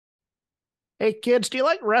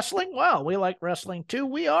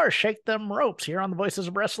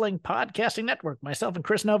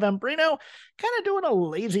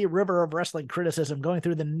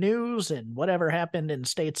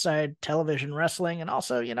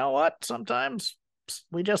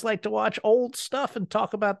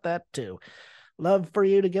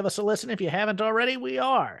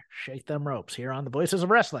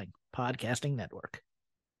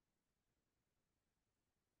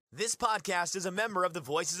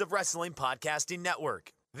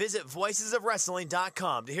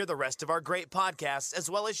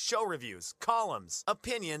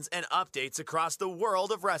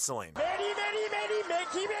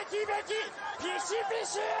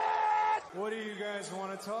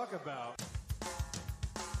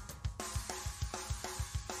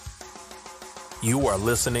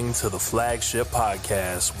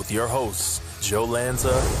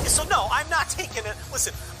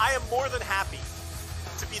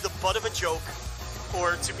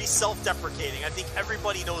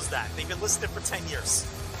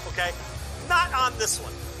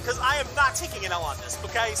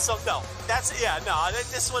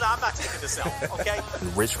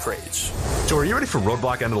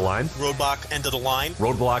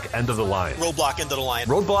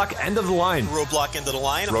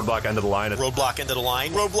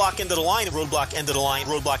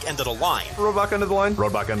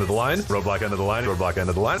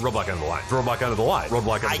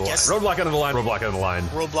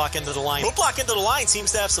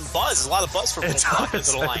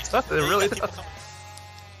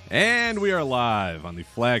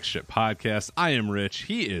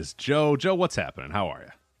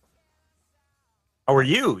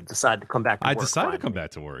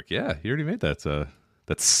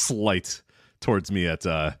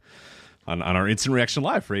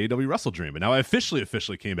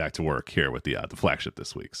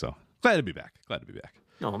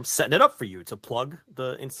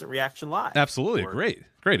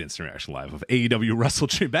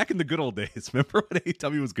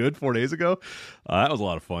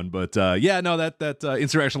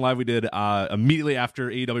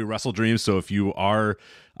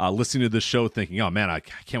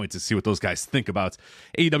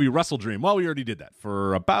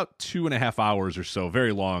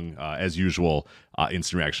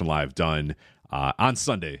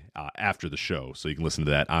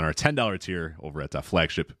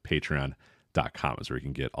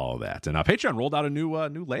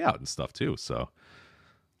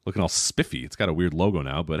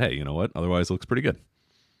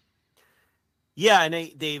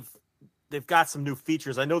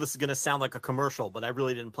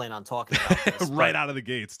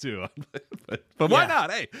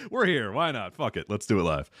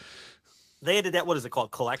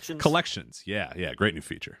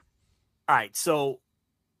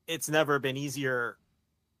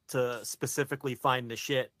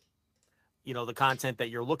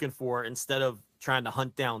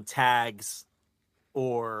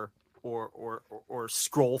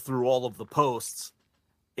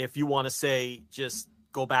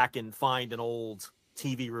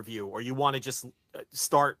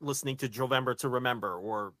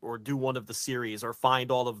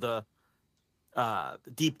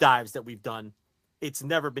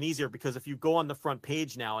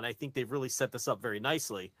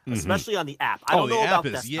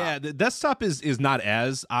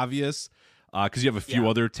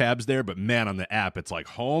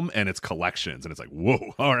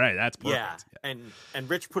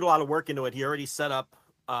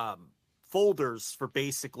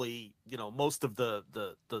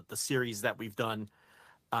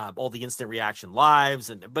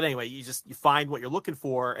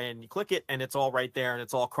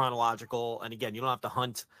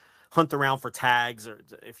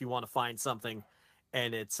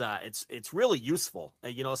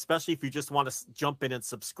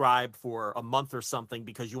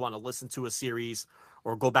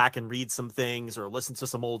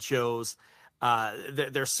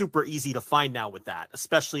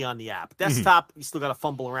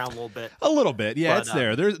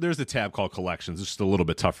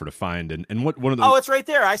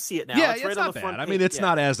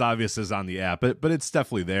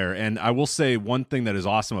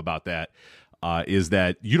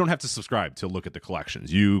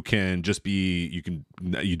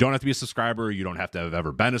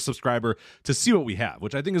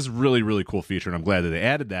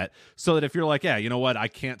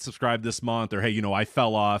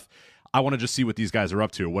I want to just see what these guys are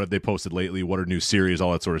up to. What have they posted lately? What are new series?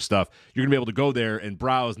 All that sort of stuff. You're going to be able to go there and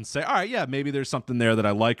browse and say, all right, yeah, maybe there's something there that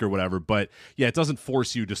I like or whatever. But yeah, it doesn't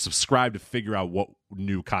force you to subscribe to figure out what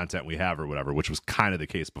new content we have or whatever, which was kind of the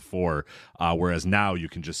case before. Whereas now you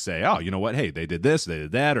can just say, oh, you know what? Hey, they did this, they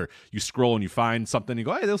did that. Or you scroll and you find something and you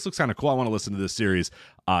go, hey, this looks kind of cool. I want to listen to this series.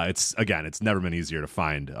 It's never been easier to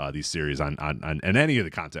find these series on any of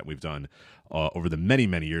the content we've done over the many,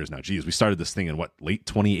 many years now. Geez, we started this thing in late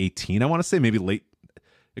 2018, I want to say, maybe late.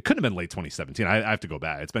 It couldn't have been late 2017. I have to go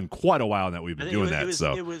back. It's been quite a while that we've been doing that.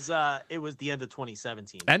 It was the end of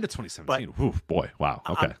 2017. End of 2017. Ooh, boy, wow.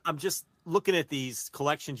 Okay. I'm just looking at these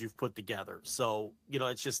collections you've put together. So,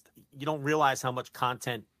 it's just, you don't realize how much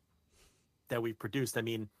content that we've produced. I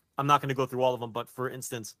mean, I'm not going to go through all of them, but for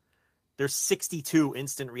instance, there's 62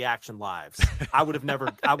 instant reaction lives. I would have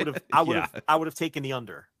taken the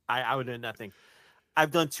under. I would have done nothing.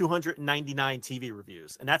 I've done 299 TV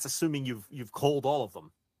reviews, and that's assuming you've culled all of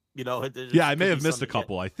them. Yeah, I may have missed a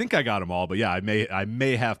couple. I think I got them all, but yeah, I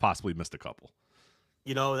may have possibly missed a couple.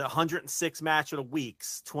 The 106 match of the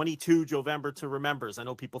weeks, 22 Jovember to Remembers. I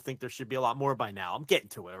know people think there should be a lot more by now. I'm getting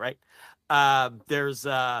to it, right? There's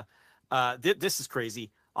this is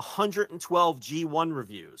crazy. 112 G1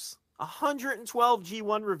 reviews. 112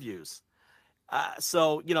 G1 reviews.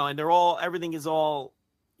 So, and everything is all,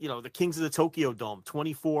 the Kings of the Tokyo Dome,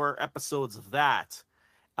 24 episodes of that.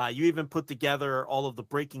 You even put together all of the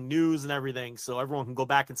breaking news and everything, so everyone can go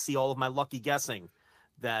back and see all of my lucky guessing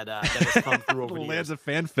that has come through over the years. Lands of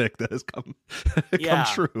fanfic that has come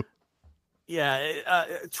true. Yeah,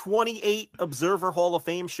 28 Observer Hall of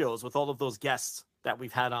Fame shows with all of those guests that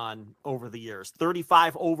we've had on over the years.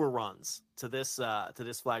 35 overruns to this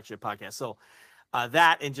flagship podcast. So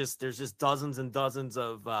that, and there's just dozens and dozens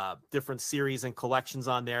of different series and collections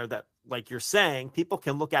on there that, like you're saying, people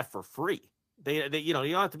can look at for free. They you don't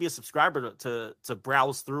have to be a subscriber to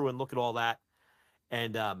browse through and look at all that.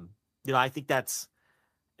 And I think it's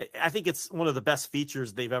one of the best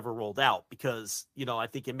features they've ever rolled out, because I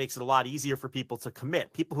think it makes it a lot easier for people to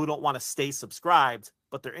commit. People who don't want to stay subscribed,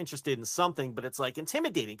 but they're interested in something, but it's like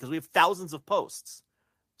intimidating because we have thousands of posts.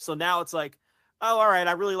 So now it's like, oh, all right,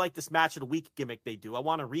 I really like this match of the week gimmick they do. I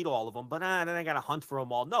want to read all of them, but then I got to hunt for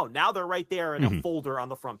them all. No, now they're right there in a folder on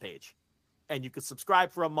the front page, and you can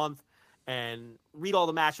subscribe for a month and read all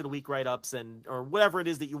the match of the week write-ups or whatever it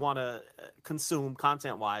is that you want to consume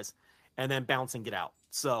content-wise, and then bounce and get out.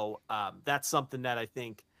 So that's something that I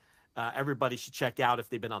think everybody should check out if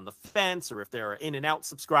they've been on the fence or if they're an in-and-out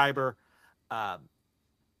subscriber.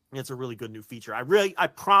 It's a really good new feature. I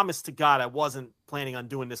promise to God I wasn't planning on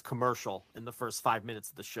doing this commercial in the first 5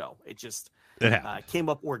 minutes of the show. It just came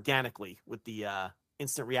up organically with the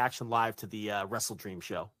instant reaction live to the Wrestle Dream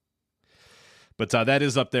show. But that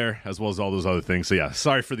is up there, as well as all those other things. So yeah,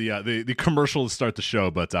 sorry for the commercial to start the show,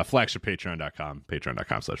 but flagship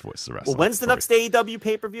patreon.com/voicesofwrestling. Well, when's the next AEW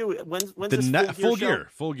pay-per-view? When's this full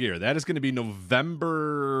gear? That is going to be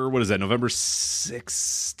November. What is that? November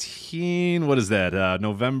 16. What is that?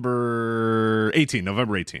 November 18. All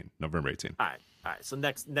right. So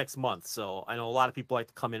next month. So I know a lot of people like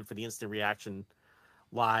to come in for the instant reaction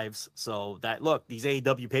lives. So these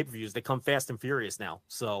AEW pay-per-views, they come fast and furious now.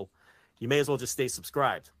 So you may as well just stay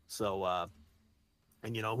subscribed. So,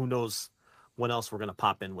 and who knows when else we're going to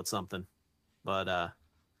pop in with something. But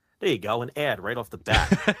there you go, an ad right off the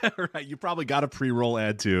bat. Right, you probably got a pre-roll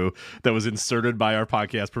ad too that was inserted by our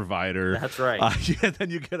podcast provider. That's right.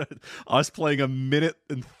 Then you get us playing a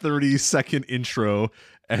 1:30 intro,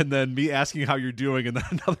 and then me asking how you're doing, and then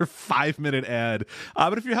another 5-minute ad.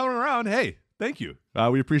 But if you're hanging around, hey, thank you.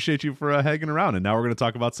 We appreciate you for hanging around. And now we're going to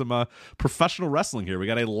talk about some professional wrestling here. We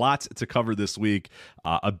got a lot to cover this week.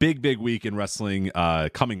 A big week in wrestling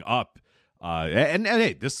coming up. And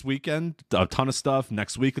hey, this weekend, a ton of stuff.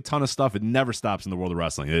 Next week, a ton of stuff. It never stops in the world of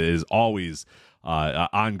wrestling. It is always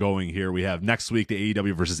ongoing here. We have next week the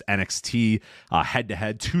AEW versus NXT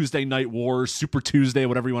head-to-head Tuesday Night Wars, Super Tuesday,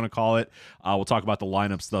 whatever you want to call it. We'll talk about the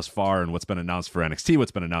lineups thus far and what's been announced for NXT,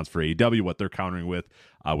 what's been announced for AEW, what they're countering with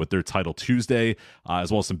their title Tuesday,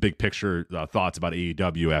 as well as some big picture thoughts about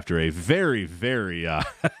AEW after a very, very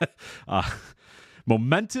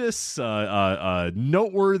momentous,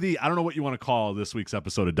 noteworthy, I don't know what you want to call this week's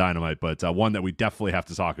episode of Dynamite, but one that we definitely have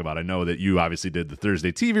to talk about. I know that you obviously did the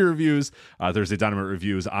Thursday TV reviews, Thursday Dynamite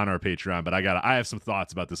reviews on our Patreon, but I have some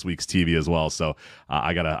thoughts about this week's TV as well, so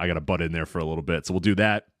I gotta butt in there for a little bit. So we'll do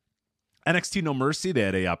that. NXT No Mercy, they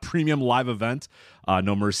had a premium live event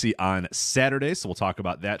No Mercy on Saturday, so we'll talk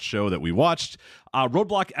about that show that we watched.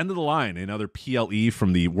 Roadblock End of the Line, another PLE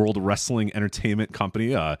from the World Wrestling Entertainment Company.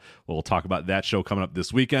 We'll talk about that show coming up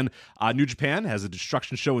this weekend. New Japan has a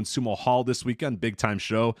destruction show in Sumo Hall this weekend, big time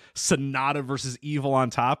show. Sonata versus Evil on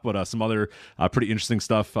top, but some other pretty interesting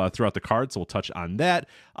stuff throughout the card, so we'll touch on that.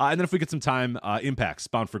 And then if we get some time, Impact's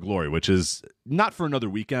Bound for Glory, which is not for another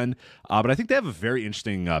weekend, but I think they have a very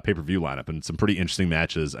interesting pay-per-view lineup and some pretty interesting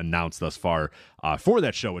matches announced thus far for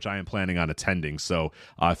that show, which I am planning on attending. So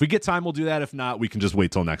if we get time, we'll do that. If not, we can just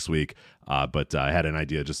wait till next week. But I had an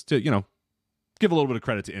idea just to, give a little bit of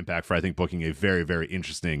credit to Impact for, I think, booking a very, very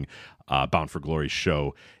interesting Bound for Glory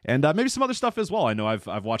show. And maybe some other stuff as well. I know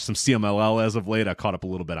I've watched some CMLL as of late. I caught up a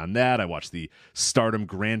little bit on that. I watched the Stardom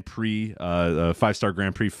Grand Prix, 5-star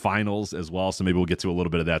Grand Prix finals as well. So maybe we'll get to a little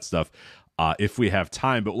bit of that stuff if we have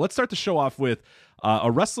time. But let's start the show off with a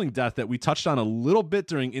wrestling death that we touched on a little bit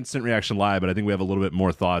during Instant Reaction Live, but I think we have a little bit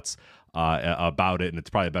more thoughts about it, and it's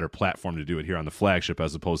probably a better platform to do it here on the Flagship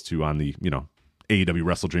as opposed to on the, AEW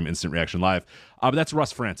Wrestle Dream Instant Reaction Live. But that's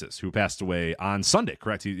Russ Francis, who passed away on Sunday,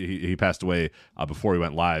 correct? He passed away before he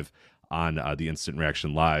went live on the Instant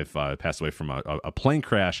Reaction Live. Passed away from a plane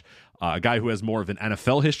crash. A guy who has more of an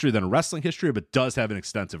NFL history than a wrestling history, but does have an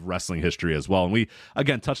extensive wrestling history as well. And we,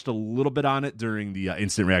 again, touched a little bit on it during the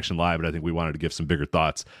Instant Reaction Live, but I think we wanted to give some bigger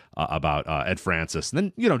thoughts about Ed Francis.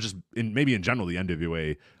 And then, just maybe in general, the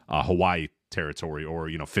NWA Hawaii territory, or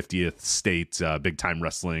 50th state big time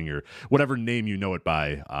wrestling, or whatever name you know it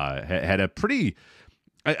by, had a pretty,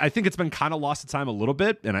 I think it's been kind of lost to time a little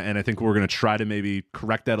bit, and I think we're going to try to maybe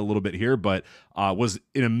correct that a little bit here, but was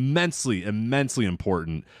an immensely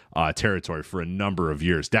important territory for a number of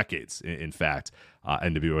years, decades in fact.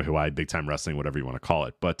 NWA Hawaii, big time wrestling, whatever you want to call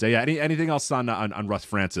it. But anything else on Russ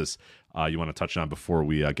Francis you want to touch on before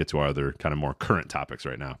we get to our other kind of more current topics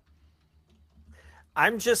right now?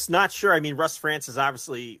 I'm just not sure. I mean, Russ Francis is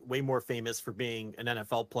obviously way more famous for being an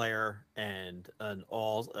NFL player and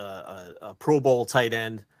a Pro Bowl tight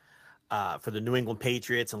end for the New England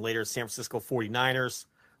Patriots and later San Francisco 49ers.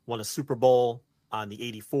 Won a Super Bowl on the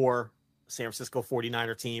 84 San Francisco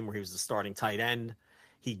 49er team where he was the starting tight end.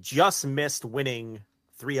 He just missed winning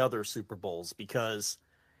 3 other Super Bowls because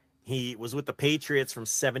he was with the Patriots from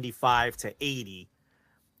 75 to 80.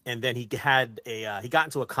 And then he got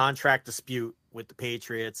into a contract dispute with the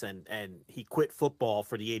Patriots, and he quit football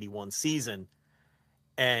for the 81 season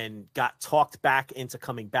and got talked back into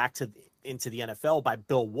coming back into the NFL by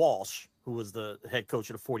Bill Walsh, who was the head coach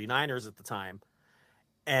of the 49ers at the time.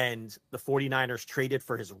 And the 49ers traded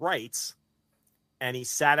for his rights, and he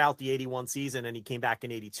sat out the 81 season, and he came back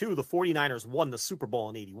in 82. The 49ers won the Super Bowl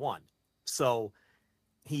in 81. So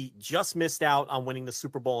he just missed out on winning the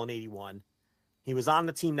Super Bowl in 81. He was on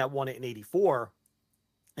the team that won it in 84.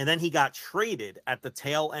 And then he got traded at the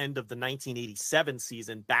tail end of the 1987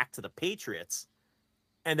 season back to the Patriots.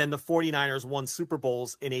 And then the 49ers won Super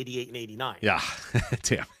Bowls in 88 and 89. Yeah.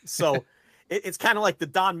 Damn. So it's kind of like the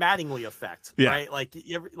Don Mattingly effect, right?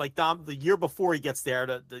 Like Don, the year before he gets there,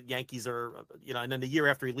 the Yankees are, and then the year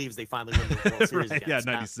after he leaves, they finally win the World Series right. again.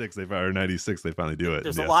 Yeah, 96, they finally do it.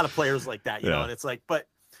 There's a lot of players like that, and it's like, but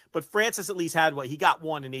Francis at least had he got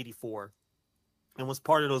one in 84. And was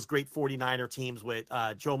part of those great 49er teams with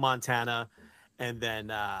Joe Montana. And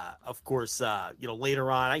then, of course,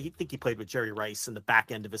 later on, I think he played with Jerry Rice in the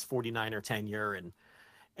back end of his 49er tenure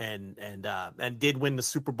and did win the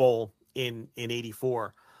Super Bowl in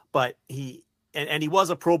 84. But he was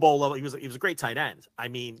a Pro Bowl level. He was a great tight end. I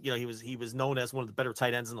mean, he was known as one of the better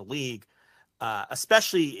tight ends in the league,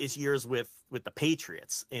 especially his years with the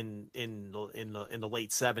Patriots in the late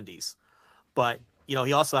 70s. But he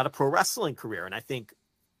also had a pro wrestling career. And I think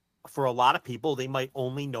for a lot of people, they might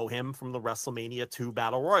only know him from the WrestleMania 2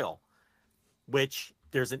 Battle Royal, which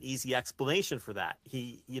there's an easy explanation for that.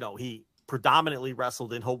 He predominantly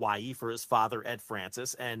wrestled in Hawaii for his father, Ed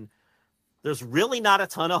Francis. And there's really not a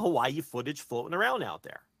ton of Hawaii footage floating around out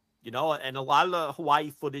there, and a lot of the Hawaii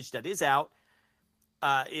footage that is out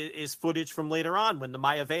is footage from later on when the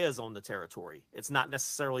Mayaveas owned the territory. It's not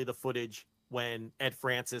necessarily the footage when Ed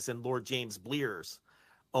Francis and Lord James Blears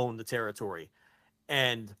owned the territory.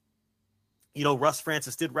 And, Russ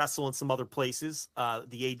Francis did wrestle in some other places,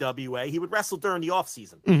 the AWA. He would wrestle during the off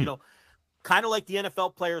season, kind of like the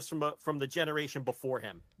NFL players from the generation before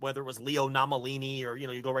him, whether it was Leo Namalini or,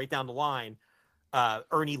 you go right down the line,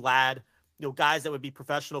 Ernie Ladd, guys that would be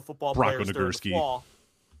professional football players during the fall.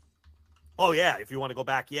 Oh yeah. If you want to go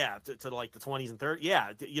back, to like the 20s and 30s.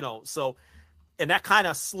 Yeah. So, and that kind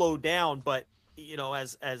of slowed down, but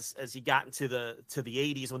as he got into the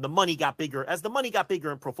 80s, when the money got bigger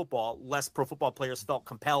in pro football, less pro football players felt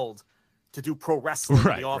compelled to do pro wrestling in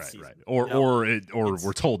the offseason. Right. Or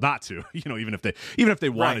we're told not to. Even if they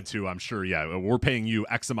wanted to, I'm sure. Yeah, we're paying you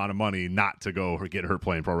X amount of money not to go or get hurt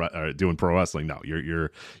playing doing pro wrestling. No,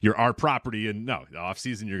 you're our property, and no, the off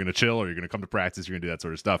season you're gonna chill or you're gonna come to practice. You're gonna do that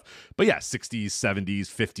sort of stuff. But yeah, 60s, 70s,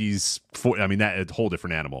 50s. That a whole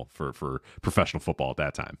different animal for professional football at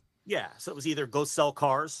that time. Yeah, so it was either go sell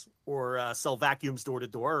cars or sell vacuums door to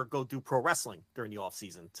door, or go do pro wrestling during the off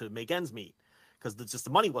season to make ends meet, because the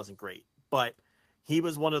money wasn't great. But he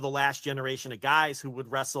was one of the last generation of guys who would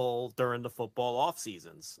wrestle during the football off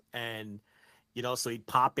seasons. And, so he'd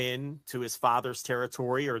pop in to his father's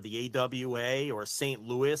territory or the AWA or St.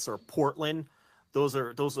 Louis or Portland. Those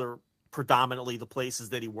are predominantly the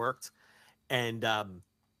places that he worked, and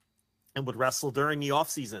would wrestle during the off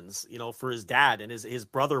seasons, for his dad. And his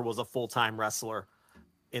brother was a full-time wrestler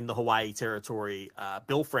in the Hawaii territory,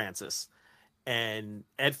 Bill Francis. And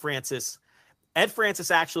Ed Francis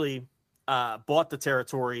actually bought the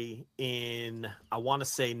territory in, I want to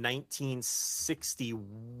say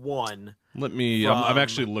 1961. I'm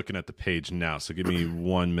actually looking at the page now, so give me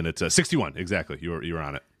 1 minute. 61, exactly. You were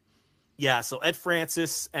on it. Yeah, so Ed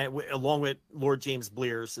Francis, along with Lord James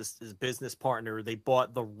Blears, his business partner, they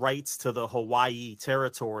bought the rights to the Hawaii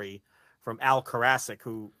territory from Al Karasik,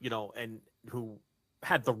 who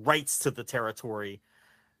had the rights to the territory.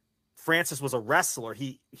 Francis was a wrestler.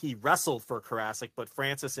 He wrestled for Karasik, but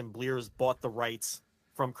Francis and Blears bought the rights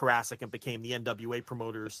from Karasik and became the NWA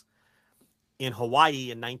promoters in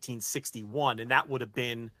Hawaii in 1961. And that would have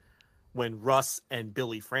been when Russ and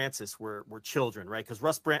Billy Francis were children, right? Because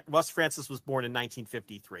Russ Francis was born in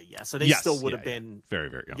 1953. Yeah, so they still would have been very,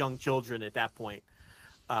 very young children at that point,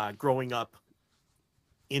 growing up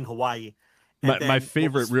in Hawaii. My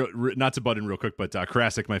favorite, not to butt in real quick, but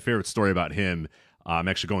Karasik, my favorite story about him, I'm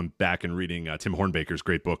actually going back and reading Tim Hornbaker's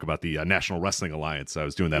great book about the National Wrestling Alliance. I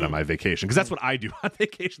was doing that on my vacation, because that's what I do on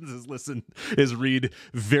vacations is read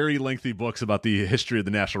very lengthy books about the history of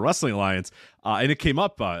the National Wrestling Alliance. And it came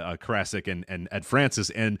up, Karasik and Ed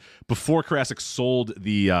Francis. And before Karasik sold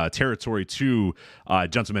the territory to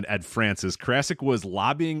gentleman Ed Francis, Karasik was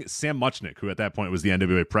lobbying Sam Muchnick, who at that point was the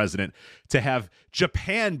NWA president, to have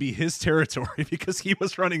Japan be his territory because he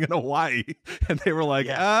was running in Hawaii. And they were like,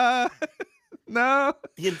 no,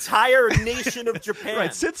 the entire nation of Japan.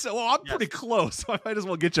 Right. I'm pretty close, so I might as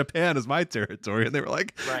well get Japan as my territory. And they were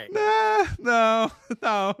like, no.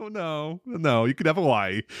 You could have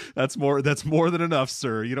Hawaii. That's more than enough,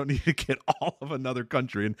 sir. You don't need to get all of another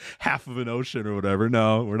country and half of an ocean or whatever.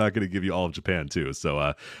 No, we're not going to give you all of Japan too.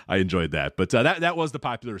 So I enjoyed that. But that was the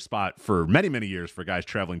popular spot for many, many years for guys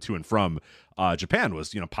traveling to and from Japan,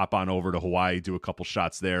 was, pop on over to Hawaii, do a couple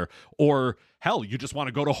shots there, or hell, you just want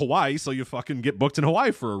to go to Hawaii, so you fucking get booked in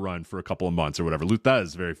Hawaii for a run for a couple of months or whatever.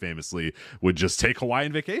 Luthez very famously would just take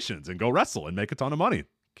Hawaiian vacations and go wrestle and make a ton of money.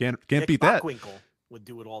 Can't beat that. Bockwinkel would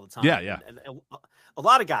do it all the time. Yeah. And a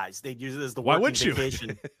lot of guys, they'd use it as the working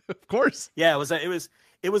vacation. Of course. Yeah,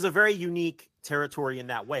 it was a very unique territory in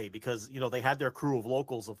that way, because they had their crew of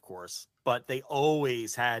locals, of course, but they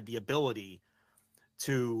always had the ability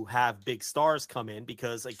to have big stars come in,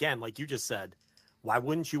 because, again, like you just said, why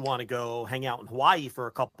wouldn't you want to go hang out in Hawaii for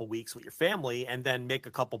a couple weeks with your family and then make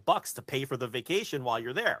a couple bucks to pay for the vacation while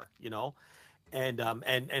you're there,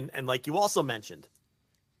 And like you also mentioned,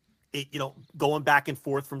 going back and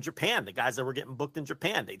forth from Japan, the guys that were getting booked in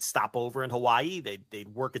Japan, they'd stop over in Hawaii,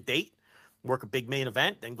 they'd work a date, work a big main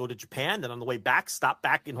event, then go to Japan, then on the way back, stop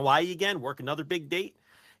back in Hawaii again, work another big date,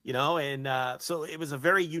 and so it was a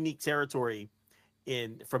very unique territory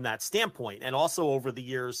from that standpoint. And also over the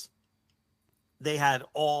years, they had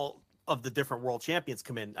all of the different world champions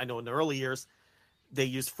come in. I know in the early years, they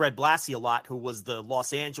used Fred Blassie a lot, who was the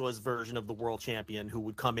Los Angeles version of the world champion, who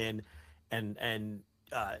would come in and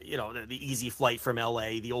the easy flight from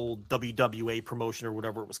LA, the old WWA promotion or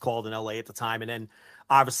whatever it was called in LA at the time. And then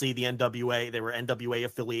obviously the NWA, they were NWA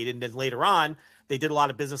affiliated. And then later on, they did a lot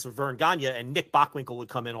of business with Vern Gagne, and Nick Bockwinkel would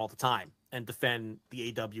come in all the time and defend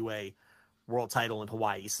the AWA world title in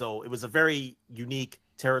Hawaii. So it was a very unique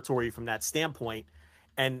territory from that standpoint.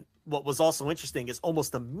 And what was also interesting is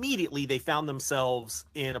almost immediately they found themselves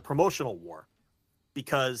in a promotional war,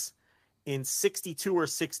 because in 62 or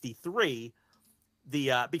 63,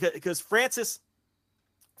 because Francis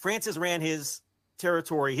ran his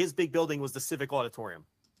territory, his big building was the Civic Auditorium,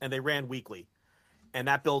 and they ran weekly. And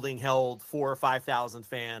that building held 4,000 or 5,000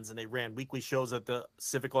 fans, and they ran weekly shows at the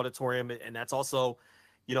Civic Auditorium. And that's also,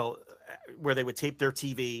 where they would tape their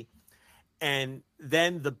TV. And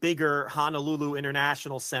then the bigger Honolulu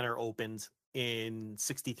International Center opened in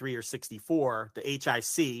 63 or 64, the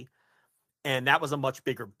HIC. And that was a much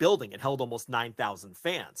bigger building. It held almost 9,000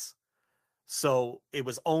 fans. So it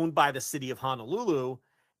was owned by the city of Honolulu,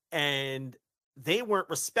 and they weren't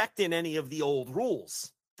respecting any of the old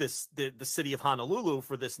rules, the city of Honolulu,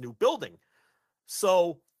 for this new building.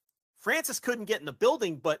 So Francis couldn't get in the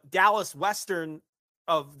building, but Dallas Western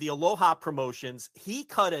of the Aloha Promotions, he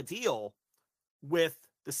cut a deal with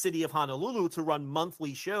the city of Honolulu to run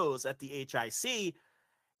monthly shows at the HIC.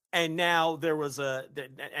 And now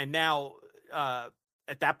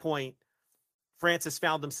at that point, Francis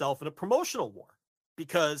found himself in a promotional war,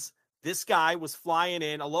 because this guy was flying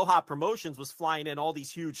in, Aloha Promotions was flying in all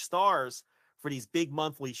these huge stars for these big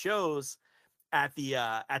monthly shows at the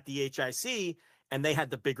HIC, and they had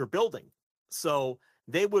the bigger building. So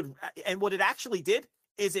they would, and what it actually did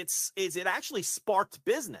is it actually sparked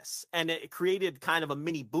business, and it created kind of a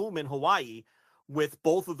mini boom in Hawaii, with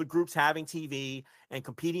both of the groups having TV and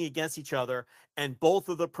competing against each other, and both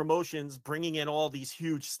of the promotions bringing in all these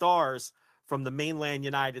huge stars from the mainland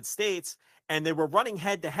United States, and they were running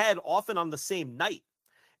head to head often on the same night.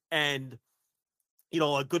 And,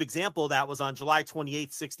 a good example of that was on July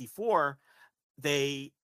 28th, 64,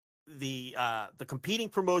 the competing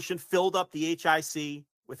promotion filled up the HIC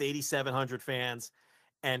with 8,700 fans,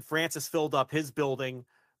 and Francis filled up his building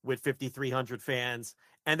with 5,300 fans.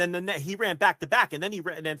 And then he ran back to back, and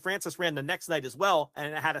then Francis ran the next night as well,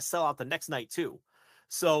 and it had to sell out the next night too.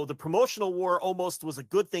 So the promotional war almost was a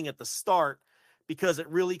good thing at the start, because it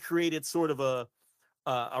really created sort of a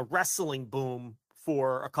wrestling boom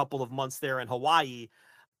for a couple of months there in Hawaii.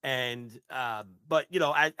 And but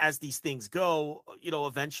as these things go,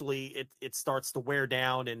 eventually it starts to wear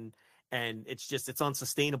down, and it's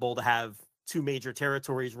unsustainable to have two major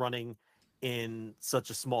territories running in such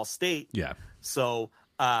a small state. Yeah. So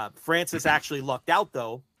Francis actually lucked out,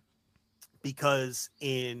 though, because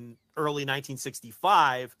in early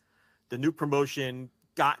 1965, the new promotion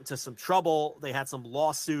got into some trouble. They had some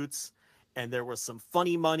lawsuits, and there was some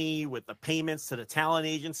funny money with the payments to the talent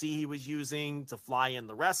agency he was using to fly in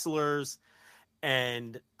the wrestlers.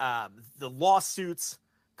 And the lawsuits,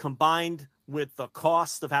 combined with the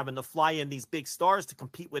cost of having to fly in these big stars to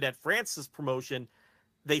compete with Ed Francis' promotion,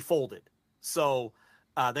 they folded. So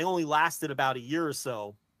they only lasted about a year or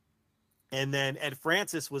so. And then Ed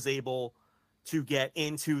Francis was able to get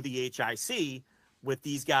into the HIC with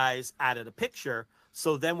these guys out of the picture.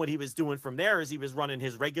 So then what he was doing from there is he was running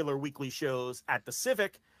his regular weekly shows at the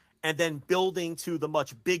Civic, and then building to the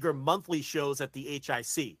much bigger monthly shows at the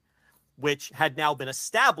HIC, which had now been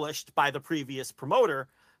established by the previous promoter.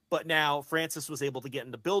 But now Francis was able to get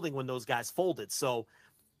in the building when those guys folded. So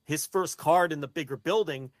his first card in the bigger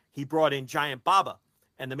building, he brought in Giant Baba.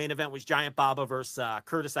 And the main event was Giant Baba versus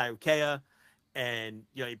Curtis Iukea. And,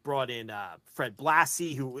 he brought in Fred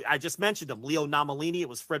Blassie, who I just mentioned him, Leo Namalini. It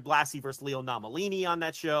was Fred Blassie versus Leo Namalini on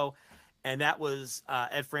that show. And that was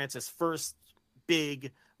Ed Francis' first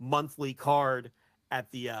big monthly card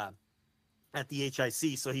at the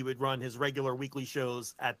HIC. So he would run his regular weekly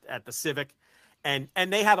shows at the Civic. And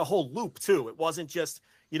they had a whole loop, too. It wasn't just,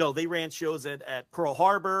 they ran shows at Pearl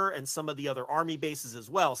Harbor and some of the other Army bases as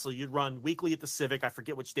well. So you'd run weekly at the Civic. I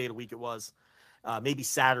forget which day of the week it was, maybe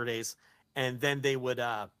Saturdays. And then they would,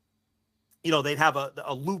 they'd have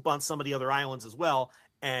a loop on some of the other islands as well.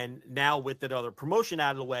 And now with that other promotion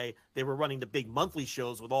out of the way, they were running the big monthly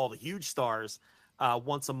shows with all the huge stars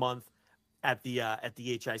once a month at the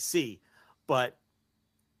HIC. But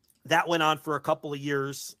that went on for a couple of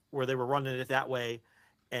years where they were running it that way.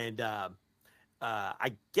 And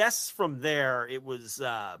I guess from there, it was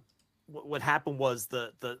what happened was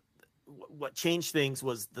what changed things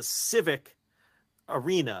was the Civic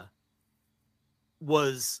Arena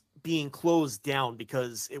was being closed down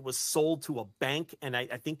because it was sold to a bank, and I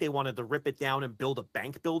think they wanted to rip it down and build a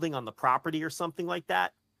bank building on the property or something like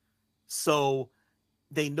that. So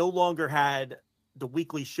they no longer had the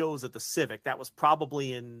weekly shows at the Civic. That was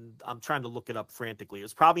probably I'm trying to look it up frantically. It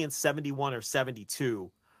was probably in 71 or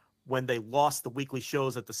 72 when they lost the weekly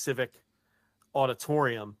shows at the Civic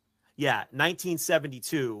Auditorium. Yeah,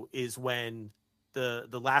 1972 is when the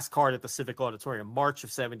last card at the Civic Auditorium, March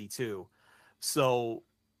of 72. So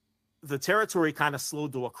the territory kind of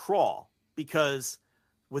slowed to a crawl, because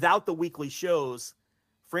without the weekly shows,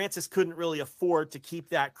 Francis couldn't really afford to keep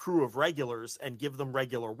that crew of regulars and give them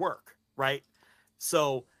regular work, right?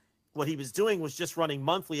 So what he was doing was just running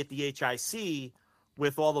monthly at the HIC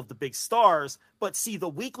with all of the big stars. But see, the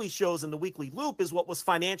weekly shows and the weekly loop is what was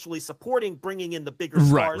financially supporting bringing in the bigger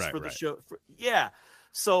stars for the show.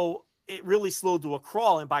 So it really slowed to a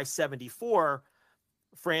crawl. And by 74,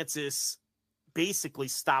 Francis basically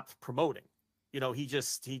stopped promoting. He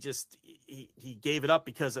gave it up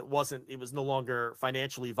because it was no longer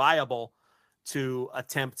financially viable to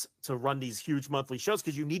attempt to run these huge monthly shows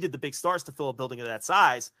because you needed the big stars to fill a building of that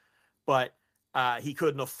size, but he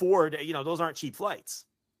couldn't afford, those aren't cheap flights.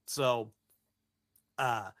 So,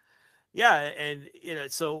 yeah. And,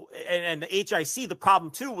 so, and the HIC, the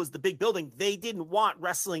problem too, was the big building. They didn't want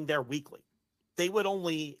wrestling there weekly. They would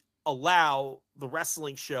only allow the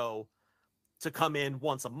wrestling show to come in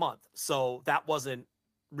once a month. So that wasn't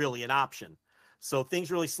really an option. So things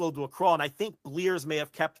really slowed to a crawl. And I think Blears may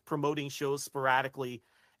have kept promoting shows sporadically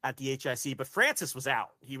at the HIC, but Francis was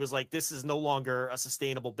out. He was like, this is no longer a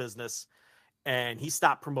sustainable business. And he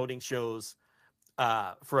stopped promoting shows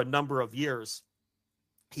for a number of years.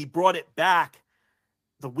 He brought it back,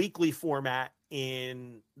 the weekly format,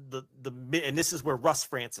 in and this is where Russ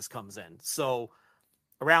Francis comes in. So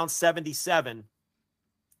around 77, I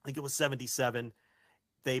think it was 77,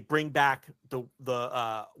 they bring back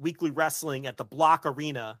the weekly wrestling at the Block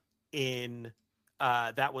Arena in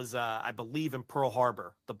that was I believe in Pearl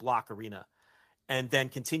Harbor, the Block Arena, and then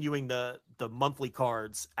continuing the monthly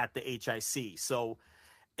cards at the HIC. So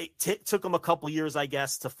it took them a couple years, I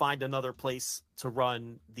guess, to find another place to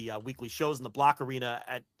run the weekly shows. In the Block Arena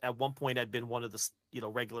at one point had been one of the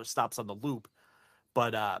regular stops on the Loop,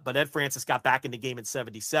 but Ed Francis got back in the game in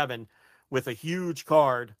 77 with a huge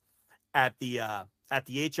card at the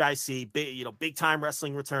HIC. Big time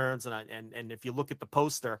wrestling returns, and if you look at the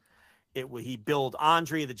poster, he billed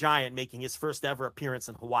Andre the Giant making his first ever appearance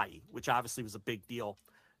in Hawaii, which obviously was a big deal.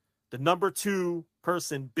 The number 2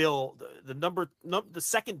 person bill, the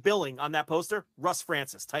second billing on that poster, Russ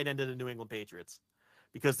Francis, tight end of the New England Patriots,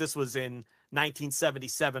 because this was in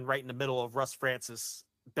 1977, right in the middle of Russ Francis'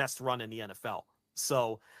 best run in the NFL.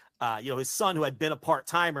 So, his son, who had been a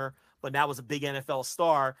part-timer, but now was a big NFL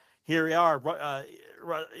star, here we are,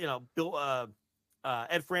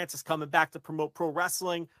 Ed Francis coming back to promote pro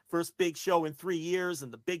wrestling, first big show in 3 years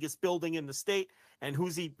in the biggest building in the state. And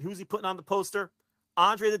who's he putting on the poster?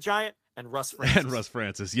 Andre the Giant and Russ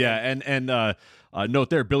Francis. Yeah. And note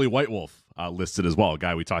there, Billy White Wolf listed as well, a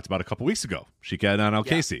guy we talked about a couple weeks ago. Shikadan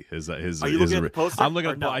Casey. Are you looking at the poster? I'm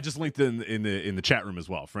looking at I just linked in the chat room as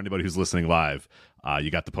well. For anybody who's listening live, you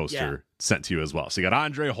got the poster sent to you as well. So you got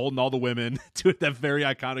Andre holding all the women to that very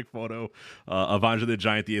iconic photo of Andre the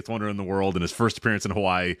Giant, the 8th wonder in the world, in his first appearance in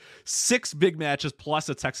Hawaii. 6 big matches plus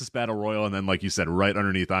a Texas Battle Royal. And then, like you said, right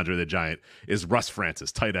underneath Andre the Giant is Russ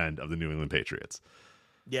Francis, tight end of the New England Patriots.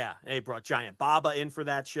 Yeah, they brought Giant Baba in for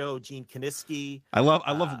that show, Gene Kiniski. I love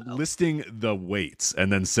listing the weights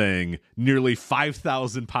and then saying nearly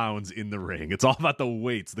 5,000 pounds in the ring. It's all about the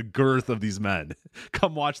weights, the girth of these men.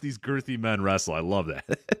 Come watch these girthy men wrestle. I love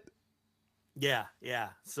that. Yeah.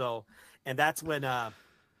 So, and that's when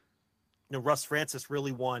Russ Francis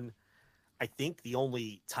really won, I think, the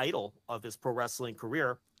only title of his pro wrestling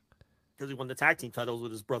career, because he won the tag team titles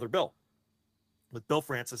with his brother Bill. With Bill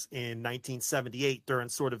Francis in 1978 during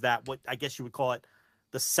sort of that, what I guess you would call it,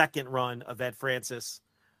 the second run of Ed Francis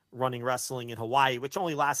running wrestling in Hawaii, which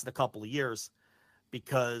only lasted a couple of years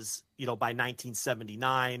because, by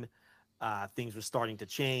 1979, things were starting to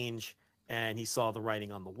change and he saw the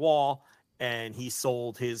writing on the wall and he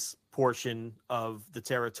sold his portion of the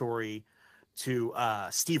territory to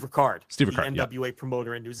Steve Ricard, the NWA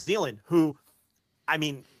promoter in New Zealand, who,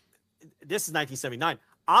 this is 1979.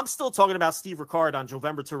 I'm still talking about Steve Ricard on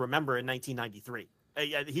November to Remember in 1993.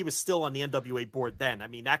 He was still on the NWA board then.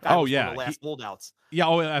 That guy was one of the last holdouts.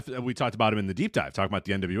 Yeah, we talked about him in the deep dive, talking about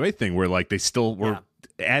the NWA thing, where they still were.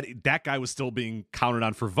 That guy was still being counted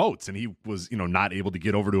on for votes, and he was, not able to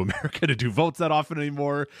get over to America to do votes that often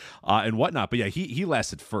anymore, and whatnot. But yeah, he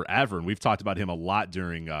lasted forever, and we've talked about him a lot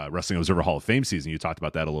during Wrestling Observer Hall of Fame season. You talked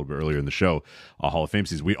about that a little bit earlier in the show, Hall of Fame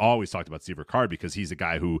season. We always talked about Steve Ricard because he's a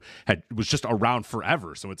guy who was just around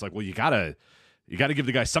forever. So it's like, well, you gotta give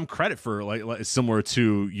the guy some credit for like similar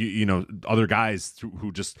to other guys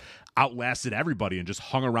who just outlasted everybody and just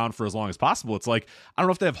hung around for as long as possible. It's like, I don't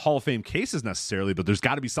know if they have Hall of Fame cases necessarily, but there's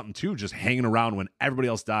got to be something too, just hanging around when everybody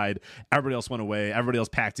else died, everybody else went away, everybody else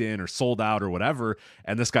packed in or sold out or whatever,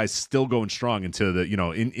 and this guy's still going strong into the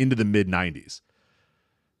into the mid 90s.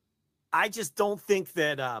 I just don't think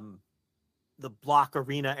that the Block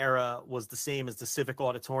Arena era was the same as the Civic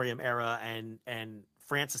Auditorium era, and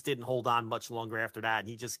Francis didn't hold on much longer after that.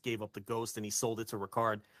 He just gave up the ghost and he sold it to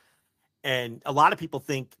Ricard. And a lot of people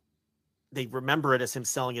think they remember it as him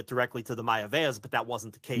selling it directly to the Mayaveas, but that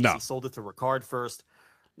wasn't the case. No. He sold it to Ricard first.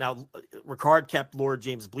 Now, Ricard kept Lord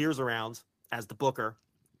James Blears around as the booker.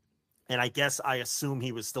 And I assume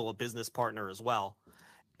he was still a business partner as well.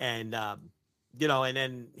 And, and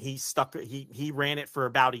then he ran it for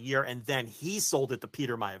about a year and then he sold it to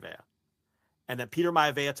Peter Maivia. And then Peter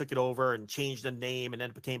Maivia took it over and changed the name, and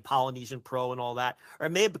then it became Polynesian Pro and all that. Or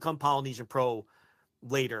it may have become Polynesian Pro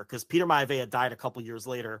later, because Peter Maivia died a couple years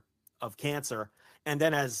later of cancer. And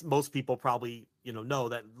then, as most people probably know,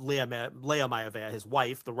 that Leah Maivia, his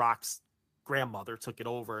wife, The Rock's grandmother, took it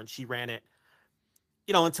over, and she ran it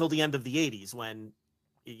until the end of the 80s, when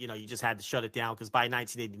you just had to shut it down, because by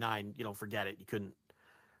 1989, forget it, you couldn't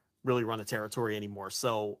really run a territory anymore.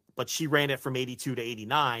 So, but she ran it from 82 to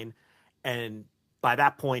 89, and by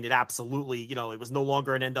that point, it absolutely, it was no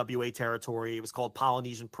longer an NWA territory. It was called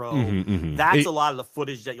Polynesian Pro. That's a lot of the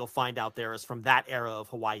footage that you'll find out there is from that era of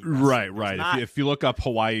Hawaii wrestling. Right. If you look up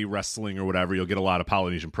Hawaii wrestling or whatever, you'll get a lot of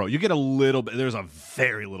Polynesian Pro. You get a little bit. There's a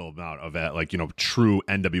very little amount of that, like, true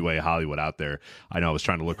NWA Hollywood out there. I know I was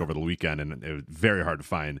trying to look over the weekend, and it was very hard to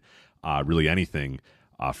find really anything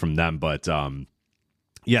from them. But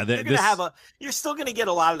yeah, you're still going to get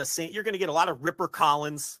a lot of the same. You're going to get a lot of Ripper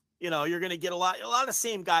Collins. You're going to get a lot of the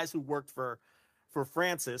same guys who worked for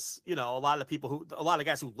Francis. A lot of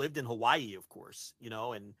guys who lived in Hawaii, of course.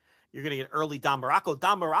 And you're going to get early Don Morocco.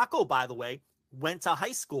 Don Morocco, by the way, went to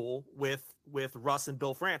high school with Russ and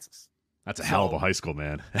Bill Francis. That's a hell of a high school,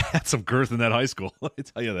 man. Had some girth in that high school. Let me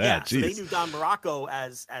tell you that. Yeah, so they knew Don Morocco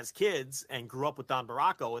as kids and grew up with Don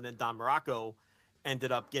Morocco, and then Don Morocco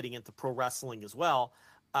ended up getting into pro wrestling as well.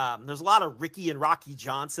 There's a lot of Ricky and Rocky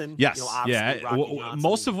Johnson. Yes, Johnson.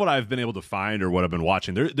 Most of what I've been able to find, or what I've been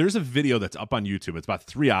watching, there's a video that's up on YouTube. It's about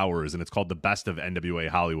 3 hours, and it's called "The Best of NWA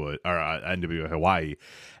Hollywood" or NWA Hawaii.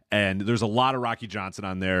 And there's a lot of Rocky Johnson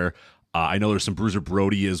on there. I know there's some Bruiser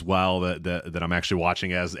Brody as well that I'm actually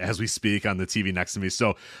watching as we speak on the TV next to me.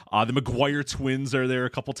 So the McGuire twins are there a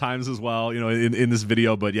couple times as well, in this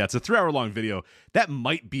video. But yeah, it's a 3 hour long video. That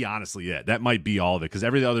might be honestly it. That might be all of it, because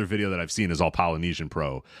every other video that I've seen is all Polynesian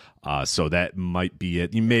Pro. So that might be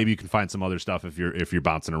it. Maybe you can find some other stuff if you're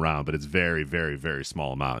bouncing around, but it's very, very, very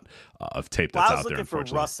small amount of tape that's out there. I was looking for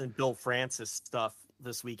Russ and Bill Francis stuff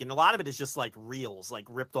this week, and a lot of it is just like reels, like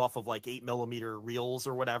ripped off of like 8mm reels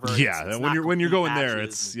or whatever. Yeah, it's when you're going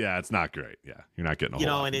matches. there, it's not great. Yeah, you're not getting a whole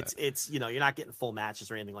lot and of it's you're not getting full matches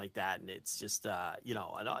or anything like that, and it's just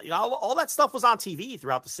all that stuff was on TV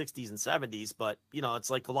throughout the 60s and 70s, but it's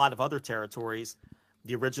like a lot of other territories.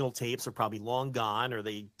 The original tapes are probably long gone, or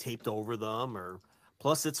they taped over them, or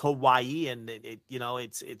plus it's Hawaii, and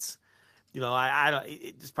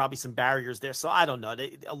there's probably some barriers there. So I don't know.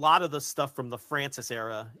 A lot of the stuff from the Francis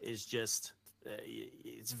era is just,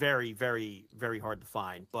 it's very, very, very hard to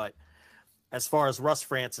find. But as far as Russ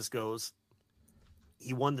Francis goes,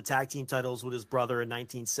 he won the tag team titles with his brother in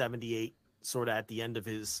 1978, sort of at the end of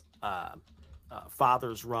his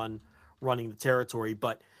father's run running the territory.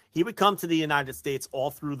 But he would come to the United States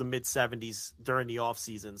all through the mid 70s during the off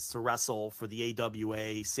seasons to wrestle for the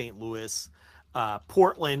AWA, St. Louis.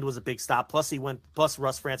 Portland was a big stop. Plus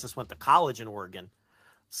Russ Francis went to college in Oregon.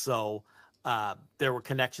 So there were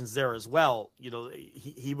connections there as well.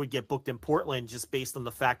 He would get booked in Portland just based on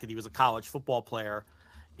the fact that he was a college football player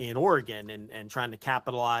in Oregon, and trying to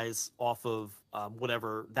capitalize off of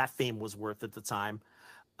whatever that fame was worth at the time.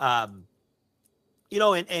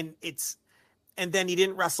 And then he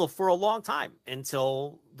didn't wrestle for a long time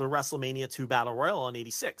until the WrestleMania 2 Battle Royal in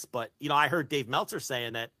 '86. But, I heard Dave Meltzer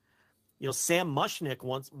saying that, Sam Mushnick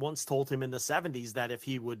once told him in the 70s that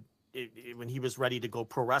when he was ready to go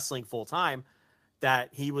pro wrestling full time, that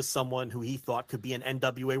he was someone who he thought could be an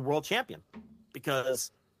NWA world champion,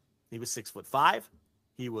 because he was 6'5",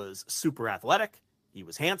 he was super athletic, he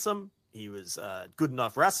was handsome, he was a good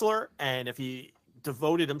enough wrestler, and if he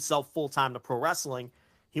devoted himself full time to pro wrestling,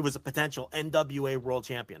 he was a potential NWA world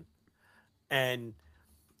champion. And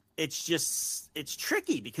it's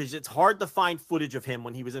tricky, because it's hard to find footage of him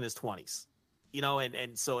when he was in his 20s,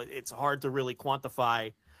 and so it's hard to really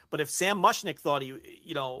quantify. But if Sam Mushnick thought he,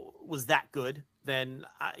 was that good, then,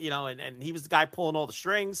 and he was the guy pulling all the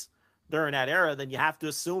strings during that era, then you have to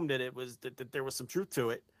assume that that there was some truth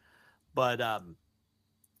to it. But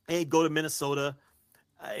he'd go to Minnesota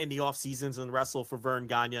in the off seasons and wrestle for Vern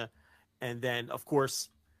Gagne. And then, of course,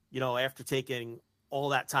 after taking all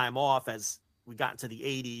that time off, as we got into the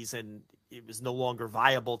 80s and it was no longer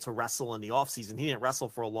viable to wrestle in the offseason, he didn't wrestle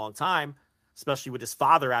for a long time, especially with his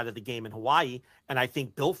father out of the game in Hawaii. And I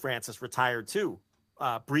think Bill Francis retired too,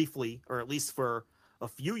 briefly, or at least for a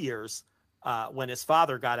few years, when his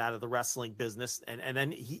father got out of the wrestling business. And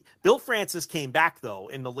then Bill Francis came back, though,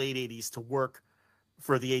 in the late 80s to work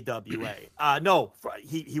for the AWA.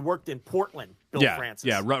 He worked in Portland, Francis.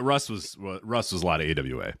 Yeah, Russ was a lot of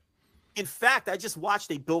AWA. In fact, I just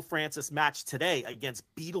watched a Bill Francis match today against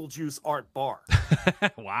Beetlejuice Art Bar.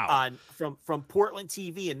 Wow. From Portland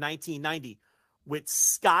TV in 1990 with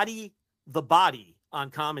Scotty the Body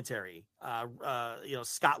on commentary.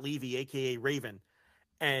 Scott Levy, aka Raven.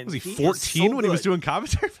 And was he 14 when he was doing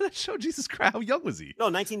commentary for that show? Jesus Christ, how young was he? No,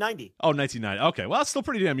 1990. Oh, 1990. Okay, well, that's still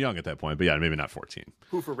pretty damn young at that point, but yeah, maybe not 14.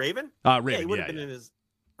 Who, for Raven? Raven, yeah, he would have been in his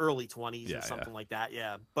early 20s or something like that.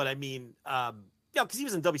 Yeah, but I mean, because he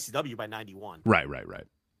was in WCW by 91. Right.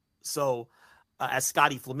 So, as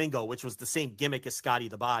Scotty Flamingo, which was the same gimmick as Scotty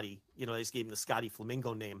the Body, they just gave him the Scotty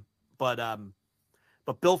Flamingo name. But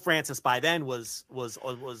Bill Francis by then was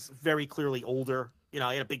very clearly older. He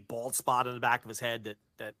had a big bald spot on the back of his head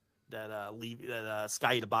that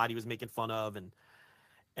Scotty the Body was making fun of,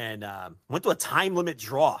 and went to a time limit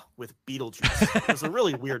draw with Beetlejuice. It was a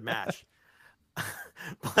really weird match.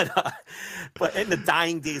 But in the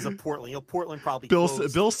dying days of Portland, Portland probably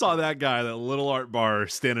Bill saw that guy, that little art bar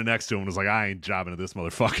standing next to him, and was like, I ain't jobbing to this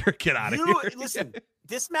motherfucker. Get out of here. Listen,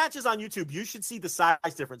 this match is on YouTube. You should see the size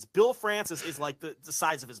difference. Bill Francis is like the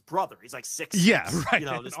size of his brother. He's like 6'6". Yeah,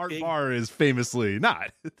 right. This Art Barr is famously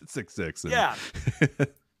not 6'6". Yeah.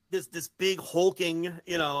 This big hulking,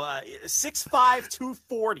 6'5",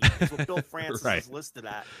 240 is what Bill Francis is listed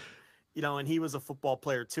at. And he was a football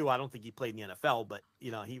player too. I don't think he played in the NFL, but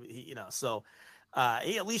he at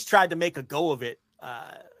least tried to make a go of it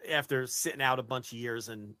after sitting out a bunch of years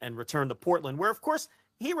and returned to Portland, where of course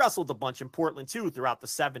he wrestled a bunch in Portland too throughout the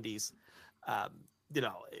 70s.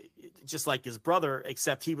 Just like his brother,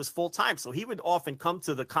 except he was full time, so he would often come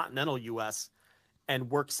to the continental U.S.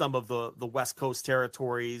 and work some of the West Coast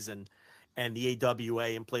territories and the AWA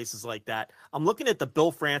and places like that. I'm looking at the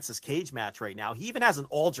Bill Francis cage match right now. He even has an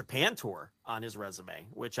All Japan tour on his resume,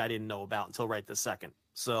 which I didn't know about until right this second.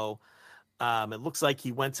 So it looks like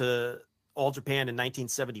he went to All Japan in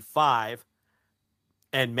 1975.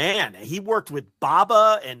 And man, he worked with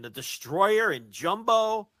Baba and the Destroyer and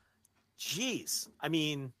Jumbo. Jeez. I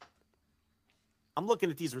mean, I'm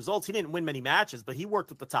looking at these results. He didn't win many matches, but he worked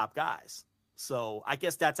with the top guys. So I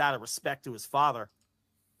guess that's out of respect to his father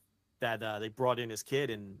that they brought in his kid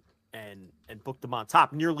and booked him on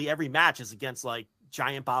top. Nearly every match is against like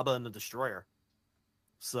Giant Baba and the Destroyer.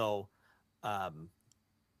 So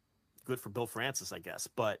good for Bill Francis, I guess.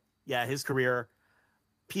 But yeah, his career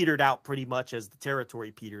petered out pretty much as the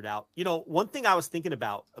territory petered out. One thing I was thinking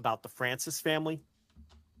about the Francis family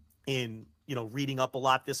in, reading up a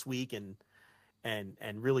lot this week and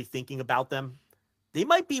really thinking about them, they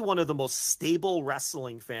might be one of the most stable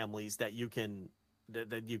wrestling families that you can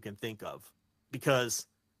think of, because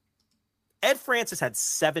Ed Francis had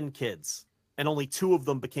 7 kids and only 2 of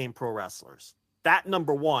them became pro wrestlers. That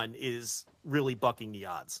number one is really bucking the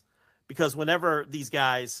odds, because whenever these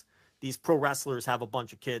pro wrestlers have a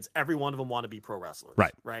bunch of kids, every one of them want to be pro wrestlers.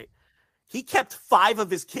 Right. He kept 5 of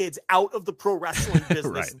his kids out of the pro wrestling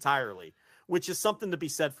business entirely, which is something to be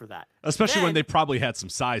said for that. Especially when they probably had some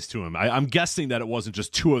size to him. I'm guessing that it wasn't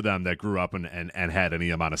just 2 of them that grew up and had any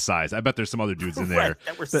amount of size. I bet there's some other dudes in there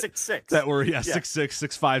that were 6'6". That were 6'6",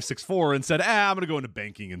 6'5", 6'4", and said, I'm going to go into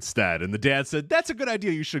banking instead. And the dad said, that's a good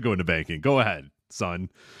idea. You should go into banking. Go ahead, son.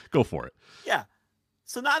 Go for it. Yeah.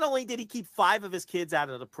 So not only did he keep 5 of his kids out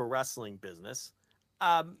of the pro wrestling business,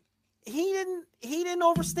 he didn't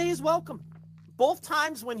overstay his welcome. Both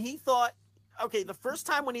times when he thought, okay, the first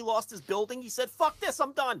time when he lost his building, he said, fuck this,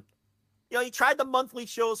 I'm done. He tried the monthly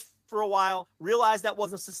shows for a while, realized that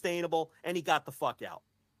wasn't sustainable, and he got the fuck out,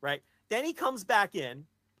 right? Then he comes back in,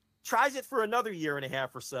 tries it for another year and a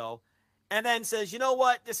half or so, and then says, you know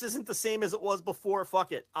what? This isn't the same as it was before.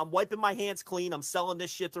 Fuck it. I'm wiping my hands clean. I'm selling this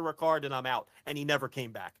shit to Ricard, and I'm out. And he never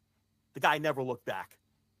came back. The guy never looked back,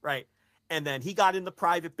 right? And then he got into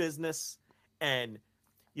private business, and,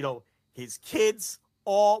 his kids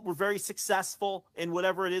all were very successful in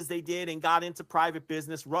whatever it is they did and got into private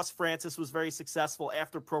business. Russ Francis was very successful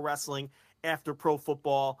after pro wrestling, after pro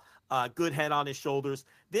football, good head on his shoulders.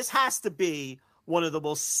 This has to be one of the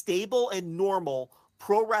most stable and normal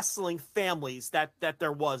pro wrestling families that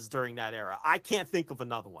there was during that era. I can't think of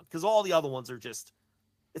another one, because all the other ones are just,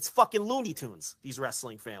 it's fucking Looney Tunes, these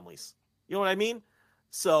wrestling families. You know what I mean?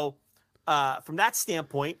 So from that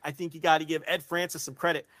standpoint, I think you got to give Ed Francis some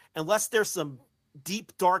credit, unless there's some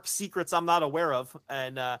deep, dark secrets I'm not aware of.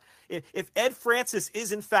 And if Ed Francis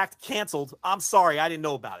is in fact canceled, I'm sorry, I didn't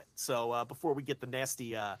know about it. So before we get the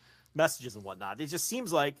nasty messages and whatnot, it just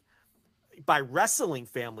seems like by wrestling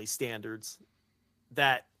family standards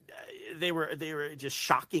that they were just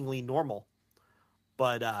shockingly normal.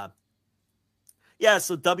 But yeah,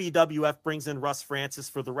 so WWF brings in Russ Francis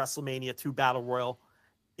for the WrestleMania 2 Battle Royal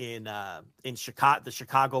in Chicago, the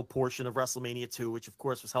Chicago portion of WrestleMania 2, which of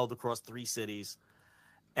course was held across 3 cities.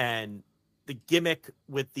 And the gimmick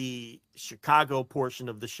with the Chicago portion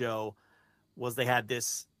of the show was they had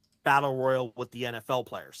this battle royal with the NFL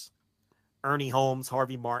players. Ernie Holmes,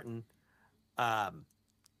 Harvey Martin,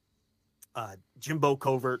 Jimbo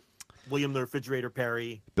Covert, William the Refrigerator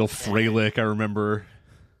Perry, Bill Fralick, I remember.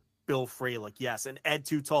 Bill Fralick, yes, and Ed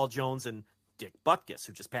Too Tall Jones and Dick Butkus,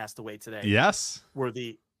 who just passed away today. Yes, were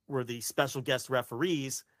the special guest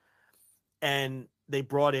referees, and they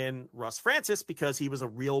brought in Russ Francis because he was a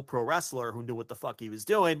real pro wrestler who knew what the fuck he was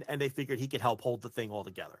doing, and they figured he could help hold the thing all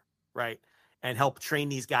together, right? And help train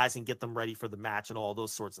these guys and get them ready for the match and all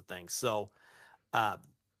those sorts of things. So,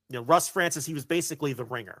 Russ Francis, he was basically the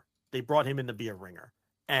ringer. They brought him in to be a ringer.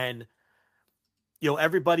 And,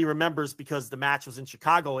 everybody remembers because the match was in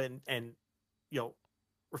Chicago and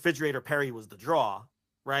Refrigerator Perry was the draw,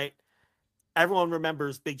 right? Everyone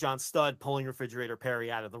remembers Big John Studd pulling Refrigerator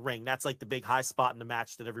Perry out of the ring. That's like the big high spot in the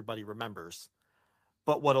match that everybody remembers.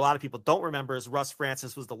 But what a lot of people don't remember is Russ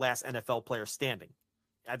Francis was the last NFL player standing.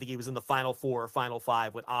 I think he was in the Final Four or Final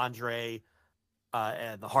Five with Andre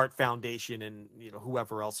and the Hart Foundation and,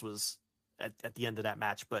 whoever else was at the end of that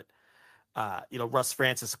match. But, Russ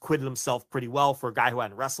Francis acquitted himself pretty well for a guy who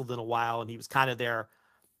hadn't wrestled in a while. And he was kind of there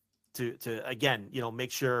to again,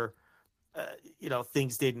 make sure,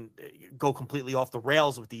 things didn't go completely off the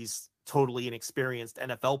rails with these totally inexperienced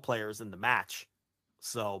NFL players in the match.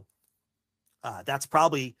 So that's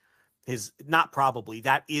probably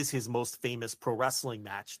that is his most famous pro wrestling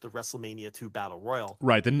match, the WrestleMania 2 Battle Royal.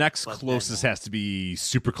 Right. The next closest has to be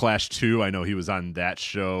Super Clash 2. I know he was on that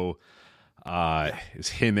show. It's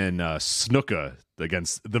him and Snuka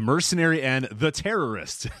against the Mercenary and the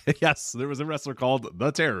Terrorist. Yes, there was a wrestler called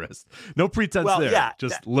the Terrorist. No pretense there. Yeah,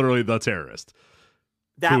 just literally the Terrorist.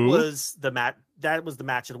 That was the match. That was the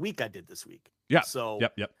match of the week I did this week. Yeah. So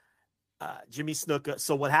yep. Jimmy Snuka.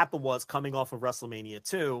 So what happened was, coming off of WrestleMania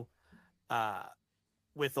 2,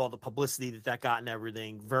 with all the publicity that got and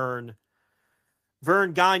everything, Vern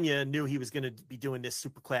Gagne knew he was going to be doing this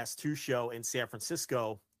Super Class 2 show in San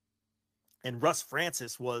Francisco. And Russ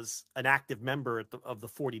Francis was an active member of the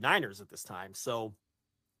 49ers at this time. So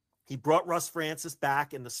he brought Russ Francis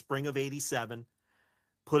back in the spring of '87,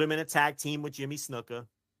 put him in a tag team with Jimmy Snuka,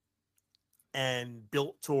 and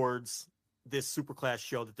built towards this Superclass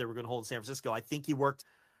show that they were going to hold in San Francisco. I think he worked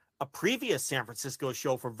a previous San Francisco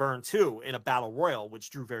show for Vern too in a battle royal, which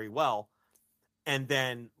drew very well. And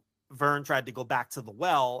then Vern tried to go back to the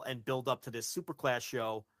well and build up to this Superclass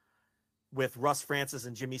show with Russ Francis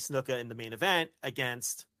and Jimmy Snuka in the main event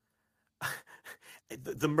against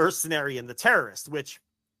the Mercenary and the Terrorist, which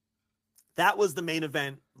that was the main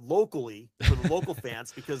event locally for the local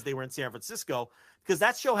fans because they were in San Francisco, because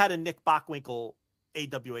that show had a Nick Bockwinkel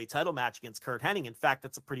AWA title match against Kurt Hennig. In fact,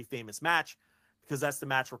 that's a pretty famous match because that's the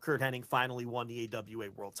match where Kurt Hennig finally won the AWA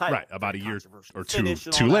world title. Right. About a year or two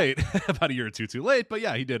too late. About a year or two too late. But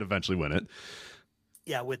yeah, he did eventually win it.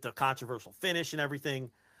 Yeah, with the controversial finish and everything.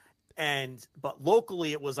 But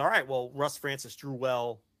locally it was all right. Well, Russ Francis drew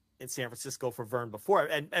well in San Francisco for Vern before.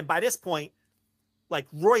 And by this point, like,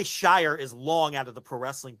 Roy Shire is long out of the pro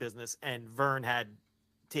wrestling business, and Vern had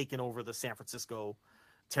taken over the San Francisco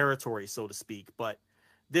territory, so to speak. But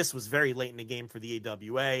this was very late in the game for the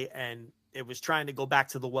AWA, and it was trying to go back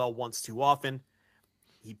to the well once too often.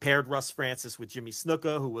 He paired Russ Francis with Jimmy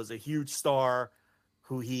Snuka, who was a huge star,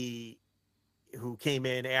 who came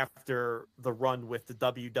in after the run with the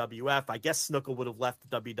WWF. I guess Snuka would have left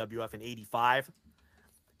the WWF in '85,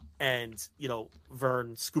 and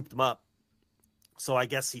Vern scooped him up. So I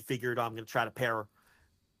guess he figured, I'm going to try to pair,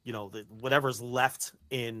 whatever's left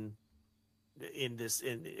in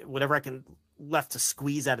whatever I can left to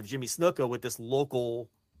squeeze out of Jimmy Snuka with this local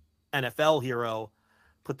NFL hero,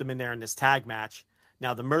 put them in there in this tag match.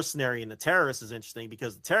 Now the Mercenary and the Terrorist is interesting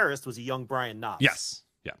because the Terrorist was a young Brian Knobbs. Yes.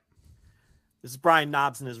 Yeah. This is Brian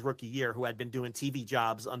Knobbs in his rookie year, who had been doing TV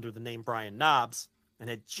jobs under the name Brian Knobbs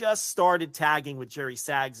and had just started tagging with Jerry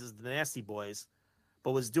Saggs as the Nasty Boys,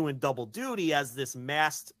 but was doing double duty as this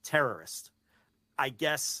masked terrorist. I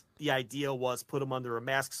guess the idea was put him under a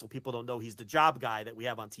mask so people don't know he's the job guy that we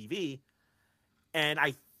have on TV. And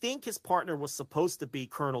I think his partner was supposed to be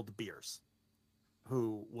Colonel De Beers,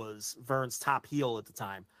 who was Vern's top heel at the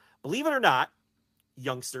time. Believe it or not,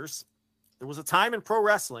 youngsters, there was a time in pro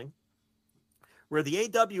wrestling where the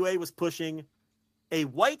AWA was pushing a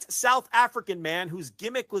white South African man whose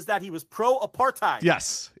gimmick was that he was pro-apartheid.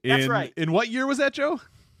 Yes. That's right. In what year was that, Joe?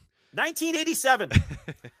 1987.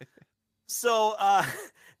 So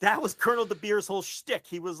That was Colonel De Beer's whole shtick.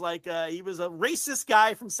 He was like, he was a racist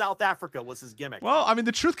guy from South Africa was his gimmick. Well, I mean,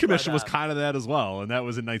 the Truth Commission was kind of that as well, and that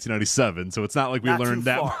was in 1997. So it's not like we learned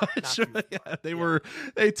that much.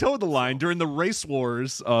 They towed the line during the race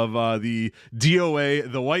wars of the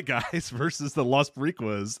DOA, the white guys, versus the Los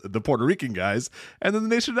Boricuas, the Puerto Rican guys, and then the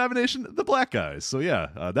Nation of Domination, the black guys. So yeah,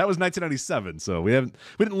 that was 1997. So we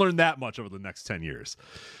didn't learn that much over the next 10 years.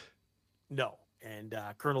 No, and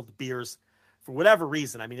Colonel De Beer's, for whatever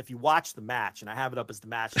reason, I mean, if you watch the match, and I have it up as the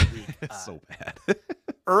match of the week. It's so bad.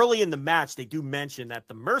 Early in the match, they do mention that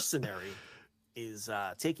the mercenary is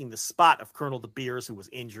taking the spot of Colonel De Beers, who was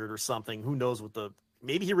injured or something. Who knows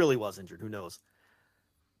maybe he really was injured. Who knows?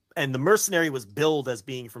 And the mercenary was billed as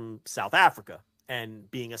being from South Africa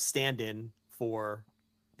and being a stand-in for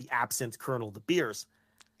the absent Colonel De Beers.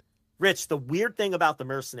 Rich, the weird thing about the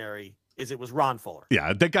mercenary is it was Ron Fuller.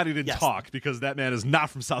 Yeah, thank God he didn't talk, because that man is not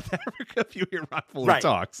from South Africa if you hear Ron Fuller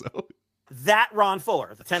talk. So that Ron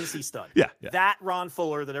Fuller, the Tennessee stud. Yeah. That Ron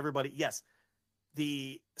Fuller that everybody,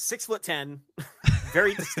 the 6'10",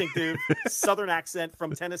 very distinctive Southern accent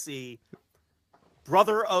from Tennessee,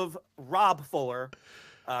 brother of Rob Fuller,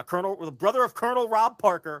 brother of Colonel Rob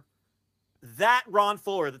Parker. That Ron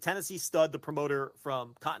Fuller, the Tennessee stud, the promoter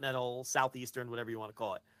from Continental, Southeastern, whatever you want to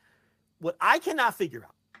call it. What I cannot figure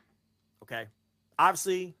out, okay,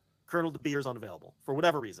 obviously Colonel De Beers unavailable for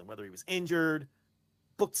whatever reason, whether he was injured,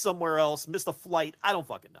 booked somewhere else, missed a flight, I don't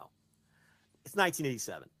fucking know. It's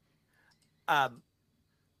 1987.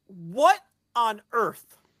 What on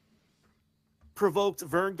earth provoked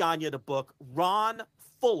Vern Gagne to book Ron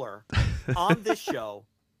Fuller on this show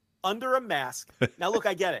under a mask? Now, look,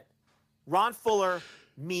 I get it. Ron Fuller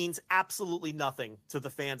means absolutely nothing to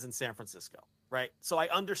the fans in San Francisco, right? So I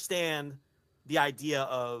understand the idea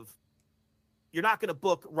of you're not going to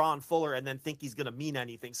book Ron Fuller and then think he's going to mean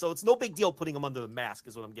anything. So it's no big deal putting him under the mask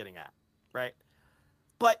is what I'm getting at, right?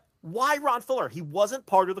 But why Ron Fuller? He wasn't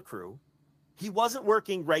part of the crew. He wasn't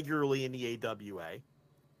working regularly in the AWA.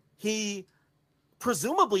 He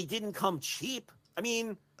presumably didn't come cheap. I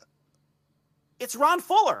mean, it's Ron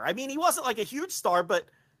Fuller. I mean, he wasn't like a huge star, but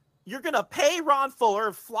you're going to pay Ron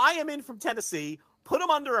Fuller, fly him in from Tennessee, put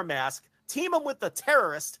him under a mask, team him with the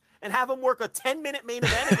terrorist, and have him work a 10-minute main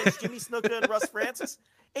event against Jimmy Snuka and Russ Francis.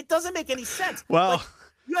 It doesn't make any sense. Well, like,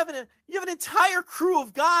 you have an entire crew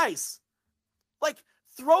of guys. Like,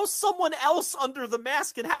 throw someone else under the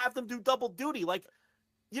mask and have them do double duty. Like,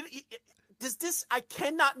 does this? I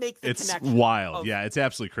cannot make the connection. It's wild. Yeah, it's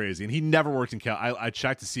absolutely crazy. And he never worked in Cal. I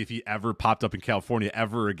checked to see if he ever popped up in California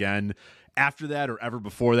ever again after that or ever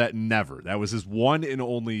before that. Never. That was his one and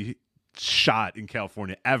only shot in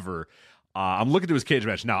California ever. I'm looking to his cage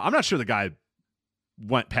match now. I'm not sure the guy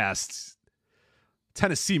went past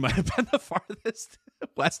Tennessee. Might have been the farthest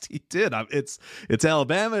west he did. It's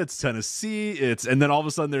Alabama, it's Tennessee, and then all of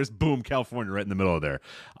a sudden there's boom, California right in the middle of there.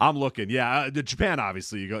 I'm looking. Yeah, Japan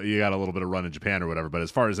obviously you got a little bit of run in Japan or whatever, but as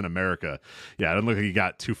far as in America, yeah, it doesn't look like he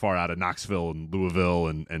got too far out of Knoxville and Louisville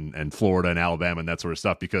and Florida and Alabama and that sort of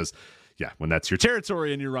stuff, because yeah, when that's your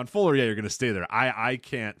territory and you run Fuller, yeah, you're going to stay there. I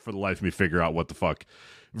can't for the life of me figure out what the fuck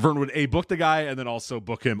Vern would book the guy and then also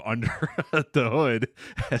book him under the hood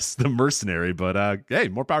as the mercenary. But hey,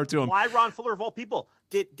 more power to him. Why Ron Fuller of all people?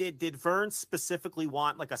 Did Vern specifically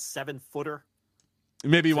want like a 7-footer?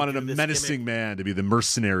 Maybe he wanted a menacing man to be the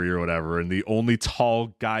mercenary or whatever, and the only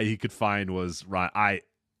tall guy he could find was Ron.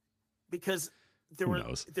 Because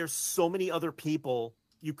there's so many other people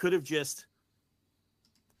you could have just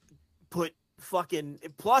put. Fucking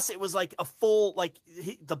plus it was like a full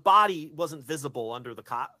the body wasn't visible under the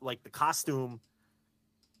costume,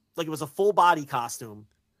 like it was a full body costume,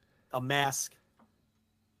 a mask.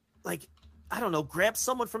 Like, I don't know, grab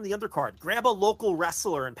someone from the undercard, grab a local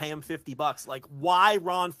wrestler and pay him $50. Like, why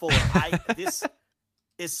Ron Fuller? This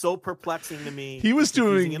is so perplexing to me. He was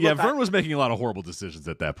doing, Vern was making a lot of horrible decisions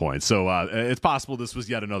at that point. So it's possible this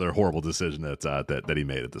was yet another horrible decision that he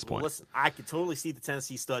made at this point. Well, listen, I could totally see the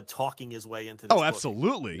Tennessee stud talking his way into this. Oh,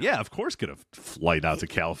 absolutely. Yeah, of course could have flight out to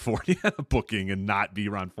California booking and not be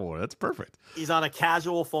Ron Fuller. That's perfect. He's on a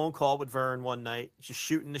casual phone call with Vern one night, just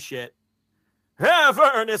shooting the shit. Hey,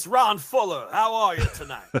 Vern, it's Ron Fuller. How are you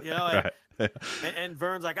tonight? You know, right. And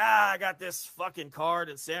Vern's like, I got this fucking card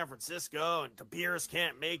in San Francisco, and De Beers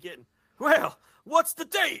can't make it. And, well, what's the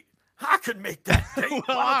date? I could make that date.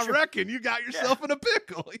 Well, I reckon you got yourself in a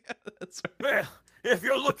pickle. Yeah, that's right. Well, if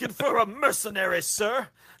you're looking for a mercenary, sir,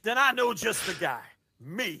 then I know just the guy.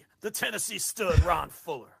 Me, the Tennessee stud, Ron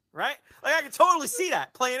Fuller. Right? Like, I can totally see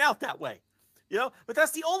that playing out that way. You know? But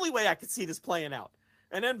that's the only way I could see this playing out.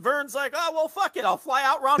 And then Vern's like, oh, well, fuck it. I'll fly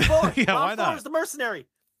out Ron Fuller. Yeah, Ron why not? Fuller's the mercenary.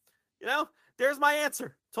 You know, There's my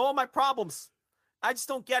answer to all my problems. I just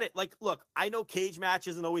don't get it. Like, look, I know cage match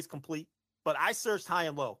isn't always complete, but I searched high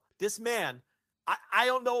and low. This man, I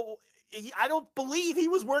don't know. I don't believe he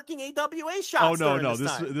was working AWA shots. Oh no,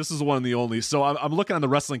 this is one of the only. So I'm looking on the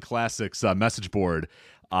Wrestling Classics message board,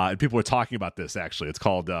 and people are talking about this. Actually, it's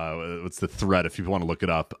called what's the thread? If you want to look it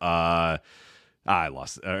up. I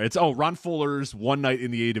lost. It's Ron Fuller's One Night in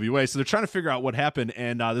the AWA. So they're trying to figure out what happened.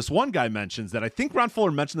 And this one guy mentions that I think Ron Fuller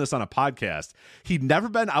mentioned this on a podcast. He'd never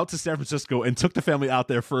been out to San Francisco and took the family out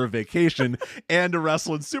there for a vacation and to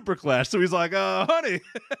wrestle in Super Clash. So he's like, honey,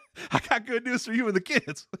 I got good news for you and the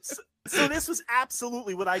kids. So this was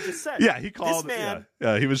absolutely what I just said. Yeah, he called. This man,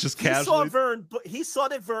 yeah, he was just casually. He saw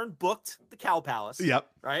that Vern booked the Cow Palace. Yep.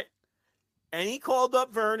 Right. And he called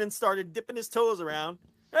up Vern and started dipping his toes around.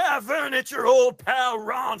 Vern, it's your old pal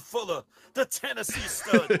Ron Fuller, the Tennessee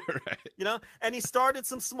stud. Right. You know, and he started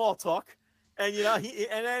some small talk, and you know,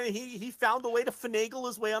 he found a way to finagle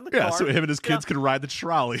his way on the car. Yeah, so him and his kids could ride the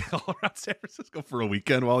trolley all around San Francisco for a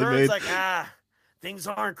weekend while Vern's he made. Like, things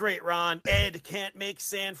aren't great, Ron. Ed can't make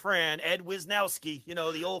San Fran. Ed Wisnowski, you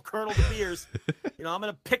know, the old Colonel de Beers. You know, I'm in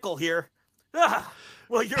a pickle here.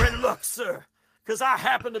 Well, you're in luck, sir, because I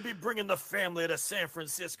happen to be bringing the family to San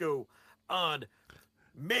Francisco on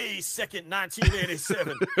May 2nd,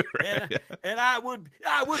 1987. And I would be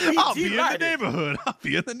I'll delighted. Be in the neighborhood. I'll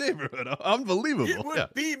be in the neighborhood. Unbelievable. It would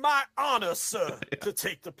be my honor, sir, to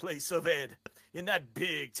take the place of Ed in that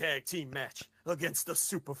big tag team match against the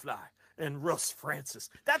Superfly and Russ Francis.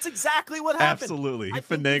 That's exactly what happened. Absolutely. He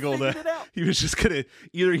finagled it. He was just going to,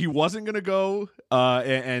 either he wasn't going to go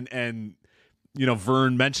and you know,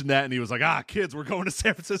 Vern mentioned that and he was like, kids, we're going to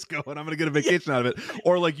San Francisco and I'm going to get a vacation out of it.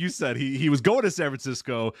 Or like you said, he was going to San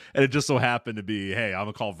Francisco and it just so happened to be, hey, I'm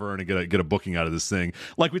going to call Vern and get a booking out of this thing.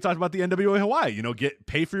 Like we talked about the NWA Hawaii, you know,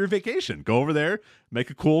 pay for your vacation, go over there, make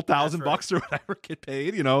a cool $1,000 or whatever, get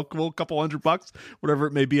paid, you know, cool couple $100, whatever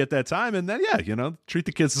it may be at that time. And then, yeah, you know, treat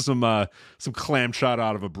the kids to some clam chowder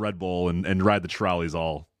out of a bread bowl and ride the trolleys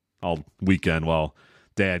all weekend while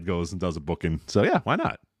dad goes and does a booking. So yeah, why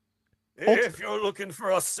not? If you're looking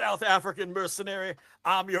for a South African mercenary,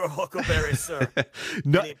 I'm your huckleberry, sir.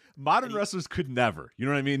 Modern wrestlers could never. You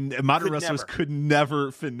know what I mean? Modern wrestlers could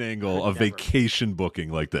never finagle a vacation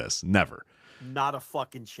booking like this. Never. Not a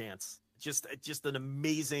fucking chance. Just an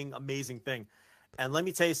amazing, amazing thing. And let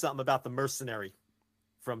me tell you something about the mercenary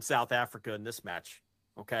from South Africa in this match.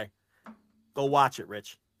 Okay? Go watch it,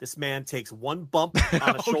 Rich. This man takes one bump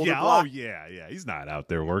on a shoulder block. Oh, yeah. He's not out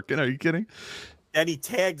there working. Are you kidding? And he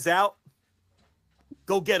tags out.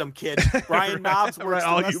 Go get him, kid. Brian Knobbs works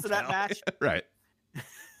the rest of that match. Right.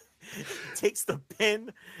 Takes the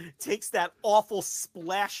pin, takes that awful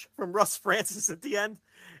splash from Russ Francis at the end,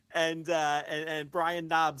 and Brian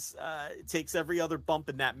Knobbs takes every other bump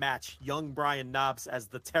in that match. Young Brian Knobbs as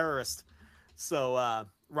the terrorist. So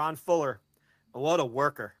Ron Fuller, what a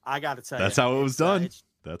worker! I got to tell you, that's how it was done.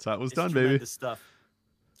 That's how it was done, baby. Stuff.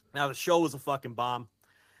 Now the show was a fucking bomb.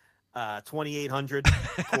 2,800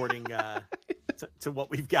 according to what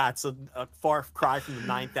we've got. So a far cry from the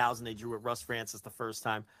 9,000 they drew at Russ Francis the first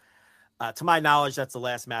time. To my knowledge, that's the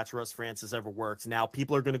last match Russ Francis ever worked. Now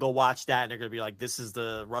people are going to go watch that and they're going to be like, this is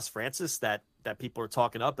the Russ Francis that people are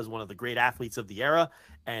talking up as one of the great athletes of the era.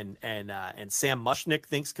 And Sam Mushnick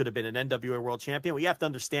thinks could have been an NWA world champion. What you have to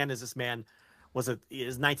understand is this man is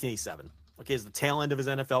 1987. Okay. Is the tail end of his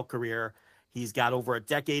NFL career. He's got over a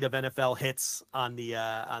decade of NFL hits on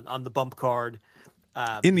the bump card.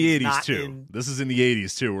 In the 80s, too. This is in the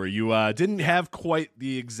 80s, too, where you didn't have quite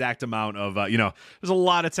the exact amount of, there's a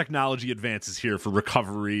lot of technology advances here for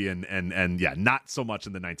recovery and yeah, not so much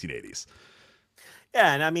in the 1980s.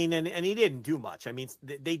 Yeah, and I mean, and he didn't do much. I mean,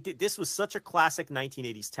 they did. This was such a classic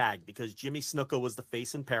 1980s tag because Jimmy Snuka was the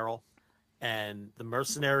face in peril, and the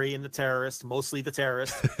mercenary and the terrorist, mostly the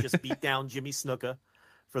terrorist, just beat down Jimmy Snuka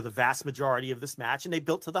for the vast majority of this match, and they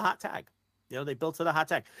built to the hot tag. They built to the hot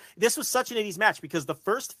tag. This was such an 80s match because the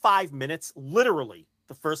first 5 minutes, literally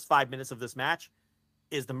the first 5 minutes of this match,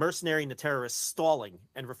 is the mercenary and the terrorist stalling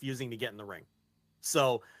and refusing to get in the ring.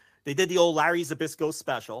 So they did the old Larry Zbyszko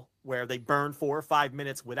special where they burned 4 or 5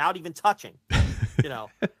 minutes without even touching,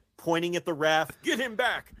 pointing at the ref, get him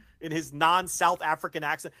back in his non-South African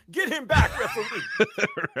accent. Get him back, referee.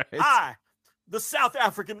 Right. The South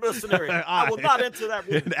African mercenary. I will not enter that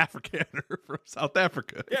ring. An Afrikaner from South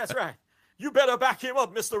Africa. Yeah, that's right. You better back him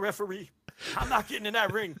up, Mr. Referee. I'm not getting in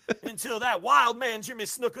that ring until that wild man Jimmy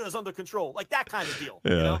Snuka is under control. Like that kind of deal.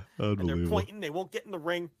 Yeah, And they're pointing. They won't get in the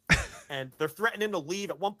ring. And they're threatening to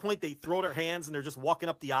leave. At one point, they throw their hands and they're just walking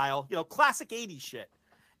up the aisle. Classic 80s shit.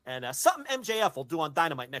 And something MJF will do on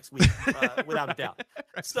Dynamite next week, without a doubt.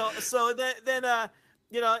 Right. So then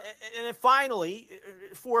you know, and then finally,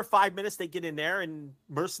 4 or 5 minutes, they get in there, and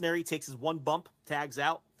Mercenary takes his one bump, tags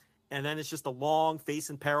out, and then it's just a long face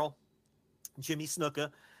in peril, Jimmy Snuka,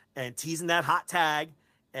 and teasing that hot tag.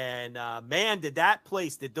 And man, did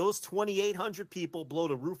those 2,800 people blow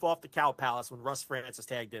the roof off the Cow Palace when Russ Francis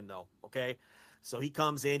tagged in, though? Okay, so he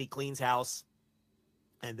comes in, he cleans house,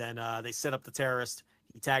 and then they set up the terrorist.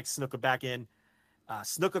 He tags Snuka back in.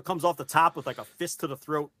 Snuka comes off the top with like a fist to the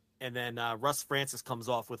throat, and then Russ Francis comes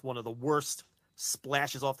off with one of the worst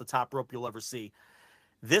splashes off the top rope you'll ever see.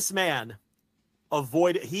 This man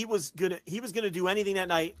avoided. He was gonna do anything that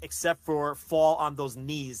night except for fall on those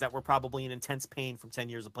knees that were probably in intense pain from 10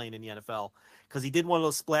 years of playing in the NFL. Because he did one of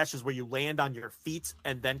those splashes where you land on your feet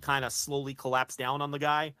and then kind of slowly collapse down on the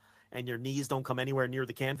guy, and your knees don't come anywhere near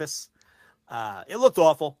the canvas. It looked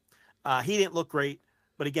awful. He didn't look great.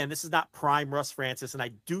 But again, this is not prime Russ Francis, and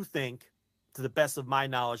I do think, to the best of my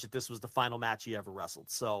knowledge, that this was the final match he ever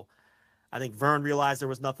wrestled. So I think Vern realized there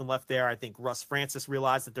was nothing left there. I think Russ Francis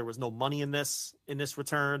realized that there was no money in this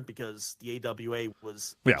return, because the AWA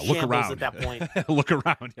was look around at that point. Look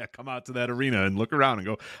around. Yeah, come out to that arena and look around and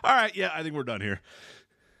go, all right, yeah, I think we're done here.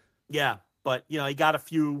 Yeah, but you know, he got a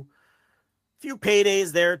few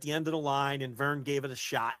paydays there at the end of the line, and Vern gave it a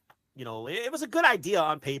shot. You know, it was a good idea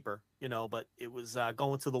on paper, you know, but it was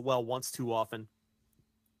going to the well once too often.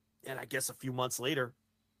 And I guess a few months later,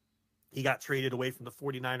 he got traded away from the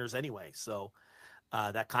 49ers anyway. So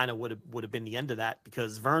that kind of would have been the end of that,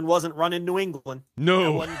 because Vern wasn't running New England.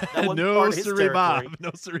 No, that wasn't no, Sirree Bob.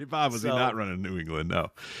 No, Sirree Bob. Was he not running New England? No.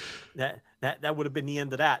 That would have been the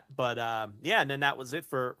end of that. But yeah, and then that was it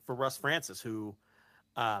for Russ Francis, who,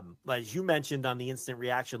 as you mentioned on the Instant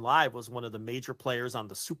Reaction Live, was one of the major players on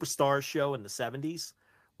the Superstars show in the 70s,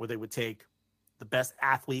 where they would take the best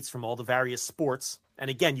athletes from all the various sports. And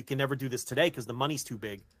again, you can never do this today because the money's too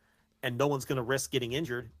big, and no one's going to risk getting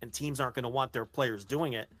injured, and teams aren't going to want their players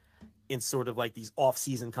doing it in sort of like these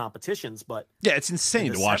off-season competitions. But yeah, it's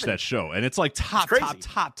insane to watch that show, and it's like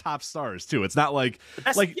top stars too. It's not like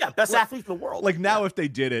best athletes in the world. Like now, if they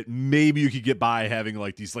did it, maybe you could get by having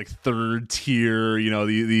like these like third tier, you know,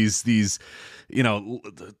 these you know,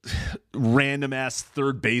 random ass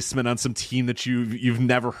third baseman on some team that you've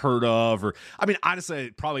never heard of, or I mean, honestly,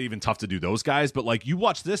 probably even tough to do those guys. But like you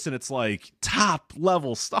watch this, and it's like top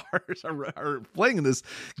level stars are playing in this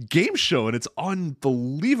game show, and it's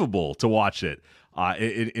unbelievable to watch it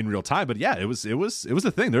in real time. But yeah, it was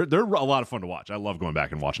a thing. They're a lot of fun to watch. I love going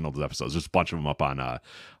back and watching all those episodes. There's a bunch of them up on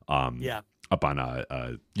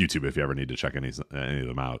YouTube if you ever need to check any of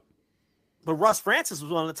them out. But Russ Francis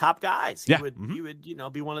was one of the top guys. He would, you know,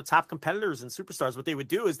 be one of the top competitors and superstars. What they would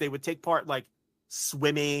do is they would take part like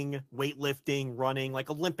swimming, weightlifting, running, like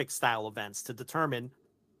Olympic style events to determine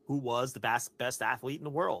who was the best athlete in the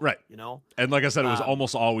world. Right. You know? And like I said, it was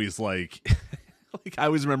almost always like like I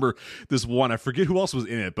always remember this one, I forget who else was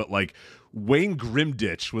in it, but like Wayne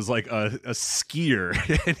Grimditch was like a skier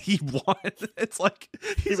and he won. It's like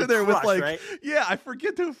he's in there with like, right? Yeah, I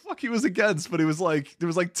forget who the fuck he was against, but it was like, there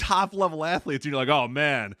was like top level athletes. And you're like, oh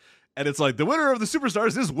man. And it's like the winner of the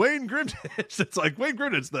Superstars is Wayne Grimditch. It's like Wayne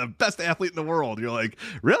Grimditch, the best athlete in the world. You're like,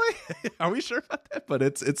 really? Are we sure about that? But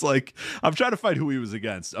it's like, I'm trying to find who he was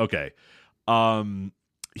against. Okay.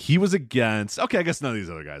 He was against, okay, I guess none of these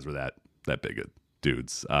other guys were that big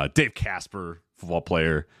dudes. Dave Casper, football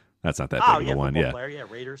player. That's not that big of a one. Yeah. Player, yeah,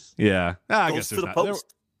 Raiders. Yeah. I guess there's not.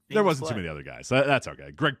 There wasn't play. Too many other guys. So that's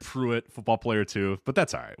okay. Greg Pruitt, football player too, but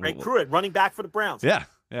that's all right. Greg Pruitt, running back for the Browns. Yeah.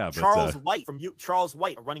 Yeah. Charles White,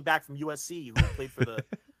 a running back from USC who played for the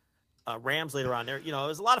Rams later on there. You know,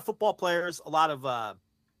 there's a lot of football players, a lot of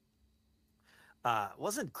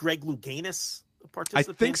wasn't Greg Louganis a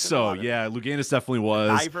participant? I think so. Yeah. Louganis definitely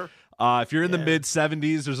was. Diver. If you're in the mid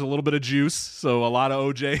 70s, there's a little bit of juice, so a lot of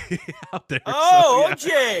OJ out there. Oh, so,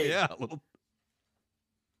 OJ! Yeah, a little.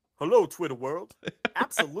 Hello, Twitter world.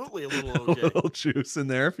 Absolutely, a little OJ. A little juice in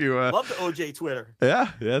there if you love the OJ Twitter. Yeah,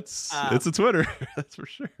 it's a Twitter, that's for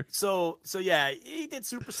sure. So yeah, he did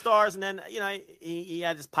Superstars, and then he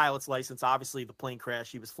had his pilot's license. Obviously, the plane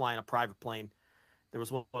crash. He was flying a private plane. There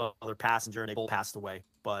was one other passenger, and they both passed away.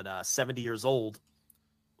 But 70 years old.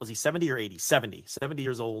 Was he 70 or 80? 70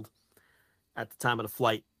 years old at the time of the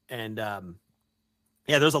flight. And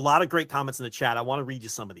there's a lot of great comments in the chat. I want to read you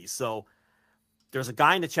some of these. So there's a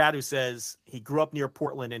guy in the chat who says he grew up near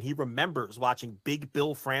Portland and he remembers watching Big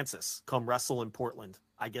Bill Francis come wrestle in Portland.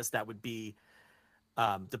 I guess that would be,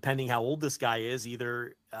 depending how old this guy is,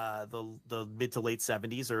 either the mid to late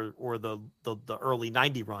 70s or the early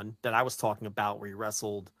 90 run that I was talking about where he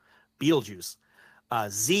wrestled Beetlejuice.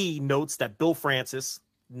 Z notes that Bill Francis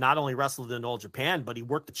not only wrestled in All Japan, but he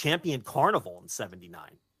worked the Champion Carnival in '79.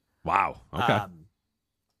 Wow. Okay.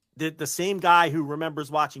 The same guy who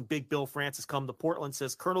remembers watching Big Bill Francis come to Portland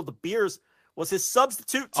says Colonel De Beers was his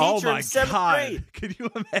substitute teacher in 7th grade. Can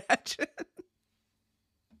you imagine?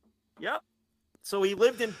 Yep. So he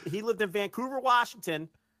lived in Vancouver, Washington,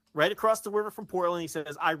 right across the river from Portland. He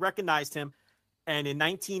says, I recognized him. And in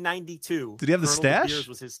 1992, did he have the Colonel stash? De Beers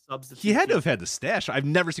was his substitute. He had to have had the stash. I've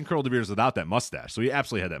never seen Colonel De Beers without that mustache. So he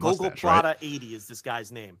absolutely had that Gogo mustache. Prada right? 80 is this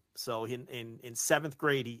guy's name. So in 7th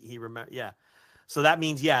grade, he remember. Yeah. So that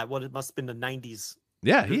means, it must have been the 90s.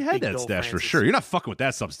 Yeah, he had Big that Bill stash Francis. for sure. You're not fucking with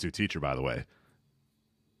that substitute teacher, by the way.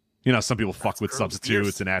 You know, some people fuck with Colonel De substitutes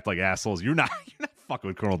Beers. and act like assholes. You're not fucking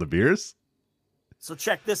with Colonel De Beers. So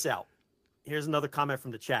check this out. Here's another comment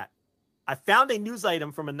from the chat. I found a news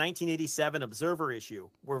item from a 1987 Observer issue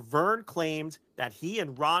where Vern claimed that he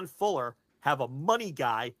and Ron Fuller have a money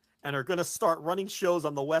guy and are going to start running shows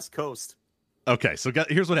on the West Coast. Okay, so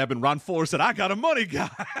here's what happened. Ron Fuller said, I got a money guy.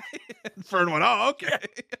 And Fern went, oh, okay.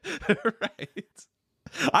 Right.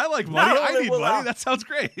 I like money. I need money. That sounds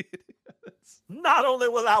great. Not only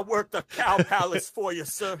will I work the Cow Palace for you,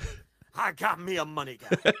 sir, I got me a money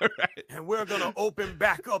guy. Right. And we're going to open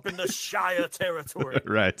back up in the Shire territory.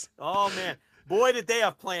 Right. Oh, man. Boy, did they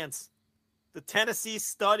have plans. The Tennessee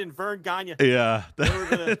stud and Vern Gagne. Yeah.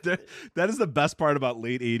 That is the best part about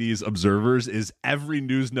late 80s Observers is every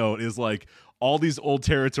news note is like all these old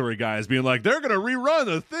territory guys being like, they're going to rerun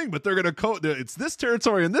the thing, but they're going to it's this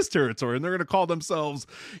territory and this territory, and they're going to call themselves,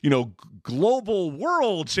 Global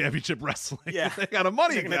World Championship Wrestling. Yeah. They got a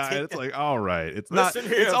money guy. It's like, all right. It's not.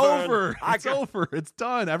 It's over. It's over. It's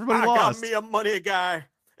done. Everybody lost. I got me a money guy.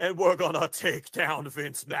 And we're going to take down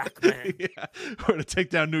Vince McMahon. Yeah, we're going to take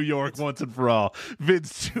down New York once and for all.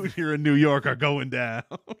 Vince Jr. and New York are going down.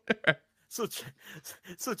 So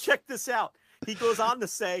check this out. He goes on to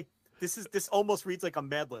say, this almost reads like a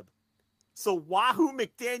Mad Lib. So Wahoo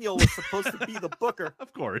McDaniel was supposed to be the booker.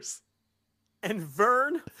 Of course. And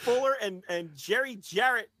Vern Fuller and Jerry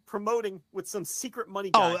Jarrett promoting with some secret money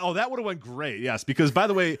guy. Oh, that would have went great. Yes, because by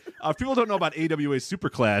the way, if people don't know about AWA Super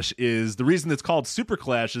Clash, is the reason it's called Super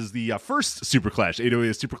Clash is the first Super Clash,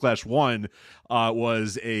 AWA Super Clash 1,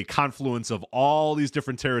 was a confluence of all these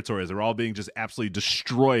different territories. They're all being just absolutely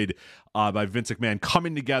destroyed by Vince McMahon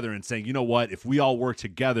coming together and saying, you know what, if we all work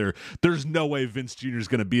together, there's no way Vince Jr. is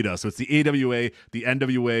going to beat us. So it's the AWA, the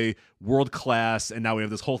NWA, World Class, and now we have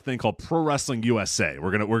this whole thing called Pro Wrestling USA.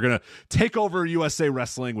 We're gonna take over USA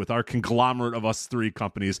Wrestling with our conglomerate of us three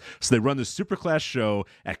companies. So they run this Super Clash show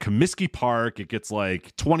at Comiskey Park. It gets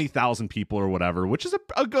like 20,000 people or whatever, which is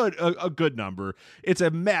a good number. It's a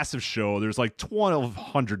massive show. There's like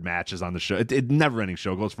 1,200 matches on the show. It never-ending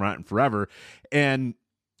show, goes for forever. And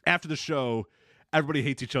after the show, everybody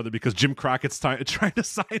hates each other because Jim Crockett's trying to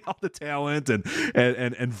sign all the talent, and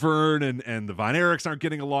Vern and the Von Erichs aren't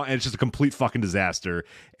getting along, and it's just a complete fucking disaster.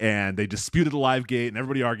 And they disputed the live gate, and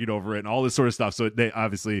everybody argued over it, and all this sort of stuff. So they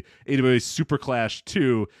obviously AWA Super Clash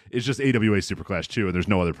 2 is just AWA Super Clash 2, and there's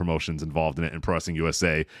no other promotions involved in it. And Pro Wrestling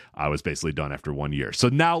USA was basically done after 1 year. So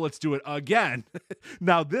now let's do it again.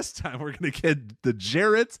 Now this time we're gonna get the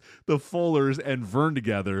Jarretts, the Fullers, and Vern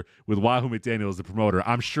together with Wahoo McDaniel as the promoter.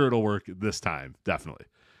 I'm sure it'll work this time. Definitely.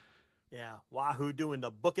 Yeah, Wahoo doing the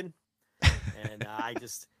booking, and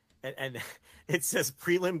and it says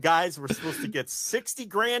prelim guys were supposed to get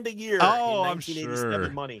 $60,000 a year. Oh, in I'm sure.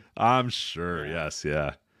 Money. I'm sure. Yeah. Yes.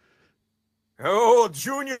 Yeah. Oh,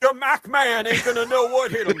 Junior McMahon ain't gonna know what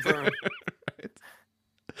hit him. Vern.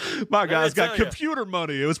 My guy's got computer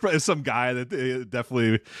money. It was probably some guy that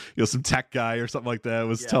definitely, some tech guy or something like that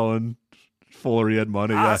was telling Fuller he had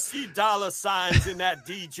money. I see dollar signs in that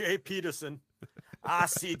DJ Peterson. I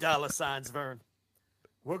see dollar signs, Vern.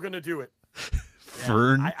 We're going to do it.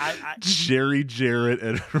 Vern, Jerry Jarrett,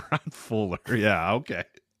 and Ron Fuller. Yeah, okay.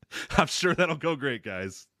 I'm sure that'll go great,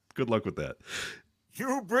 guys. Good luck with that.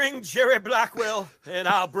 You bring Jerry Blackwell, and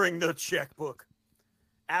I'll bring the checkbook.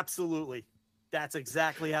 Absolutely. That's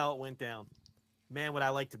exactly how it went down. Man, would I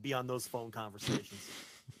like to be on those phone conversations.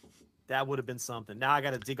 That would have been something. Now I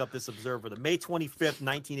got to dig up this Observer. The May 25th,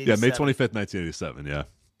 1987. Yeah, May 25th, 1987, yeah.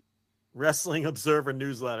 Wrestling Observer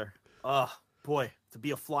newsletter. Oh, boy, to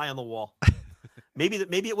be a fly on the wall. Maybe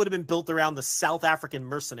it would have been built around the South African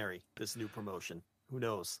Mercenary, this new promotion. Who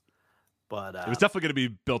knows? But it was definitely going to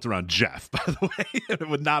be built around Jeff, by the way. It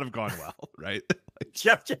would not have gone well, right?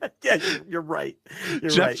 Jeff, yeah, you're right.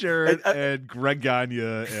 Jeff Jarrett and Greg Gagne,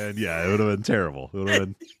 and yeah, it would have been terrible. It would have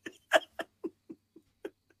been.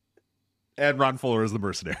 And Ron Fuller is the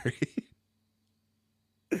mercenary.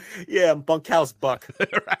 Yeah, Bunkhouse Buck.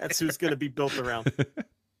 Right. That's who's going to be built around.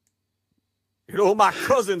 My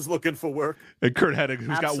cousin's looking for work. And Kurt Hennig,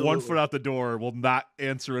 who's got one foot out the door, will not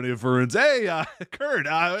answer any of Vern's. Hey, Kurt,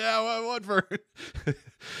 what Vern?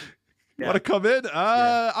 You want to come in?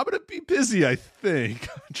 I'm going to be busy, I think.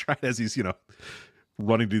 Trying as he's,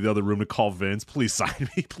 running to the other room to call Vince. Please sign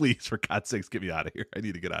me. Please, for God's sakes, get me out of here. I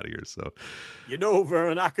need to get out of here. So,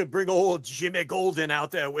 Vern, I could bring old Jimmy Golden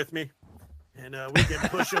out there with me, and we can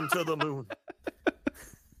push him to the moon.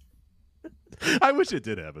 I wish it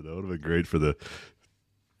did happen, though. It would have been great for the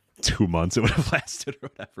 2 months it would have lasted or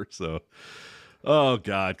whatever. So, oh,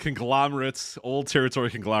 God. Conglomerates, old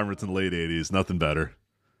territory conglomerates in the late 80s. Nothing better.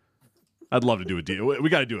 I'd love to do we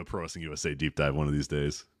got to do a Pro Wrestling USA deep dive one of these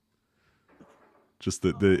days. Just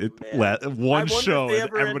one show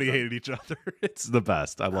and everybody hated each other. It's the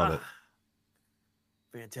best. I love it.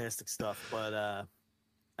 Fantastic stuff. But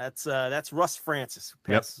that's Russ Francis,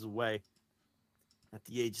 who passes away at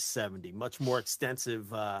the age of 70. Much more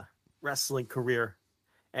extensive wrestling career.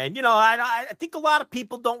 And, I think a lot of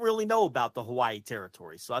people don't really know about the Hawaii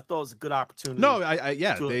territory. So I thought it was a good opportunity. No,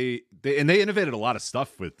 they innovated a lot of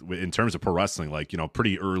stuff with in terms of pro wrestling, like,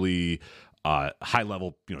 pretty early high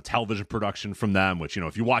level, television production from them, which,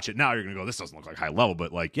 if you watch it now, you're going to go, this doesn't look like high level,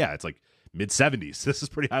 but it's like mid 70s. This is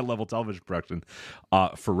pretty high level television production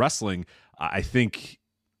for wrestling. I think,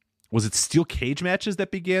 was it steel cage matches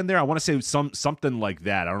that began there? I want to say something like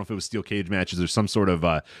that. I don't know if it was steel cage matches or some sort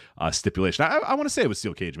of stipulation. I want to say it was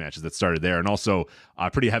steel cage matches that started there, and also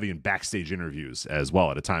pretty heavy in backstage interviews as well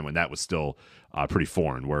at a time when that was still pretty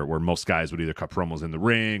foreign, where most guys would either cut promos in the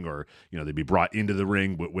ring or they'd be brought into the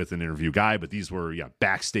ring with an interview guy. But these were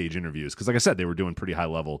backstage interviews because, like I said, they were doing pretty high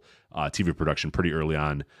level TV production pretty early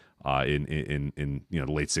on in the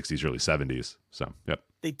late 60s, early 70s. So yep,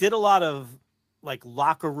 they did a lot of like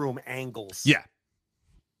locker room angles. Yeah.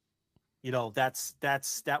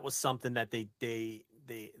 That was something that they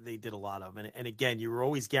did a lot of. And again, you were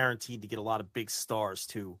always guaranteed to get a lot of big stars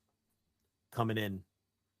too coming in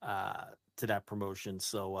to that promotion.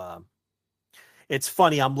 So it's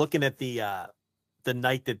funny. I'm looking at the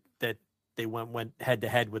night that they went head to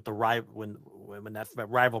head with the rival when that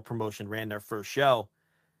rival promotion ran their first show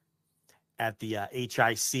at the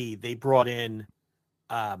HIC. They brought in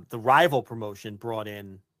the rival promotion brought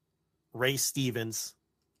in Ray Stevens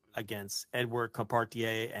against Edward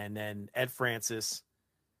Carpentier, and then Ed Francis.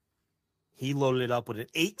 He loaded it up with an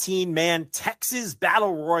 18-man Texas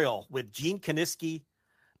Battle Royal with Gene Kaniski,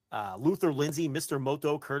 Luther Lindsay, Mr.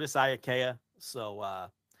 Moto, Curtis Ayakea. So,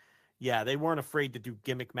 they weren't afraid to do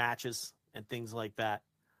gimmick matches and things like that.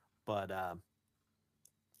 But,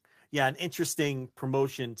 an interesting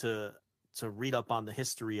promotion to read up on the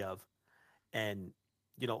history of. And,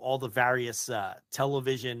 all the various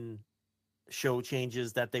television show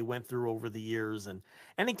changes that they went through over the years. And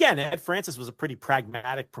again, Ed Francis was a pretty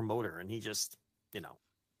pragmatic promoter, and he just,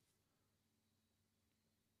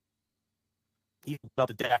 he up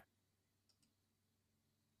the deck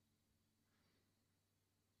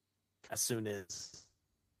as soon as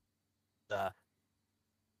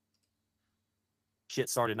shit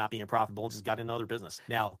started not being profitable and just got into other business.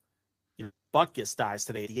 Now, Butkus dies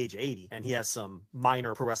today at the age of 80, and he has some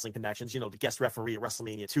minor pro wrestling connections. The guest referee at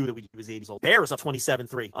WrestleMania 2 that we do was 80s old. Bears up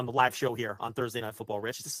 27-3 on the live show here on Thursday Night Football.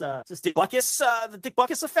 Rich, is this Dick Butkus, the Dick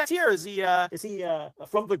Butkus effect here? Is he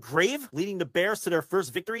from the grave, leading the Bears to their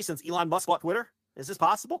first victory since Elon Musk bought Twitter? Is this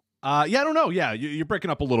possible? I don't know. Yeah, you're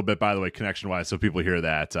breaking up a little bit, by the way, connection-wise, so people hear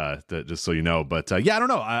that, just so you know. But, I don't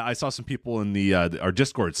know. I saw some people in our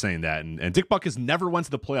Discord saying that, and Dick Butkus never went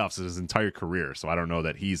to the playoffs in his entire career, so I don't know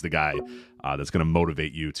that he's the guy that's going to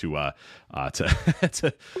motivate you to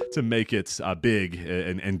make it big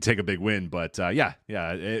and take a big win. But,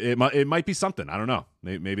 it might be something. I don't know.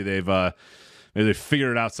 Maybe they've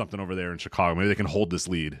figured out something over there in Chicago. Maybe they can hold this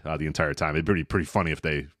lead the entire time. It'd be pretty funny if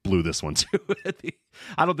they blew this one too.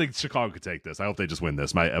 I don't think Chicago could take this. I hope they just win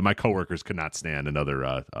this. My coworkers could not stand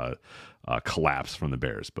another collapse from the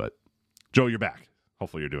Bears. But Joe, you're back.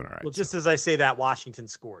 Hopefully you're doing all right. Well, just as I say that, Washington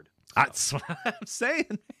scored. So. That's what I'm saying,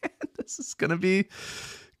 man. This is gonna be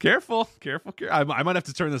careful. I might have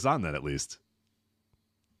to turn this on then at least.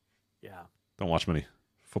 Yeah. Don't watch many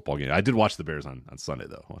football game. I did watch the Bears on Sunday,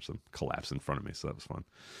 though. Watch them collapse in front of me, so that was fun.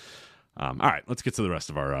 All right, let's get to the rest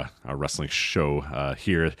of our wrestling show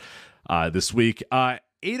here this week.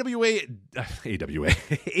 AEW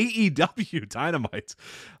Dynamite.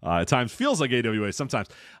 At times feels like AWA sometimes.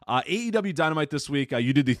 AEW Dynamite this week.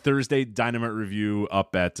 You did the Thursday Dynamite review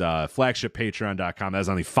up at flagshippatreon.com. That's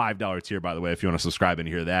on the $5 tier, by the way, if you want to subscribe and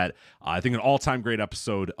hear that. I think an all-time great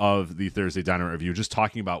episode of the Thursday Dynamite review, just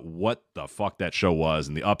talking about what the fuck that show was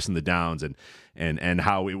and the ups and the downs and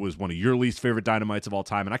how it was one of your least favorite Dynamites of all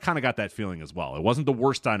time. And I kind of got that feeling as well. It wasn't the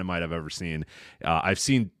worst Dynamite I've ever seen. I've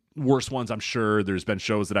seen worse ones, I'm sure. There's been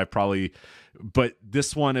shows that I've probably, but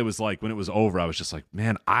this one, it was like when it was over, I was just like,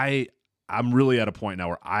 man, I'm really at a point now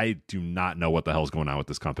where I do not know what the hell's going on with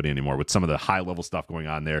this company anymore, with some of the high level stuff going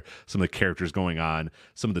on there, some of the characters going on,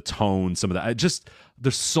 some of the tone, some of the,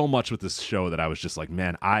 there's so much with this show that I was just like,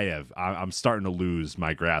 man, I'm starting to lose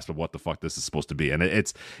my grasp of what the fuck this is supposed to be. And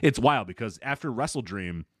it's wild because after Wrestle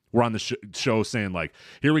Dream, we're on the show saying, like,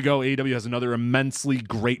 here we go, AEW has another immensely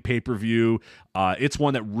great pay-per-view. It's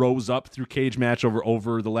one that rose up through Cage Match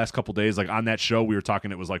over the last couple days. Like, on that show, we were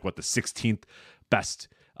talking, it was like, what, the 16th best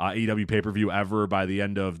AEW pay-per-view ever by the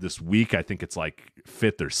end of this week. I think it's like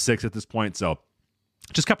 5th or 6th at this point. So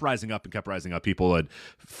just kept rising up. People would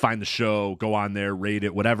find the show, go on there, rate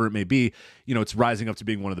it, whatever it may be. You know, it's rising up to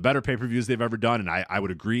being one of the better pay-per-views they've ever done, and I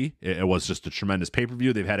would agree. It was just a tremendous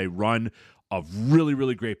pay-per-view. They've had a run of really,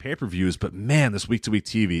 really great pay-per-views, but man, this week-to-week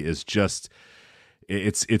TV is just,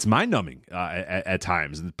 it's mind-numbing at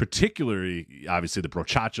times, and particularly, obviously, the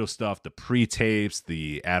Brochacho stuff, the pre-tapes,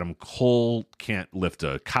 the Adam Cole can't lift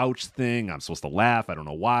a couch thing. I'm supposed to laugh. I don't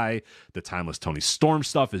know why. The Timeless Tony Storm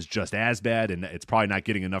stuff is just as bad, and it's probably not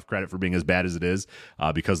getting enough credit for being as bad as it is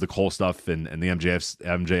because the Cole stuff and the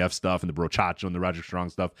MJF stuff and the Brochacho and the Roderick Strong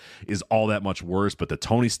stuff is all that much worse, but the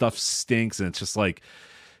Tony stuff stinks, and it's just like,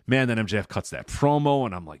 man, then MJF cuts that promo,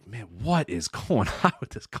 and I'm like, man, what is going on with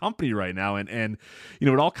this company right now? And you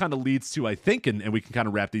know, it all kind of leads to, I think, and we can kind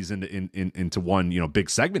of wrap these into one, you know, big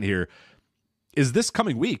segment here, is this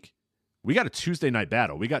coming week, we got a Tuesday night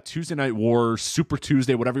battle. We got Tuesday Night War, Super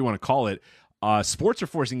Tuesday, whatever you want to call it. Sports are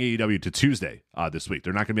forcing AEW to Tuesday this week.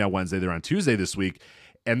 They're not going to be on Wednesday. They're on Tuesday this week.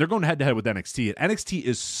 And they're going head-to-head with NXT. And NXT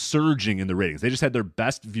is surging in the ratings. They just had their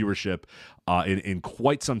best viewership in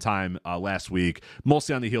quite some time last week,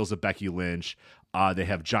 mostly on the heels of Becky Lynch. They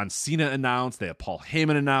have John Cena announced. They have Paul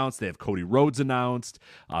Heyman announced. They have Cody Rhodes announced.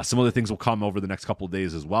 Some other things will come over the next couple of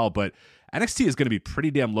days as well. But NXT is going to be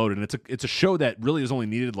pretty damn loaded. And it's a show that really has only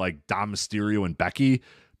needed like Dom Mysterio and Becky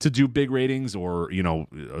to do big ratings, or, you know,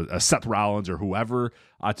 Seth Rollins or whoever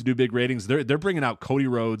to do big ratings. They're bringing out Cody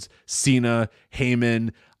Rhodes, Cena,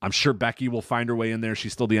 Heyman. I'm sure Becky will find her way in there.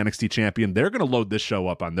 She's still the NXT champion. They're going to load this show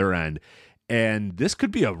up on their end, and this could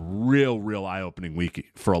be a real eye-opening week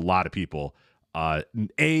for a lot of people. How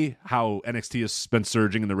NXT has been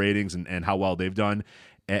surging in the ratings and how well they've done,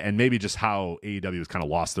 and maybe just how AEW has kind of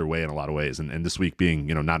lost their way in a lot of ways. And this week being,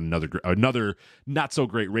 you know, not another not so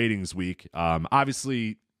great ratings week.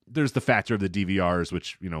 Obviously, there's the factor of the DVRs,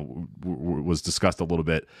 which, you know, was discussed a little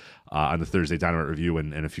bit on the Thursday Dynamite review.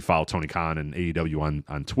 And if you follow Tony Khan and AEW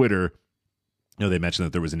on Twitter, you know, they mentioned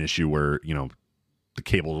that there was an issue where, you know, the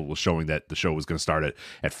cable was showing that the show was going to start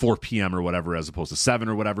at 4 p.m. or whatever, as opposed to 7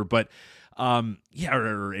 or whatever. But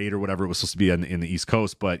or 8 or whatever it was supposed to be in the East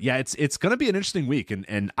Coast. But yeah, it's going to be an interesting week.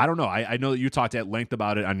 And I don't know. I know that you talked at length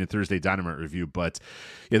about it on your Thursday Dynamite review, but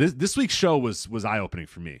yeah, this week's show was eye-opening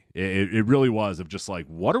for me. It really was, of just like,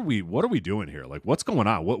 what are we doing here? Like, what's going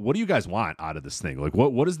on? What do you guys want out of this thing? Like,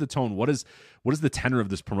 what is the tone? What is the tenor of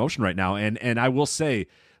this promotion right now? And I will say,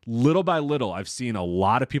 little by little, I've seen a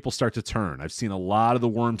lot of people start to turn. I've seen a lot of the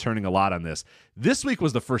worm turning a lot on this. This week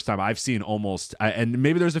was the first time I've seen and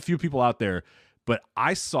maybe there's a few people out there, but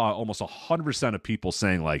I saw almost 100% of people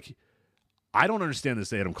saying, like, I don't understand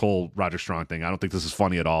this Adam Cole, Roger Strong thing. I don't think this is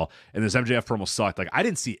funny at all. And this MJF promo sucked. Like, I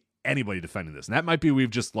didn't see anybody defending this, and that might be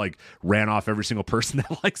we've just like ran off every single person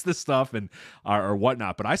that likes this stuff and or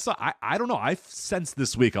whatnot. But I don't know, I sensed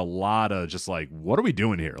this week a lot of just like, what are we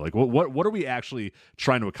doing here? Like, what are we actually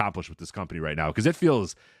trying to accomplish with this company right now? Because it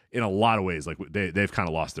feels in a lot of ways like they've kind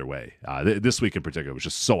of lost their way. This week in particular was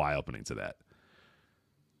just so eye-opening to that.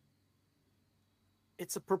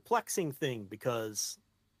 It's a perplexing thing because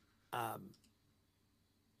you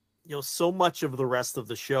know, so much of the rest of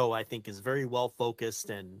the show I think is very well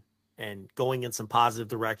focused and going in some positive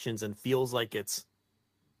directions, and feels like it's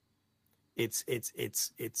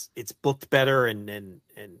booked better and than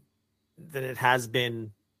it has been,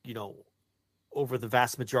 you know, over the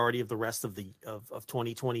vast majority of the rest of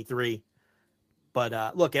 2023.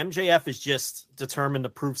 But look, MJF is just determined to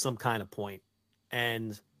prove some kind of point,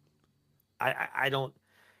 and I don't,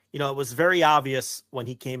 you know, it was very obvious when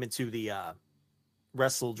he came into the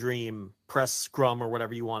Wrestle Dream press scrum or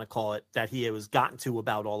whatever you want to call it that he was gotten to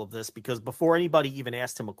about all of this, because before anybody even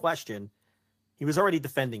asked him a question, he was already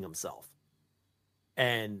defending himself.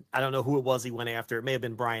 And I don't know who it was he went after. It may have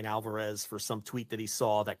been Brian Alvarez for some tweet that he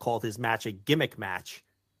saw that called his match a gimmick match.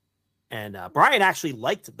 And Brian actually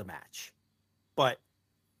liked the match, but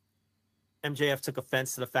MJF took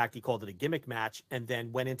offense to the fact he called it a gimmick match and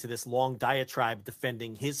then went into this long diatribe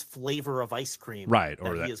defending his flavor of ice cream. Right.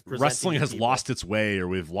 Or that wrestling has lost its way, or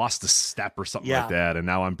we've lost a step or something like that. And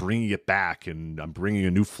now I'm bringing it back and I'm bringing a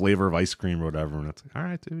new flavor of ice cream or whatever. And it's like, all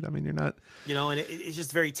right, dude. I mean, you're not, and it's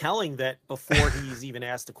just very telling that before he's even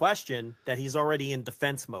asked a question that he's already in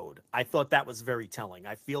defense mode. I thought that was very telling.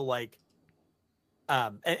 I feel like,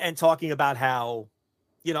 and talking about how,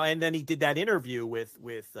 and then he did that interview with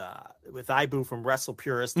Ibu from Wrestle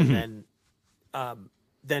Purist, and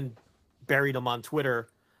then buried him on Twitter,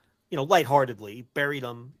 lightheartedly buried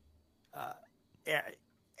him,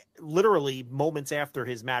 literally moments after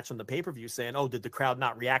his match on the pay-per-view, saying, "Oh, did the crowd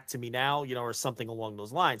not react to me now?" Or something along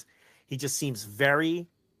those lines. He just seems very,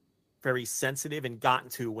 very sensitive and gotten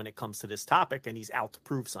to when it comes to this topic, and he's out to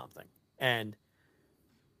prove something. And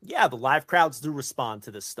yeah, the live crowds do respond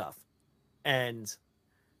to this stuff, and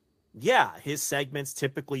yeah, his segments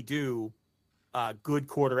typically do good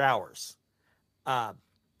quarter hours. Are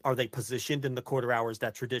they positioned in the quarter hours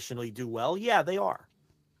that traditionally do well? Yeah, they are.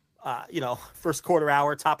 First quarter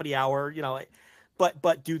hour, top of the hour,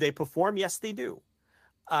 but do they perform? Yes, they do.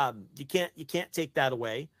 You can't take that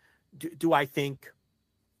away. Do I think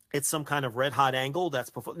it's some kind of red hot angle that's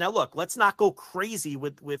perform? Now look, let's not go crazy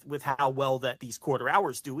with how well that these quarter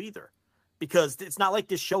hours do either. Because it's not like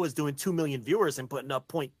this show is doing 2 million viewers and putting up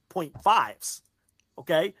 0.5s.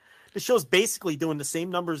 Okay. The show's basically doing the same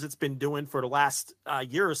numbers it's been doing for the last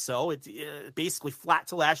year or so. It's basically flat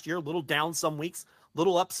to last year, a little down some weeks,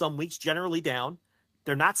 little up some weeks, generally down.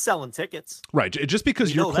 They're not selling tickets. Right. Just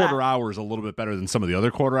because your quarter hour is a little bit better than some of the other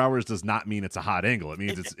quarter hours does not mean it's a hot angle. It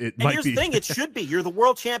means it might be. Here's the thing. It should be. You're the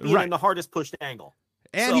world champion in the hardest pushed angle.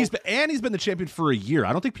 And he's been the champion for a year.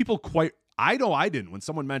 I don't think people quite. I know I didn't. When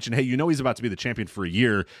someone mentioned, "Hey, he's about to be the champion for a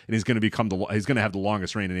year, and he's going to have the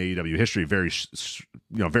longest reign in AEW history very,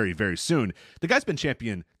 very, very soon." The guy's been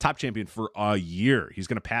top champion for a year. He's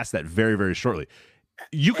going to pass that very, very shortly.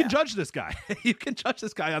 You can judge this guy. You can judge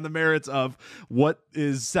this guy on the merits of what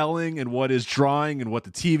is selling and what is drawing and what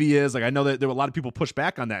the TV is. Like, I know that there were a lot of people push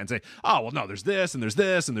back on that and say, "Oh, well, no, there's this and there's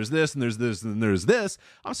this and there's this and there's this and there's this."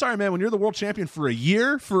 I'm sorry, man. When you're the world champion for a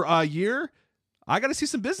year, I got to see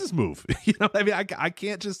some business move. I mean, I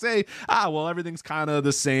can't just say, well, everything's kind of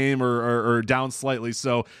the same or down slightly.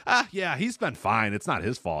 So, yeah, he's been fine. It's not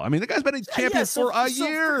his fault. I mean, the guy's been a champion for a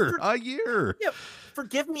year. Yeah,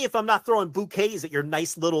 forgive me if I'm not throwing bouquets at your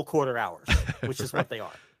nice little quarter hours, which is what they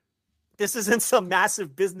are. This isn't some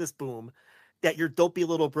massive business boom that your dopey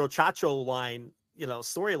little brochacho line,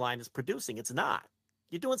 storyline is producing. It's not.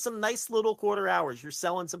 You're doing some nice little quarter hours. You're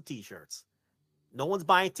selling some T-shirts. No one's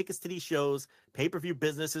buying tickets to these shows. Pay-per-view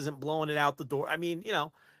business isn't blowing it out the door. I mean,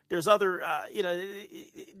 there's other,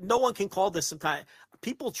 no one can call this some kind of,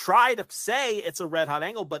 people try to say it's a red hot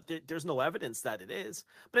angle, but there's no evidence that it is.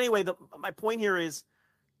 But anyway, my point here is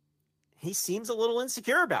he seems a little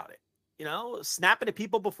insecure about it, snapping at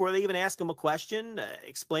people before they even ask him a question,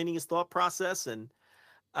 explaining his thought process. And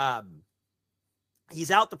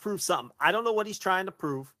he's out to prove something. I don't know what he's trying to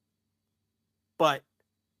prove, but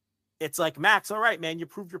it's like, Max, all right, man, you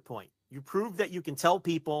proved your point. You proved that you can tell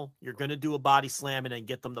people you're going to do a body slam and then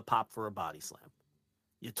get them to pop for a body slam.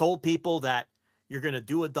 You told people that you're going to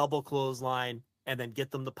do a double clothesline and then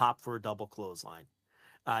get them to pop for a double clothesline.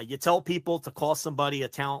 You tell people to call somebody a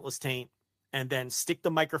talentless taint and then stick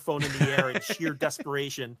the microphone in the air in sheer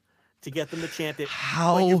desperation to get them to chant it.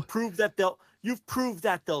 But you've proved that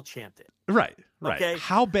they'll chant it. Right. Okay?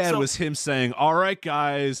 How bad was him saying, "All right,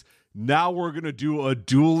 guys, now we're going to do a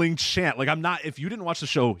dueling chant"? Like, if you didn't watch the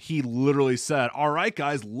show, he literally said, "All right,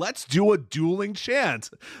 guys, let's do a dueling chant."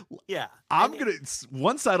 Yeah.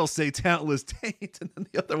 One side will say talentless taint, and then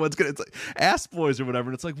the other one's going to, ass boys or whatever.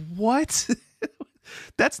 And it's like, what?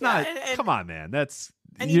 That's not, come on, man.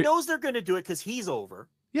 He knows they're going to do it because he's over.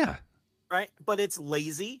 Yeah. Right. But it's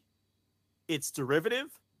lazy. It's derivative.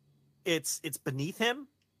 It's beneath him.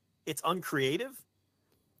 It's uncreative.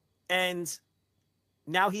 And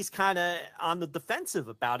now he's kind of on the defensive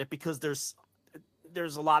about it because there's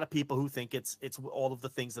a lot of people who think it's all of the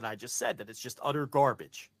things that I just said, that it's just utter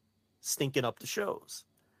garbage, stinking up the shows.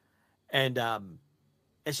 And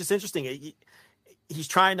it's just interesting. He's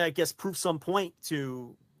trying to, I guess, prove some point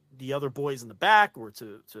to the other boys in the back or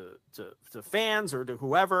to fans or to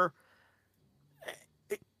whoever.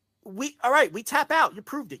 we tap out. You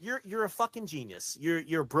proved it. You're a fucking genius.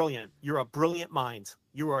 You're brilliant. You're a brilliant mind.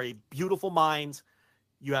 You are a beautiful mind.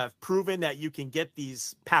 You have proven that you can get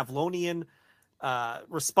these Pavlovian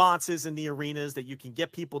responses in the arenas, that you can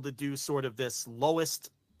get people to do sort of this lowest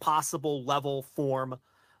possible level form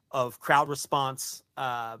of crowd response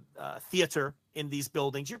theater in these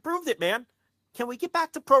buildings. You proved it, man. Can we get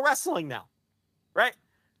back to pro wrestling now? Right?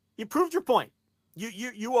 You proved your point.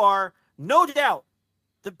 You are no doubt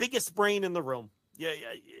the biggest brain in the room. Yeah,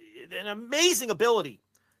 an amazing ability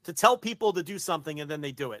to tell people to do something and then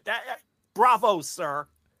they do it. Bravo, sir.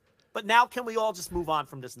 But now can we all just move on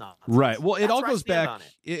from this nonsense? Right. Well, it all goes back.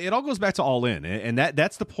 It all goes back to All In, and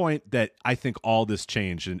that's the point that I think all this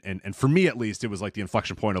changed, and for me at least, it was like the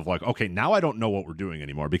inflection point of like, okay, now I don't know what we're doing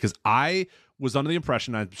anymore, because I was under the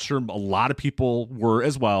impression, I'm sure a lot of people were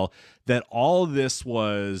as well, that all this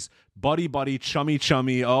was buddy,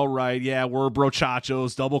 chummy. All right, yeah, we're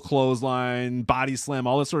brochachos, double clothesline, body slam,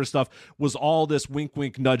 all this sort of stuff was all this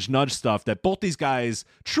wink, nudge stuff that both these guys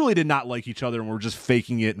truly did not like each other and were just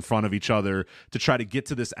faking it in front of each other to try to get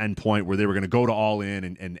to this end point where they were going to go to All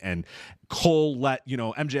In, and Cole let,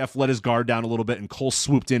 MJF let his guard down a little bit and Cole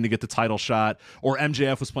swooped in to get the title shot, or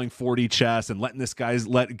MJF was playing 4D chess and letting this guy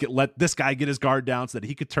let this guy get his guard down so that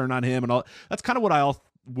he could turn on him, and all. That's kind of what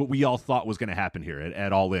we all thought was going to happen here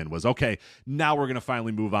at All In, was, okay, now we're going to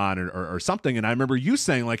finally move on or something. And I remember you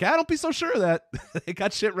saying like, don't be so sure that they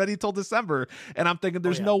got shit ready till December. And I'm thinking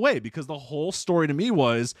there's no way, because the whole story to me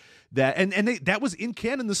was that, and that was in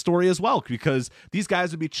canon, the story as well, because these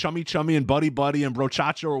guys would be chummy and buddy and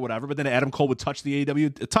brochacho or whatever, but then Adam Cole would touch the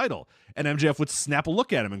AEW title and MJF would snap a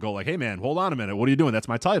look at him and go like, hey man, hold on a minute, what are you doing? That's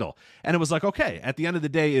my title. And it was like, okay, at the end of the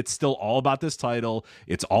day, it's still all about this title.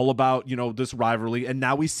 It's all about, this rivalry. And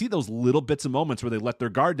now we see those little bits of moments where they let their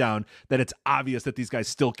guard down, that it's obvious that these guys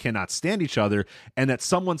still cannot stand each other, and that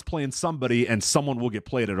someone's playing somebody and someone will get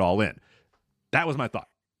played at All In. That was my thought.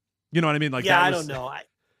 You know what I mean? Like, yeah, I don't know.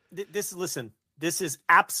 This is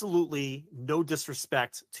absolutely no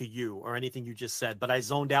disrespect to you or anything you just said, but I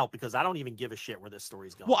zoned out because I don't even give a shit where this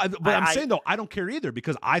story's going. Well, I'm saying though, I don't care either,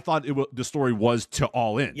 because I thought the story was to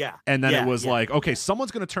All In. Yeah. And then it was like, okay, someone's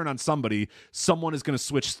going to turn on somebody. Someone is going to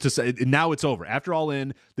switch to say, now it's over. After All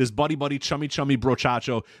In, this buddy, chummy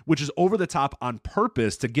brochacho, which is over the top on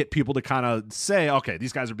purpose to get people to kind of say, okay,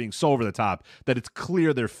 these guys are being so over the top that it's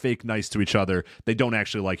clear they're fake nice to each other. They don't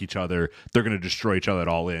actually like each other. They're going to destroy each other at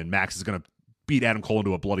All In. Max is going to beat Adam Cole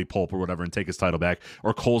into a bloody pulp or whatever and take his title back,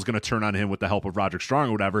 or Cole's going to turn on him with the help of Roderick Strong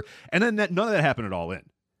or whatever. And then none of that happened at All In.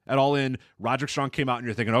 At All In, Roderick Strong came out and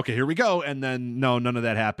you're thinking, okay, here we go. And then no, none of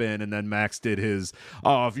that happened. And then Max did his,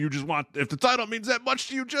 if the title means that much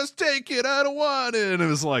to you, just take it. I don't want it. And it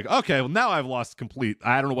was like, okay, well now I've lost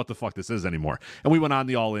I don't know what the fuck this is anymore. And we went on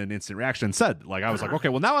the All In Instant Reaction and said, like, I was like, okay,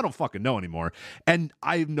 well now I don't fucking know anymore. And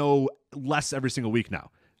I know less every single week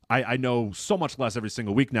now. I know so much less every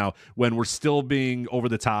single week now, when we're still being over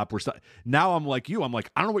the top. Now I'm like you. I'm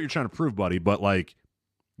like, I don't know what you're trying to prove, buddy, but like,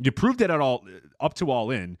 you proved it up to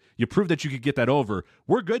All In. You proved that you could get that over.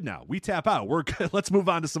 We're good now. We tap out. We're good. Let's move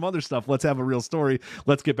on to some other stuff. Let's have a real story.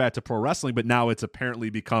 Let's get back to pro wrestling. But now it's apparently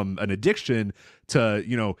become an addiction to,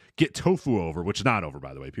 get tofu over, which is not over,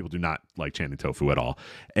 by the way. People do not like chanting tofu at all.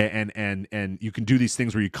 And you can do these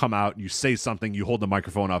things where you come out and you say something, you hold the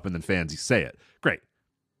microphone up, and then fans, you say it. Great.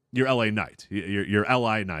 Your LA Knight, your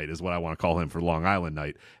LI Knight is what I want to call him for Long Island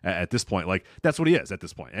Knight at this point. Like, that's what he is at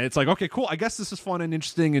this point. And it's like, okay, cool. I guess this is fun and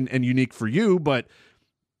interesting and unique for you, but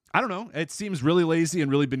I don't know. It seems really lazy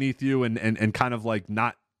and really beneath you and kind of like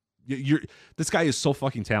not. This guy is so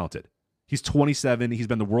fucking talented. He's 27. He's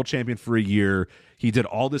been the world champion for a year. He did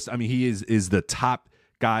all this. I mean, he is the top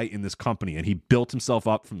guy in this company, and he built himself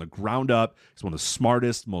up from the ground up. He's one of the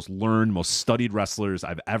smartest, most learned, most studied wrestlers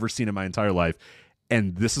I've ever seen in my entire life.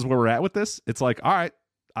 And this is where we're at with this. It's like, all right,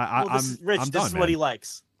 I'm done. This is what he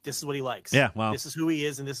likes. This is what he likes. Yeah, well, this is who he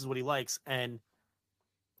is, and this is what he likes. And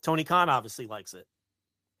Tony Khan obviously likes it,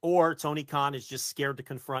 or Tony Khan is just scared to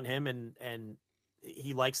confront him, and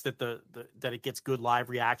he likes that that it gets good live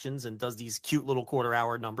reactions and does these cute little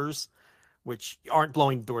quarter-hour numbers, which aren't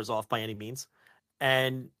blowing doors off by any means.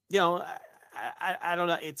 And I don't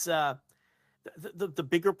know. It's the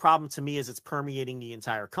bigger problem to me is it's permeating the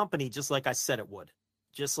entire company, just like I said it would.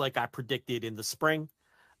 Just like I predicted in the spring.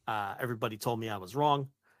 Everybody told me I was wrong.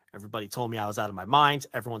 Everybody told me I was out of my mind.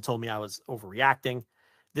 Everyone told me I was overreacting.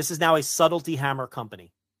 This is now a subtlety hammer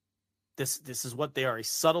company. This is what they are, a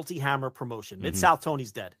subtlety hammer promotion. Mm-hmm. Mid-South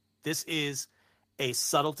Tony's dead. This is a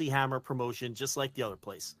subtlety hammer promotion, just like the other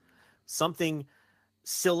place. Something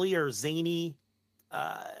silly or zany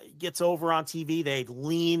gets over on TV. They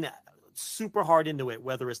lean super hard into it,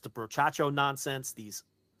 whether it's the brochacho nonsense, these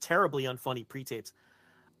terribly unfunny pre-tapes.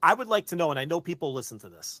 I would like to know, and I know people listen to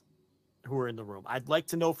this who are in the room, I'd like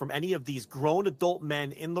to know from any of these grown adult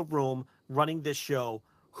men in the room running this show,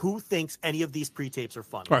 who thinks any of these pre-tapes are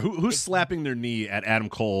funny? Right, who's slapping their knee at Adam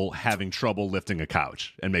Cole having trouble lifting a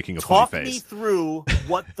couch and making a funny funny face? Talk me through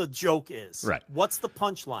what the joke is. Right. What's the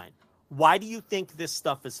punchline? Why do you think this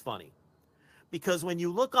stuff is funny? Because when you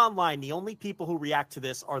look online, the only people who react to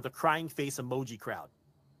this are the crying face emoji crowd.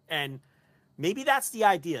 And maybe that's the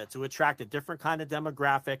idea, to attract a different kind of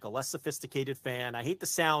demographic, a less sophisticated fan. I hate to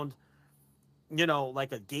sound,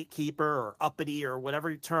 like a gatekeeper or uppity or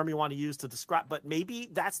whatever term you want to use to describe, but maybe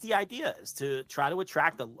that's the idea, is to try to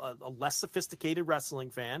attract a less sophisticated wrestling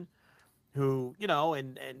fan who,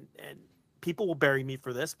 and people will bury me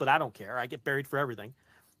for this, but I don't care. I get buried for everything.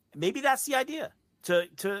 Maybe that's the idea, to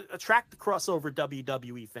attract the crossover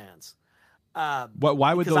WWE fans.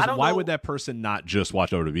 Why would that person not just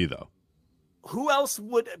watch WWE though? Who else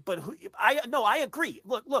would? But I agree.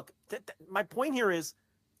 Look. My point here is,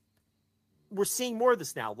 we're seeing more of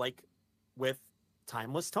this now, like with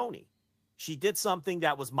Timeless Tony. She did something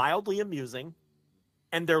that was mildly amusing,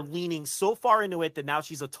 and they're leaning so far into it that now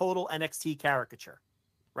she's a total NXT caricature,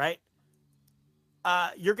 right?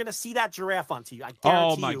 You're going to see that giraffe on TV. I guarantee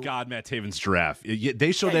Oh, my God, Matt Taven's giraffe.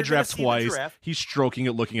 They showed that giraffe twice. He's stroking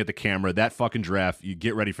it, looking at the camera. That fucking giraffe, you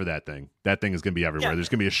get ready for that thing. That thing is going to be everywhere. There's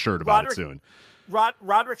going to be a shirt about it soon.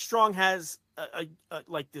 Roderick Strong has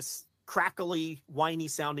like this crackly,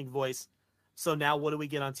 whiny-sounding voice. So now what do we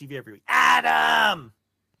get on TV every week? Adam!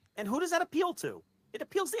 And who does that appeal to? It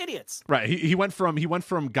appeals to idiots. Right. He went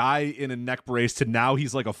from guy in a neck brace to now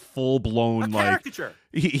he's like a full-blown caricature.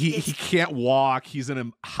 He can't walk. He's in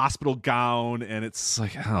a hospital gown, and it's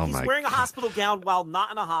like, he's wearing a hospital gown while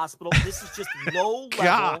not in a hospital. This is just low level.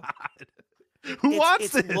 God. Who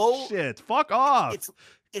wants this shit? Fuck off.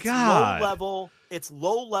 It's low level. It's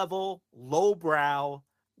low level, low brow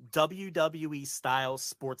WWE style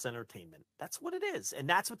sports entertainment. That's what it is. And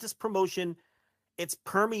that's what this promotion, it's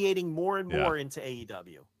permeating more and more into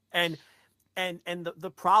AEW. And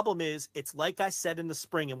the problem is, it's like I said in the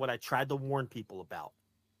spring and what I tried to warn people about.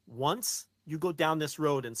 Once you go down this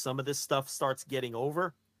road and some of this stuff starts getting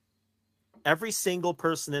over, every single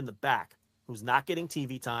person in the back who's not getting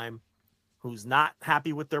TV time, who's not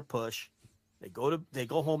happy with their push, they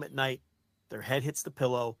go home at night, their head hits the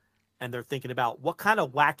pillow, and they're thinking about, what kind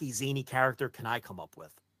of wacky, zany character can I come up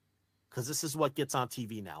with? Because this is what gets on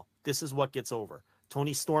TV now. This is what gets over.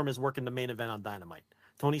 Tony Storm is working the main event on Dynamite.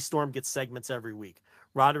 Tony Storm gets segments every week.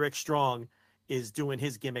 Roderick Strong is doing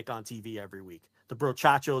his gimmick on TV every week. The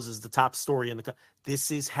Brochachos is the top story in the.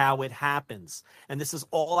 This is how it happens. And this is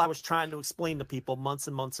all I was trying to explain to people months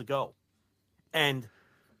and months ago. And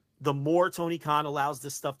the more Tony Khan allows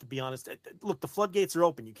this stuff to be honest, look, the floodgates are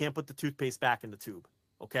open. You can't put the toothpaste back in the tube.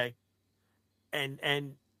 Okay. And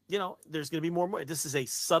there's going to be more. This is a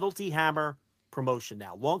subtlety hammer promotion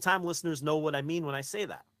now. Longtime listeners know what I mean when I say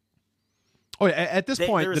that. Oh, yeah, at this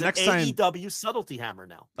point, the next time AEW subtlety hammer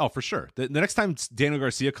now. Oh, for sure. The next time Daniel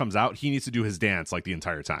Garcia comes out, he needs to do his dance like the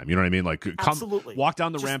entire time. You know what I mean? Like, absolutely. Walk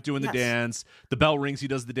down the ramp doing the dance. The bell rings, he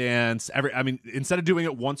does the dance. Instead of doing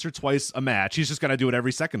it once or twice a match, he's just got to do it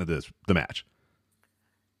every second of the match.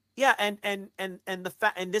 Yeah, and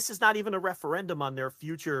this is not even a referendum on their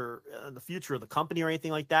future, the future of the company or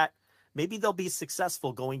anything like that. Maybe they'll be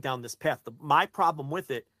successful going down this path. My problem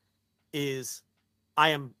with it is I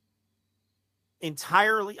am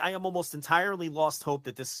almost entirely lost hope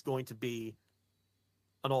that this is going to be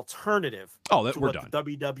an alternative to what the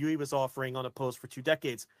WWE was offering unopposed for 2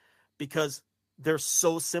 decades, because they're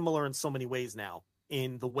so similar in so many ways now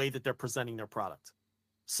in the way that they're presenting their product.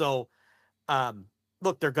 So,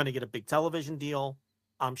 look, they're going to get a big television deal.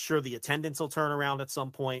 I'm sure the attendance will turn around at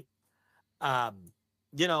some point. And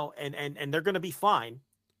they're going to be fine.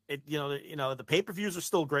 The pay-per-views are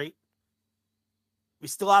still great. We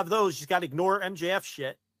still have those. You just got to ignore MJF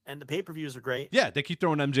shit, and the pay-per-views are great. Yeah, they keep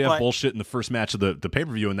throwing MJF bullshit in the first match of the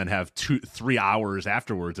pay-per-view and then have 2-3 hours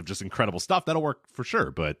afterwards of just incredible stuff. That'll work for sure.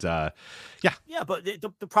 But, yeah. Yeah, but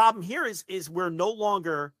the problem here is we're no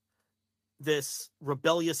longer this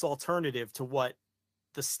rebellious alternative to what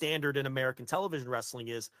the standard in American television wrestling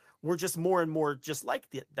is. We're just more and more just like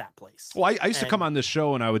that place. Well, I used to come on this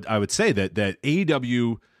show and I would say that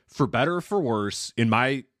AEW, for better or for worse, in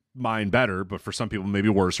my mind better, but for some people maybe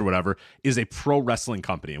worse or whatever, is a pro wrestling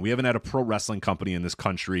company. And we haven't had a pro wrestling company in this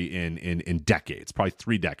country in decades, probably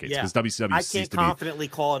 3 decades. Because WCW I can't confidently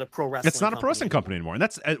call it a pro wrestling. It's not a pro wrestling company anymore. And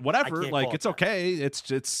that's whatever. Like, it's okay.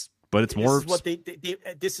 But it's more.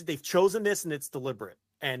 They've chosen this, and it's deliberate.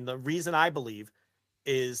 And the reason I believe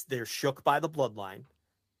is they're shook by the bloodline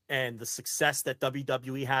and the success that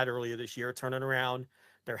WWE had earlier this year, turning around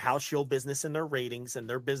their house show business and their ratings and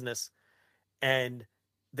their business. And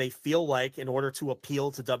they feel like in order to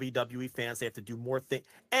appeal to WWE fans, they have to do more things.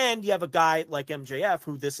 And you have a guy like MJF,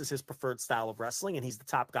 who this is his preferred style of wrestling, and he's the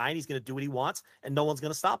top guy, and he's going to do what he wants, and no one's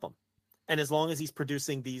going to stop him. And as long as he's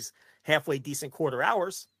producing these halfway decent quarter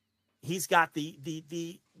hours, he's got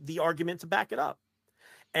the argument to back it up.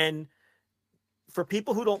 And for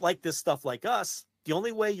people who don't like this stuff like us, the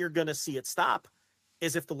only way you're going to see it stop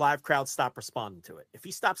is if the live crowd stop responding to it. If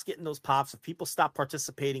he stops getting those pops, if people stop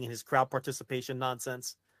participating in his crowd participation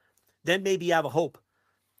nonsense, then maybe you have a hope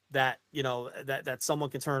that, you know, that someone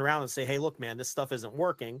can turn around and say, hey, look, man, this stuff isn't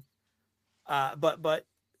working. But,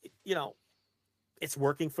 you know, it's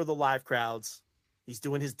working for the live crowds. He's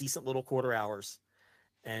doing his decent little quarter hours.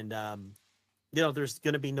 And, you know, there's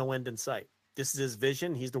going to be no end in sight. This is his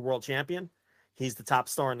vision. He's the world champion. He's the top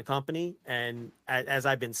star in the company. And as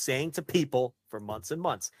I've been saying to people for months and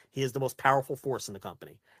months, he is the most powerful force in the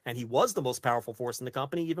company. And he was the most powerful force in the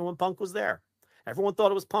company even when Punk was there. Everyone thought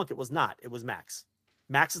it was Punk. It was not. It was Max.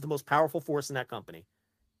 Max is the most powerful force in that company.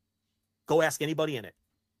 Go ask anybody in it.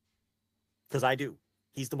 Because I do.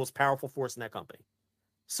 He's the most powerful force in that company.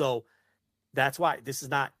 So that's why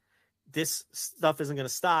this stuff isn't going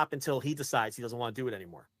to stop until he decides he doesn't want to do it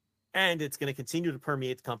anymore. And it's going to continue to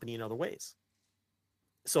permeate the company in other ways.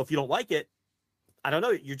 So if you don't like it, I don't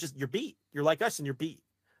know. You're beat. You're like us and you're beat.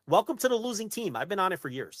 Welcome to the losing team. I've been on it for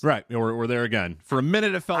years. Right. We're there again. For a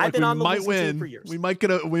minute, it felt like we might win. We might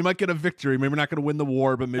get a victory. Maybe we're not going to win the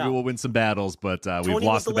war, but maybe we'll win some battles. But we've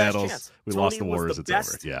lost the battles. We lost the wars. It's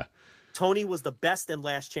over. Yeah. Tony was the best and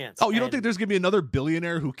last chance. Oh, you don't think there's going to be another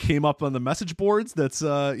billionaire who came up on the message boards? That's,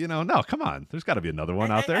 no, come on. There's got to be another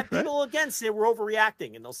one out there. And people will again say we're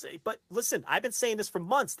overreacting, and they'll say, but listen, I've been saying this for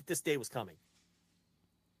months that this day was coming.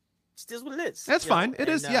 It is what it is. That's fine. It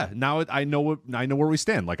is. Yeah. Now I know where we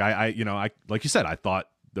stand. Like I like you said, I thought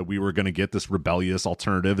that we were going to get this rebellious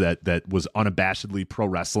alternative that was unabashedly pro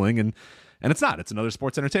wrestling, and it's not. It's another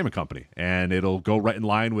sports entertainment company, and it'll go right in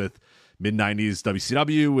line with mid-90s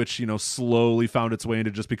WCW, which, slowly found its way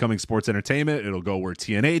into just becoming sports entertainment. It'll go where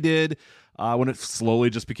TNA did when it slowly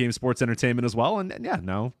just became sports entertainment as well. And yeah,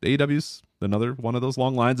 now AEW's another one of those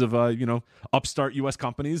long lines of, upstart U.S.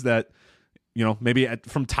 companies that, maybe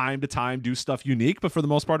from time to time do stuff unique, but for the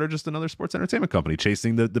most part are just another sports entertainment company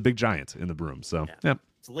chasing the big giant in the room. So, yeah.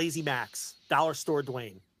 It's Lazy Max, Dollar Store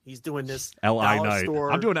Dwayne. He's doing this. L.I. Knight.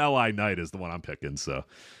 I'm doing L.I. Knight is the one I'm picking, so.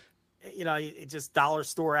 It just dollar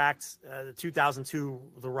store acts. The 2002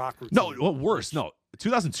 The Rock routine. No, well, worse. No,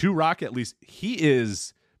 2002 Rock. At least he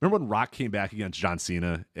is. Remember when Rock came back against John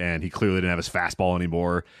Cena and he clearly didn't have his fastball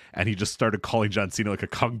anymore, and he just started calling John Cena like a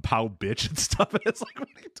kung pao bitch and stuff. And it's like, what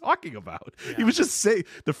are you talking about? Yeah. He was just saying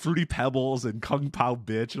the fruity pebbles and kung pao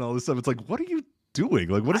bitch and all this stuff. It's like, what are you doing?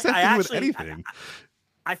 Like, what does that do with anything?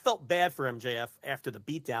 I felt bad for MJF after the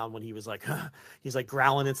beatdown when he was like, he's like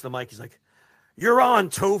growling into the mic. He's like, "You're on,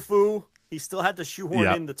 tofu." He still had to shoehorn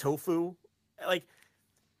in the tofu. Like,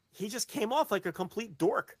 he just came off like a complete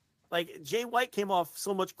dork. Like, Jay White came off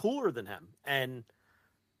so much cooler than him. And,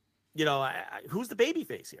 who's the baby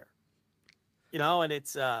face here? And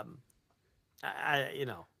it's,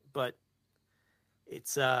 but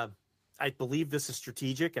it's, I believe this is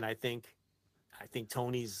strategic. And I think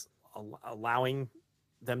Tony's allowing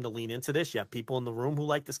them to lean into this. You have people in the room who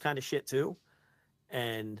like this kind of shit too.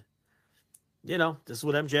 And, this is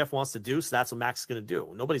what MJF wants to do, so that's what Max is going to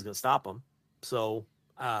do. Nobody's going to stop him. So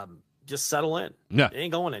just settle in. Yeah. It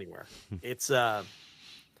ain't going anywhere. It's this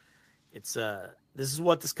is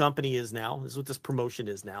what this company is now. This is what this promotion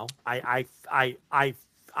is now. I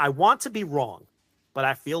want to be wrong, but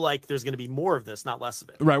I feel like there's going to be more of this, not less of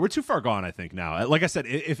it. Right. We're too far gone, I think, now. Like I said,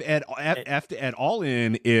 if at All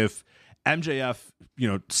In, if MJF,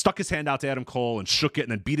 stuck his hand out to Adam Cole and shook it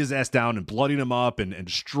and then beat his ass down and bloodied him up and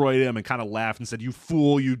destroyed him and kind of laughed and said, "You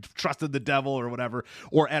fool, you trusted the devil," or whatever.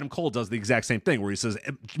 Or Adam Cole does the exact same thing where he says,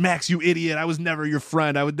 "Max, you idiot, I was never your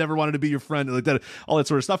friend. I would never wanted to be your friend," like that, all that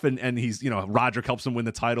sort of stuff. And he's, Roderick helps him win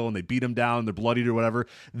the title and they beat him down, they're bloodied or whatever.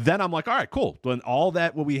 Then I'm like, all right, cool. When all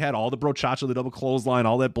that, what we had, all the brochacha, the double clothesline,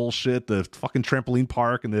 all that bullshit, the fucking trampoline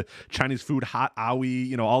park and the Chinese food hot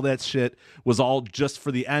owie, all that shit was all just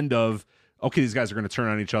for the end of, okay, these guys are going to turn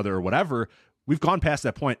on each other or whatever. We've gone past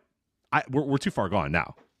that point. We're too far gone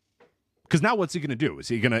now. Because now what's he going to do? Is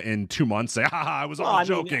he going to, in 2 months, say, I was all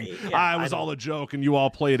joking. I was all a joke and you all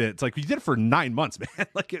played it. It's like, you did it for 9 months, man.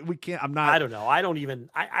 Like, we can't, I'm not. I don't know. I don't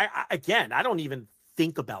even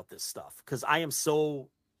think about this stuff because I am so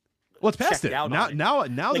Well, it's past checked it. out. Now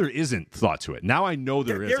Like, there isn't thought to it. Now I know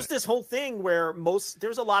there's isn't. this whole thing where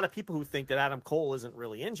there's a lot of people who think that Adam Cole isn't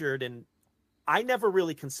really injured, and I never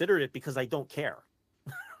really considered it because I don't care.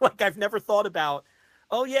 Like, I've never thought about,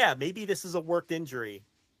 oh yeah, maybe this is a worked injury,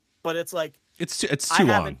 but it's like it's too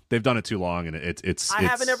long. They've done it too long, and I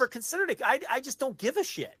haven't ever considered it. I just don't give a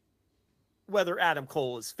shit whether Adam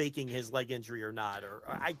Cole is faking his leg injury or not, or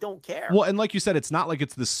I don't care. Well, and like you said, it's not like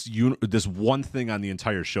it's this one thing on the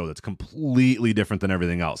entire show that's completely different than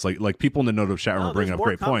everything else. Like people in the note of chat room are bringing up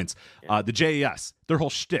great points. Yeah. The JAS, their whole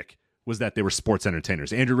shtick was that they were sports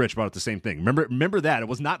entertainers. Andrew Rich brought up the same thing. Remember that? It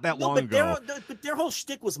was not that long ago. But their whole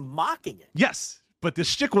shtick was mocking it. Yes. But the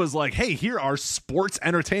shtick was like, hey, here are sports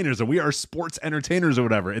entertainers, and we are sports entertainers or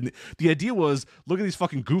whatever. And the idea was, look at these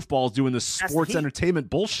fucking goofballs doing this sports entertainment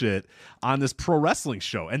bullshit on this pro wrestling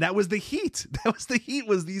show. And that was the heat.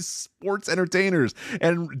 Was these sports entertainers.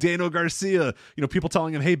 And Daniel Garcia, people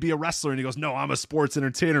telling him, hey, be a wrestler. And he goes, no, I'm a sports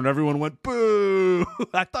entertainer. And everyone went, boo.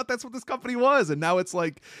 I thought that's what this company was. And now it's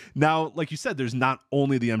like you said, there's not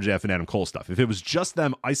only the MJF and Adam Cole stuff. If it was just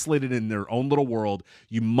them isolated in their own little world,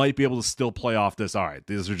 you might be able to still play off this. All right,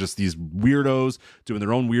 these are just these weirdos doing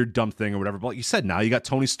their own weird dumb thing or whatever. But like you said, now you got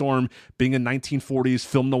Tony Storm being a 1940s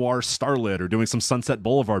film noir starlet or doing some Sunset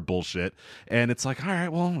Boulevard bullshit, and it's like, all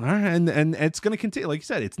right, and it's going to continue. Like you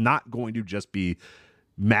said, it's not going to just be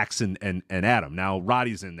Max and Adam. Now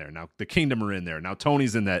Roddy's in there. Now the Kingdom are in there. Now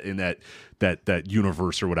Tony's in that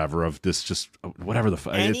universe or whatever of this, just whatever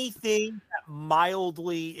the anything that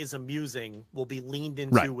mildly is amusing will be leaned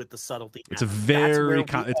into with the subtlety. It's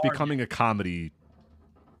it's becoming a comedy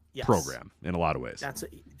program in a lot of ways.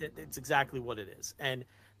 It's exactly what it is. And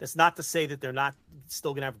that's not to say that they're not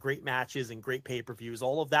still going to have great matches and great pay-per-views.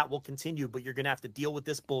 All of that will continue, but you're going to have to deal with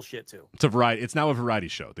this bullshit too. It's a variety. It's now a variety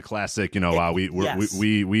show. The classic,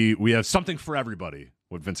 we have something for everybody.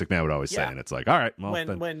 What Vince McMahon would always say, and it's like, all right. Well,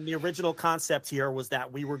 when the original concept here was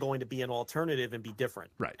that we were going to be an alternative and be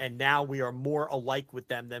different, right? And now we are more alike with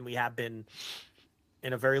them than we have been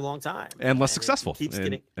in a very long time, and less successful. Keeps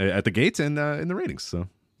getting at the gates and in the ratings. So.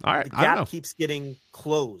 All right, the gap keeps getting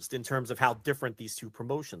closed in terms of how different these two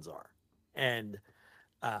promotions are. And,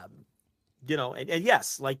 and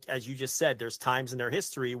yes, like, as you just said, there's times in their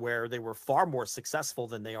history where they were far more successful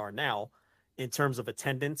than they are now in terms of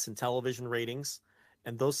attendance and television ratings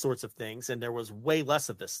and those sorts of things. And there was way less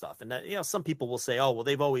of this stuff. And that, some people will say, oh, well,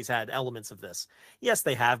 they've always had elements of this. Yes,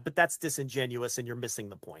 they have, but that's disingenuous and you're missing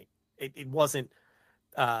the point. It wasn't,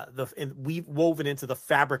 we've woven into the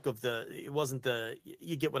fabric of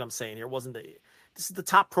you get what I'm saying here. This is the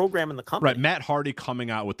top program in the company. Right. Matt Hardy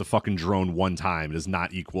coming out with the fucking drone one time does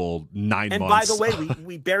not equal 9 months. And by the way,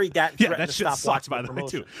 we buried that. Yeah, that shit sucks, by the way,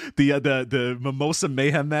 too. The Mimosa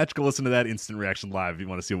Mayhem match, go listen to that Instant Reaction Live if you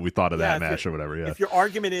want to see what we thought of that match or whatever. Yeah. If your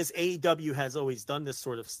argument is AEW has always done this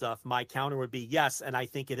sort of stuff, my counter would be yes, and I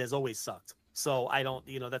think it has always sucked. So I don't,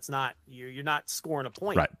 that's not, you're not scoring a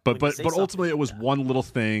point. Right. But ultimately it was one little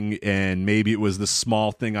thing, and maybe it was the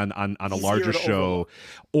small thing on a larger show,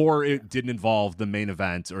 or it didn't involve the main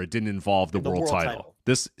event, or it didn't involve the world title.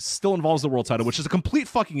 This still involves the world title, which is a complete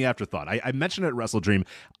fucking afterthought. I mentioned it at Wrestle Dream.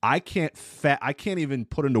 I can't even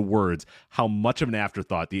put into words how much of an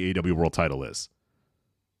afterthought the AEW world title is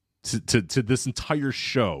to this entire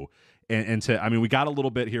show. And we got a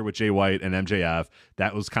little bit here with Jay White and MJF.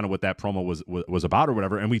 That was kind of what that promo was about or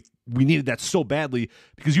whatever. And we needed that so badly,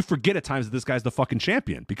 because you forget at times that this guy's the fucking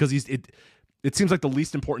champion, because it seems like the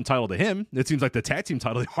least important title to him. It seems like the tag team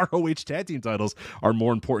title, the ROH tag team titles, are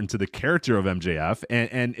more important to the character of MJF.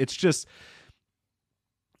 And it's just,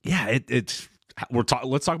 let's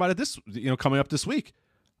talk about it this, coming up this week.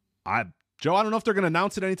 Joe, I don't know if they're going to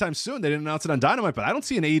announce it anytime soon. They didn't announce it on Dynamite, but I don't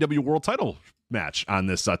see an AEW world title match on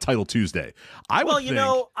this Title Tuesday. I'm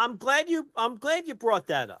glad you brought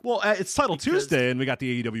that up. Well, it's Title Tuesday, and we got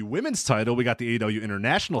the AEW Women's title, we got the AEW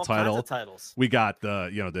International title, kinds of titles. We got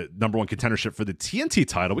the number one contendership for the TNT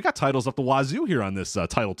title. We got titles up the wazoo here on this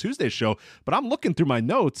Title Tuesday show. But I'm looking through my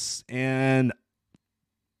notes, and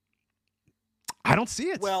I don't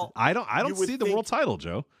see it. Well, I don't see the world title,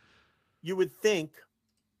 Joe. You would think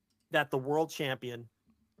that the world champion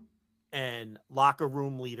and locker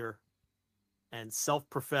room leader and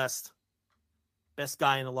self-professed best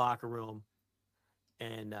guy in the locker room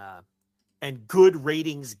and good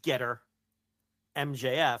ratings getter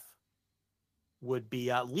MJF would be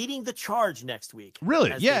leading the charge next week.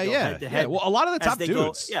 Really? Yeah. Well, a lot of the top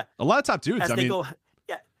dudes. A lot of top dudes.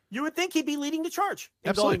 You would think he'd be leading the charge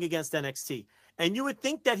in going against NXT. And you would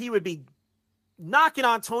think that he would be knocking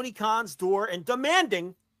on Tony Khan's door and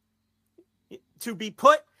demanding to be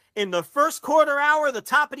put in the first quarter hour, the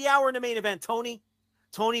top of the hour in the main event. Tony,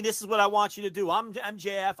 Tony, this is what I want you to do. I'm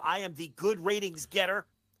MJF. I am the good ratings getter.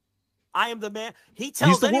 I am the man. He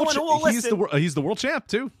tells anyone who will listen. He's the world champ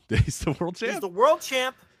too. He's the world champ. He's the world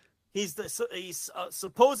champ. He's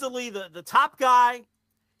supposedly the top guy.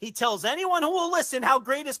 He tells anyone who will listen how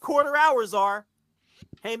great his quarter hours are.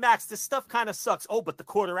 Hey, Max, this stuff kind of sucks. Oh, but the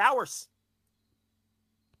quarter hours.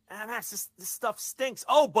 Max, this stuff stinks.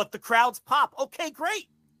 Oh, but the crowds pop. Okay, great.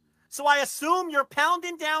 So I assume you're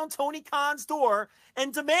pounding down Tony Khan's door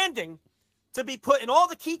and demanding to be put in all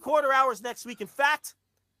the key quarter hours next week. In fact,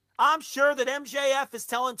 I'm sure that MJF is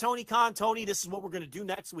telling Tony Khan, Tony, this is what we're going to do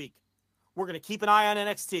next week. We're going to keep an eye on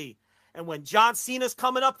NXT. And when John Cena's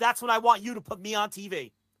coming up, that's when I want you to put me on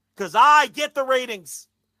TV. Because I get the ratings.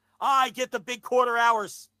 I get the big quarter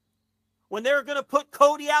hours. When they're going to put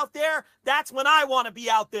Cody out there, that's when I want to be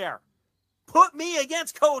out there. Put me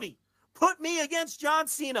against Cody. Put me against John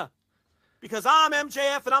Cena. Because I'm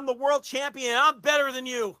MJF and I'm the world champion and I'm better than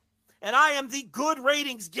you. And I am the good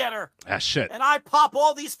ratings getter. Ah, shit. And I pop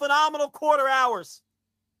all these phenomenal quarter hours.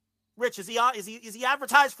 Rich, is he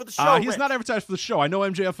advertised for the show? He's not advertised for the show. I know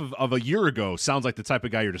MJF of a year ago sounds like the type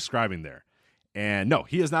of guy you're describing there. And no,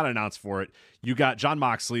 he is not announced for it. You got Jon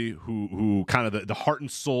Moxley, who kind of the heart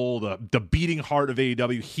and soul, the beating heart of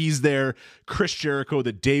AEW. He's there. Chris Jericho,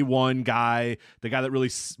 the day one guy, the guy that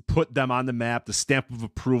really put them on the map, the stamp of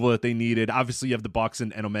approval that they needed. Obviously, you have the Bucks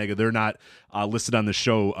and Omega. They're not listed on the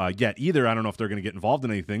show yet either. I don't know if they're going to get involved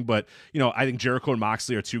in anything, but I think Jericho and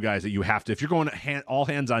Moxley are two guys that you have to, if you're going all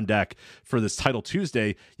hands on deck for this Title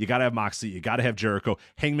Tuesday, you got to have Moxley, you got to have Jericho.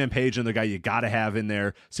 Hangman Page and the guy you got to have in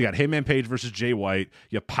there. So you got Hangman Page versus Jay White.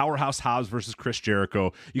 You have Powerhouse Hobbs versus Chris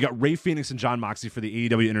Jericho. You got Rey Fenix and Jon Moxley for the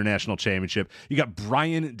AEW International Championship. You got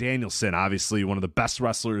Bryan Danielson, obviously one of the best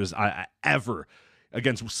wrestlers ever,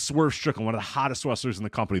 against Swerve Strickland, one of the hottest wrestlers in the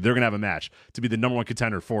company. They're going to have a match to be the number one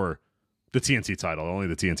contender for the TNT title, only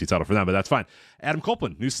the TNT title for them, but that's fine. Adam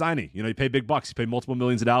Copeland, new signing. You pay big bucks. You pay multiple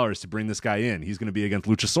millions of dollars to bring this guy in. He's going to be against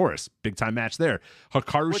Luchasaurus. Big time match there.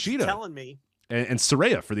 Hikaru Shida. Telling me. And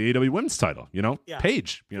Saraya for the AEW Women's title.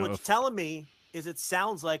 Paige. What's telling me is it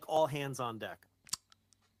sounds like all hands on deck.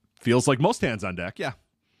 Feels like most hands on deck, yeah.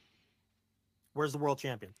 Where's the world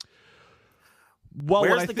champion? Well,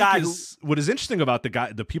 what is interesting about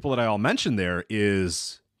the people that I all mentioned there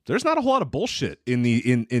is there's not a whole lot of bullshit in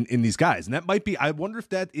these guys, and that might be. I wonder if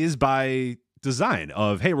that is by design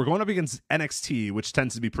of, hey, we're going up against NXT, which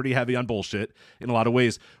tends to be pretty heavy on bullshit in a lot of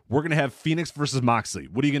ways. We're going to have Phoenix versus Moxley.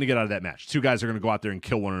 What are you going to get out of that match? Two guys are going to go out there and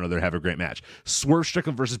kill one another and have a great match. Swerve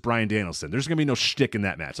Strickland versus Bryan Danielson. There's going to be no shtick in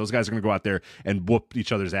that match. Those guys are going to go out there and whoop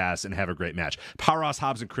each other's ass and have a great match. Powerhouse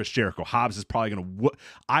Hobbs and Chris Jericho. Hobbs is probably going to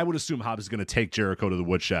I would assume Hobbs is going to take Jericho to the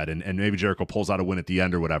woodshed, and maybe Jericho pulls out a win at the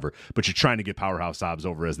end or whatever, but you're trying to get Powerhouse Hobbs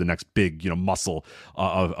over as the next big muscle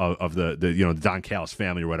of the Don Callis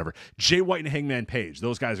family or whatever. Jay White and Hangman Page.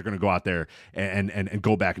 Those guys are going to go out there and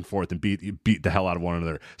go back and forth and beat the hell out of one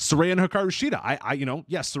another. Saraya and Hikaru Shida.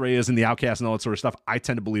 Yes, Saraya is in the Outcast and all that sort of stuff. I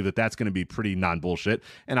tend to believe that that's going to be pretty non-bullshit.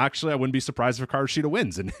 And actually, I wouldn't be surprised if Hikaru Shida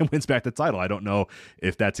wins and wins back the title. I don't know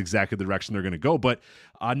if that's exactly the direction they're going to go, but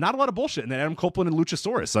not a lot of bullshit. And then Adam Copeland and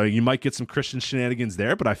Luchasaurus. So you might get some Christian shenanigans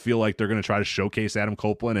there, but I feel like they're going to try to showcase Adam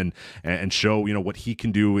Copeland and show what he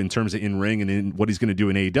can do in terms of in-ring and in what he's going to do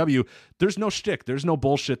in AEW. There's no shtick. There's no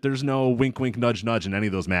bullshit. There's no wink, wink, nudge, nudge in any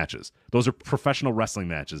of those matches. Those are professional wrestling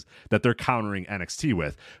matches that they're countering NXT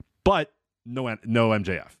with, but no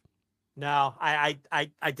MJF. No, I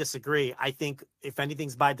disagree. I think if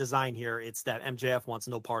anything's by design here, it's that MJF wants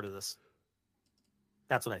no part of this.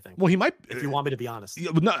 That's what I think. Well, he might, if you want me to be honest.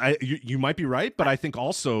 No, you might be right, but I think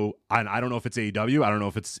also, I don't know if it's AEW. I don't know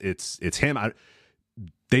if it's him.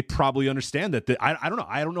 They probably understand that. I don't know.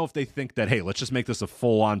 I don't know if they think that, hey, let's just make this a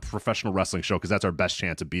full-on professional wrestling show because that's our best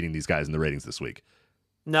chance of beating these guys in the ratings this week.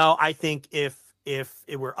 No, I think if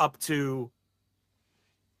it were up to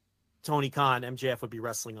Tony Khan, MJF would be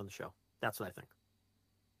wrestling on the show. That's what I think.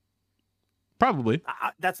 Probably.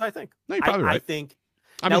 That's what I think. No, you're probably right. I think.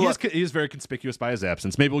 I mean, he is very conspicuous by his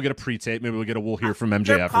absence. Maybe we'll get a pre-tape. Maybe we'll hear from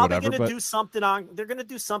MJF or whatever. They're going to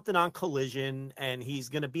do something on Collision, and he's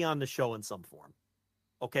going to be on the show in some form.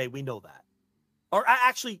 Okay, we know that. Or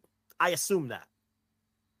actually, I assume that.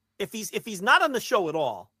 If he's not on the show at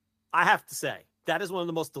all, I have to say that is one of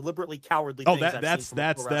the most deliberately cowardly things I've seen.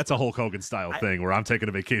 That's a Hulk Hogan style thing where I'm taking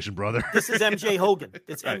a vacation, brother. This is MJ Hogan.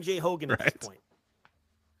 It's right. MJ Hogan at this point.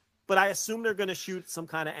 But I assume they're going to shoot some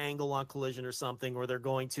kind of angle on Collision or something, or they're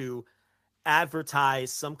going to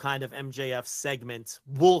advertise some kind of MJF segment.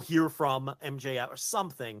 We'll hear from MJF or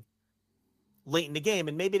something late in the game.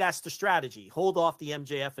 And maybe that's the strategy. Hold off the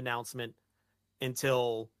MJF announcement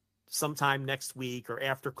until sometime next week or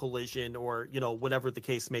after Collision or, whatever the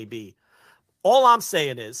case may be. All I'm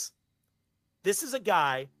saying is this is a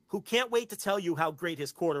guy who can't wait to tell you how great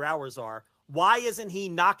his quarter hours are. Why isn't he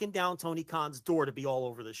knocking down Tony Khan's door to be all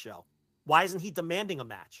over the show? Why isn't he demanding a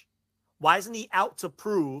match? Why isn't he out to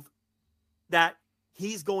prove that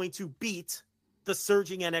he's going to beat the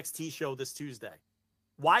surging NXT show this Tuesday?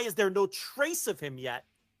 Why is there no trace of him yet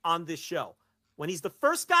on this show when he's the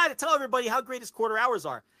first guy to tell everybody how great his quarter hours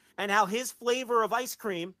are and how his flavor of ice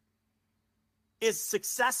cream is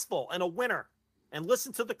successful and a winner? And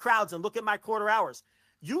listen to the crowds and look at my quarter hours.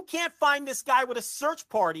 You can't find this guy with a search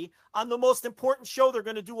party on the most important show they're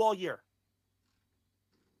going to do all year,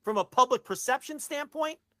 from a public perception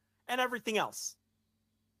standpoint and everything else.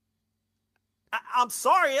 I'm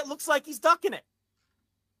sorry, it looks like he's ducking it.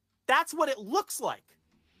 That's what it looks like.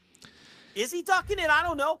 Is he ducking it? I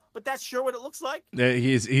don't know, but that's sure what it looks like.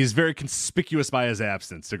 He's very conspicuous by his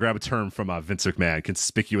absence, to grab a term from Vince McMahon.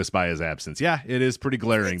 Conspicuous by his absence. Yeah, it is pretty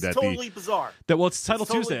glaring. It's totally bizarre. It's Title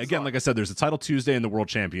totally Tuesday. Bizarre. Again, like I said, there's a Title Tuesday and the World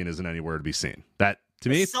Champion isn't anywhere to be seen. That, to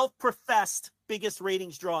me, self-professed biggest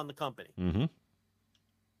ratings draw in the company. Mm-hmm.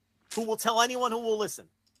 Who will tell anyone who will listen?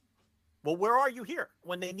 Well, where are you here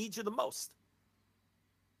when they need you the most?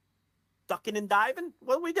 Ducking and diving?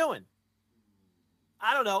 What are we doing?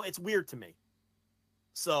 I don't know. It's weird to me.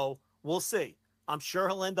 So we'll see. I'm sure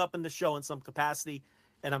he'll end up in the show in some capacity,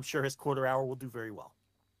 and I'm sure his quarter hour will do very well.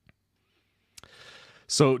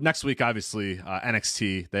 So next week, obviously,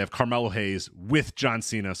 NXT, they have Carmelo Hayes with John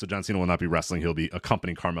Cena. So John Cena will not be wrestling. He'll be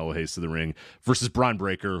accompanying Carmelo Hayes to the ring versus Braun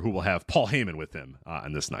Breaker, who will have Paul Heyman with him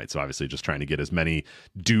on this night. So obviously just trying to get as many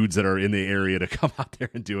dudes that are in the area to come out there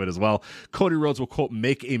and do it as well. Cody Rhodes will, quote,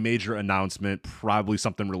 make a major announcement, probably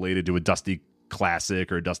something related to a Dusty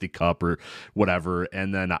Classic or a Dusty Cup or whatever.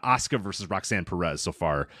 And then Asuka versus Roxanne Perez so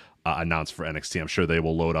far announced for NXT. I'm sure they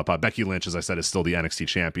will load up. Becky Lynch, as I said, is still the NXT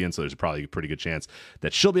champion, so there's probably a pretty good chance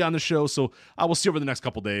that she'll be on the show. So I will see over the next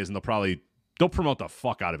couple days, and they'll promote the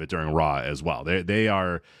fuck out of it during Raw as well.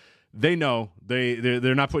 They're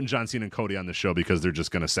not putting John Cena and Cody on the show because they're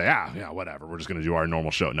just going to say, whatever, we're just going to do our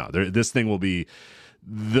normal show. No, this thing will be,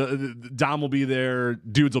 the Dom will be there,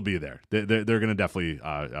 dudes will be there. They're going to definitely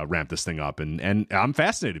ramp this thing up, and I'm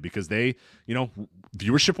fascinated because they,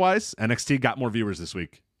 viewership wise, NXT got more viewers this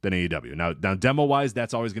week than AEW. Now demo wise,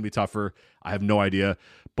 that's always going to be tougher. I have no idea,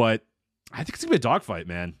 but I think it's going to be a dogfight,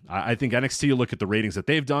 man. I think NXT, you look at the ratings that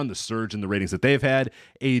they've done, the surge in the ratings that they've had.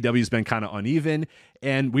 AEW's been kind of uneven,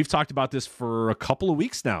 and we've talked about this for a couple of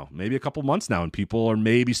weeks now, maybe a couple months now, and people are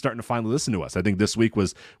maybe starting to finally listen to us. I think this week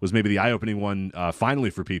was maybe the eye-opening one finally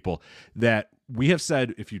for people, that we have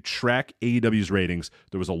said if you track AEW's ratings,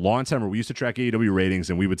 there was a long time where we used to track AEW ratings,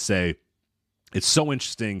 and we would say, it's so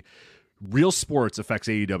interesting, real sports affects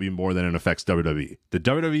AEW more than it affects WWE. The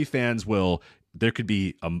WWE fans there could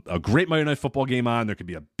be a great Monday Night Football game on. There could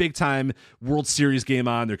be a big-time World Series game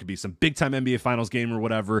on. There could be some big-time NBA Finals game or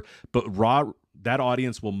whatever. But Raw, that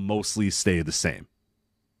audience will mostly stay the same.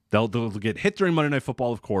 They'll get hit during Monday Night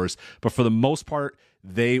Football, of course. But for the most part,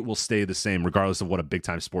 they will stay the same regardless of what a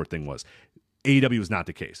big-time sport thing was. AEW was not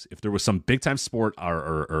the case. If there was some big-time sport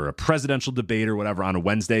or a presidential debate or whatever on a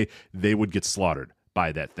Wednesday, they would get slaughtered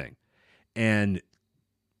by that thing. And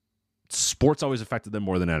sports always affected them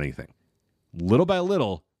more than anything. Little by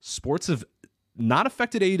little, sports have not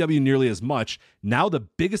affected AEW nearly as much. Now the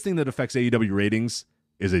biggest thing that affects AEW ratings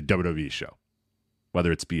is a WWE show.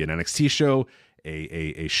 Whether it's be an NXT show,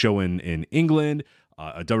 a show in England,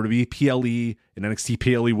 a WWE PLE, an NXT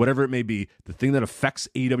PLE, whatever it may be, the thing that affects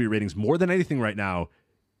AEW ratings more than anything right now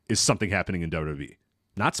is something happening in WWE.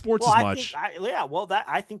 Not sports as much.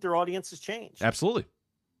 I think their audience has changed. Absolutely.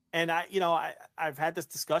 And I've had this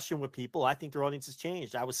discussion with people. I think their audience has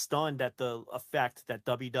changed. I was stunned at the effect that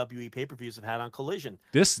WWE pay-per-views have had on Collision.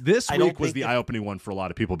 This week was the eye-opening one for a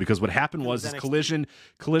lot of people because what happened was Collision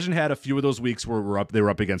had a few of those weeks where they were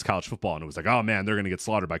up against college football, and it was like, oh man, they're going to get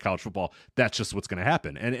slaughtered by college football. That's just what's going to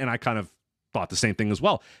happen. And I kind of thought the same thing as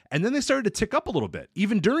well. And then they started to tick up a little bit,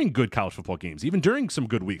 even during good college football games, even during some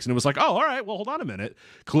good weeks. And it was like, oh, all right, well, hold on a minute.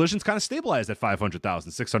 Collision's kind of stabilized at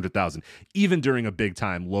 500,000, 600,000, even during a big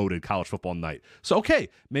time loaded college football night. So, okay,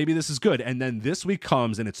 maybe this is good. And then this week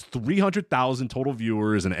comes and it's 300,000 total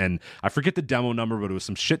viewers. And I forget the demo number, but it was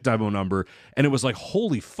some shit demo number. And it was like,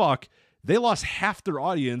 holy fuck, they lost half their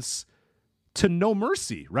audience to No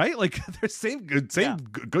Mercy, right? Like their same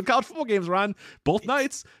good college football games were on both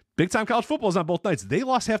nights. Big time college football is on both nights. They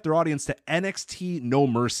lost half their audience to NXT No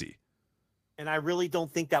Mercy. And I really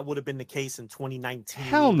don't think that would have been the case in 2019.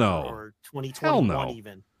 Hell no. Or 2021 no.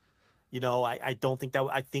 even. I don't think that.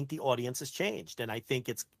 I think the audience has changed. And I think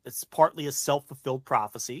it's partly a self-fulfilled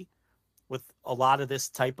prophecy with a lot of this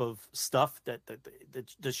type of stuff that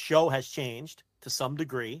the show has changed to some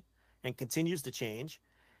degree and continues to change,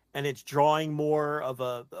 and it's drawing more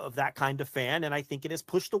of that kind of fan. And I think it has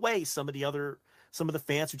pushed away some of the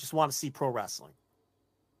fans who just want to see pro wrestling,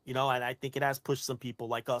 and I think it has pushed some people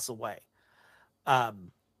like us away.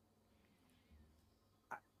 And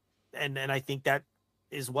I think that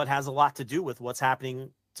is what has a lot to do with what's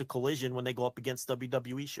happening to Collision when they go up against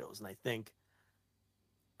WWE shows. And I think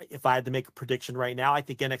if I had to make a prediction right now, I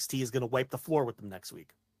think NXT is going to wipe the floor with them next week.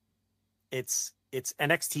 It's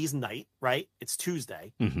NXT's night, right? It's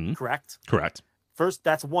Tuesday, correct? Correct. First,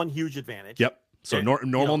 that's one huge advantage. Yep. So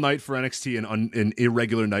normal night for NXT and an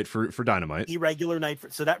irregular night for Dynamite. Irregular night.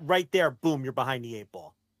 So that right there, boom, you're behind the 8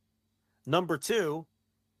 ball. Number 2,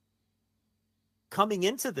 coming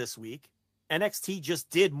into this week, NXT just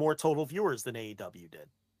did more total viewers than AEW did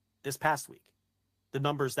this past week. The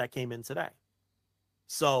numbers that came in today.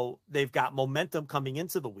 So they've got momentum coming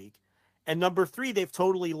into the week. And number 3, they've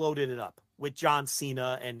totally loaded it up with John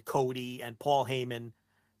Cena and Cody and Paul Heyman.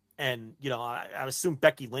 And, I assume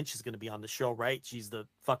Becky Lynch is going to be on the show, right? She's the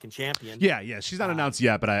fucking champion. Yeah. She's not announced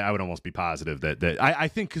yet, but I would almost be positive that I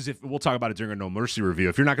think, because if we'll talk about it during our No Mercy review,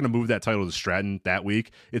 if you're not going to move that title to Stratton that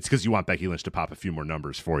week, it's because you want Becky Lynch to pop a few more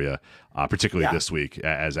numbers for you, particularly this week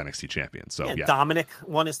as NXT champion. So, yeah. Dominic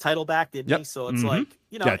won his title back, didn't he? So it's like,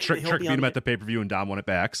 Trick beat him at the pay-per-view and Dom won it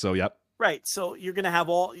back. So, yep. Right, so you're gonna have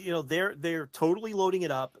all they're totally loading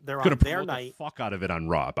it up. They're on their night. The fuck out of it on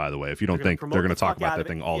Raw, by the way. If you don't think they're gonna talk about that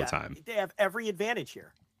thing all the time, they have every advantage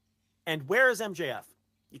here. And where is MJF?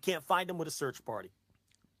 You can't find him with a search party.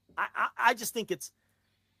 I just think it's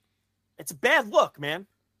a bad look, man.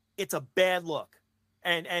 It's a bad look.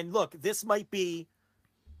 And look, this might be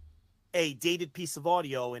a dated piece of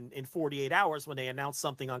audio in 48 hours when they announce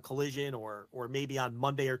something on Collision, or maybe on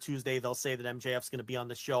Monday or Tuesday, they'll say that MJF's going to be on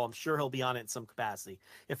the show. I'm sure he'll be on it in some capacity.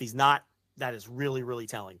 If he's not, that is really, really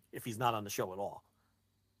telling. If he's not on the show at all,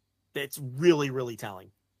 it's really, really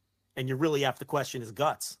telling. And you really have to question his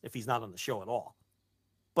guts if he's not on the show at all.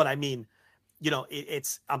 But I mean,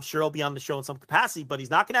 I'm sure he'll be on the show in some capacity, but he's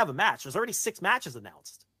not going to have a match. There's already 6 matches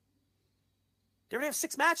announced. They already have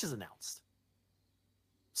 6 matches announced.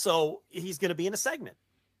 So he's going to be in a segment.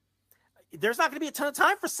 There's not going to be a ton of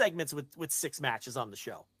time for segments with 6 matches on the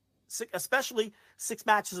show, especially 6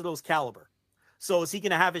 matches of those caliber. So is he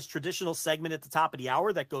going to have his traditional segment at the top of the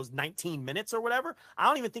hour that goes 19 minutes or whatever? I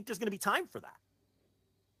don't even think there's going to be time for that.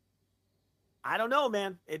 I don't know,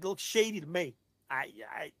 man. It looks shady to me.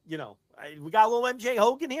 We got a little MJ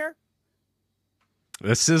Hogan here.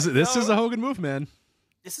 This is a Hogan move, man.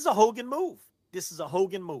 This is a Hogan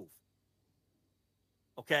move.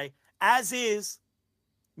 Okay, as is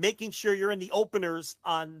making sure you're in the openers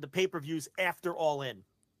on the pay-per-views after All In.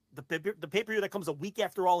 The pay-per-view that comes a week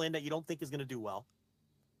after All In that you don't think is going to do well.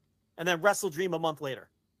 And then Wrestle Dream a month later.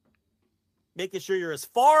 Making sure you're as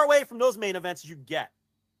far away from those main events as you can get.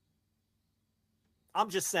 I'm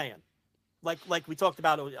just saying. Like we talked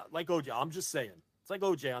about, like OJ. I'm just saying. It's like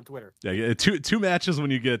OJ on Twitter. Yeah, two matches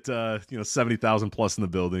when you get 70,000 plus in the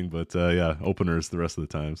building, but openers the rest of the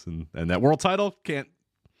times, and that world title can't.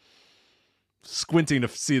 Squinting to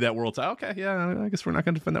see that world title. Okay, yeah, I guess we're not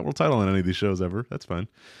going to defend that world title on any of these shows ever. That's fine.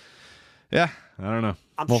 Yeah, I don't know.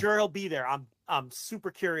 I'm sure he'll be there. I'm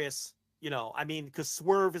super curious. Because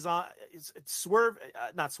Swerve is on.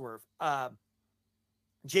 Not Swerve.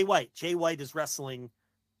 Jay White. Jay White is wrestling.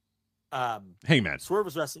 Hangman. Swerve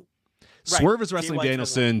is wrestling. Swerve is wrestling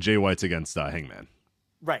Danielson. Jay White's against Hangman.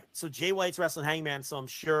 Right. So Jay White's wrestling Hangman. So I'm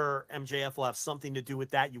sure MJF will have something to do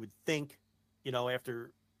with that. You would think,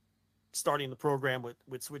 after starting the program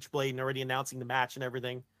with Switchblade and already announcing the match and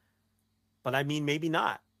everything. But I mean, maybe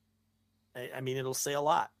not. I mean, it'll say a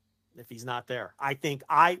lot if he's not there. I think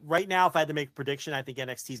right now, if I had to make a prediction, I think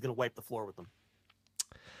NXT is going to wipe the floor with them.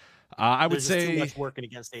 I would say too much working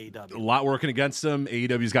against AEW. A lot working against them.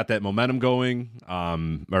 AEW's got that momentum going. Or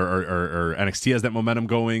NXT has that momentum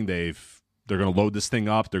going. They're going to load this thing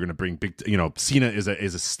up. They're going to bring big. Cena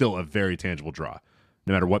is still a very tangible draw.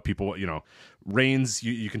 No matter what people, Reigns,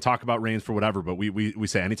 you can talk about Reigns for whatever, but we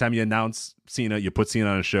say anytime you announce Cena, you put Cena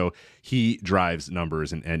on a show, he drives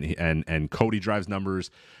numbers and Cody drives numbers.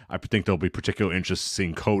 I think there'll be particular interest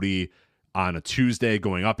seeing Cody on a Tuesday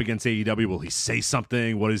going up against AEW. Will he say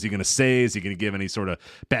something? What is he going to say? Is he going to give any sort of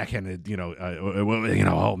backhanded,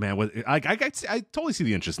 oh man, I totally see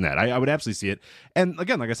the interest in that. I would absolutely see it. And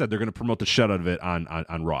again, like I said, they're going to promote the shit out of it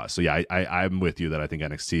on Raw. So yeah, I'm with you that I think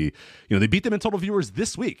NXT, they beat them in total viewers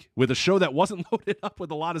this week with a show that wasn't loaded up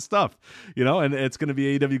with a lot of stuff, and it's going to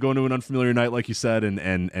be AEW going to an unfamiliar night, like you said.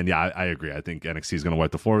 And yeah, I agree. I think NXT is going to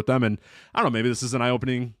wipe the floor with them. And I don't know, maybe this is an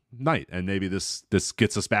eye-opening night, and maybe this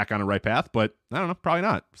gets us back on a right path. But I don't know, probably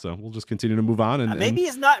not. So we'll just continue to move on. And maybe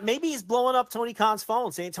he's not. Maybe he's blowing up Tony Khan's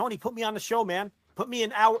phone, saying, "Tony, put me on the show, man. Put me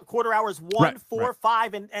in quarter hours 1, 4,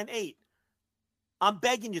 5, and 8. I'm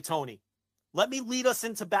begging you, Tony. Let me lead us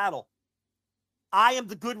into battle. I am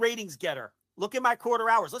the good ratings getter. Look at my quarter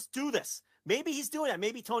hours. Let's do this." Maybe he's doing that.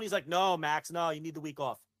 Maybe Tony's like, "No, Max, no, you need the week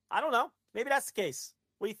off." I don't know. Maybe that's the case.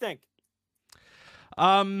 What do you think?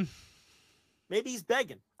 Maybe he's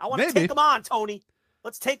begging. I want to take him on, Tony.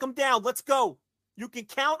 Let's take him down. Let's go. You can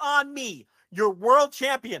count on me. You're world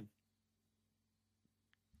champion.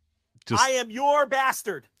 I am your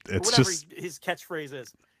bastard. It's whatever just his catchphrase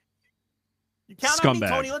is. You count on me,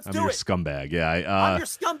 Tony. Let's do it. Scumbag. Yeah, I'm your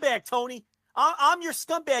scumbag, Tony. I'm your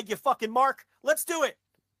scumbag, you fucking Mark. Let's do it.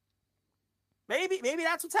 Maybe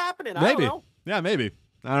that's what's happening. I don't know. Yeah, maybe.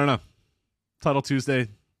 I don't know. Title Tuesday.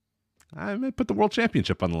 I may put the World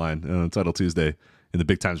Championship on the line on Title Tuesday in the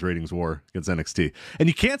Big Times Ratings war against NXT. And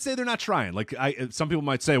you can't say they're not trying. Like some people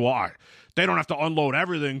might say, well, they don't have to unload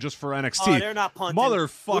everything just for NXT. Oh, they're not punting.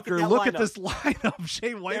 Motherfucker, look at this lineup.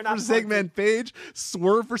 Jay White versus Hangman Page,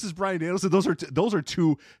 Swerve versus Bryan Danielson. Those are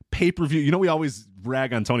two pay-per-view. You know, we always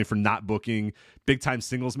rag on Tony for not booking big-time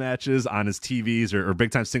singles matches on his TVs or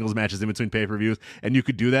big-time singles matches in between pay-per-views, and you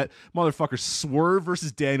could do that. Motherfucker, Swerve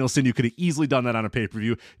versus Danielson, you could have easily done that on a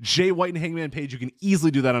pay-per-view. Jay White and Hangman Page, you can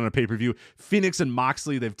easily do that on a pay-per-view. Phoenix and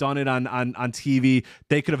Moxley, they've done it on TV.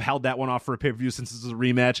 They could have held that one off for a pay-per-view since this is a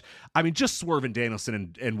rematch. I mean, just Swerve and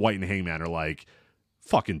Danielson and White and Hangman are like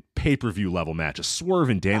fucking pay-per-view level matches. Swerve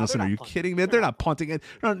and Danielson, are you kidding me? They're not punting it.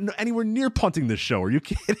 They're not anywhere near punting this show. Are you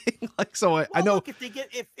kidding? Like, so I know. Look,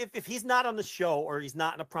 if he's not on the show or he's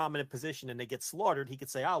not in a prominent position and they get slaughtered, he could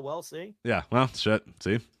say, "Oh, well, see." Yeah, well, shit.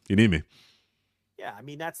 See, you need me. Yeah, I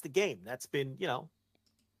mean that's the game. That's been,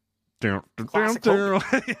 classic Hogan.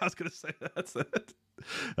 Yeah, I was gonna say that's it.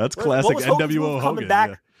 That's classic NWO Hogan. Back?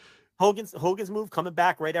 Yeah. Hogan's move coming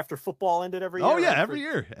back right after football ended every year. Oh yeah, every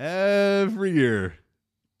year.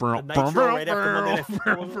 Right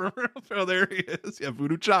after Oh, there he is. Yeah,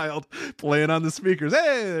 Voodoo Child playing on the speakers.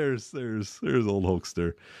 Hey, there's old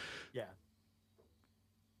Hulkster. Yeah.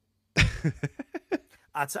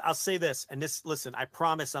 I'll say this, and this. Listen, I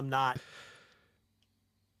promise I'm not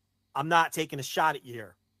taking a shot at you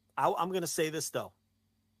here. I'm going to say this though.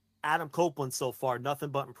 Adam Copeland so far, nothing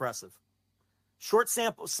but impressive. Small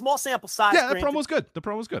sample size. Yeah, the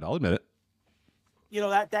promo's good. I'll admit it. You know,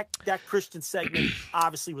 that Christian segment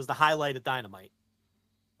obviously was the highlight of Dynamite.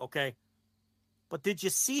 Okay. But did you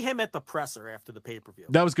see him at the presser after the pay-per-view?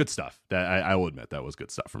 That was good stuff. I will admit that was good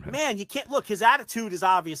stuff from him. Man, you can't look. His attitude is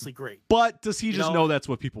obviously great. But does he just know that's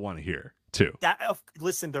what people want to hear too?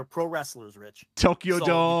 Listen, they're pro wrestlers, Rich. Tokyo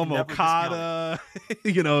Dome, Okada.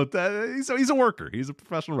 So he's a worker. He's a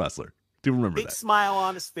professional wrestler. Do remember that. Big smile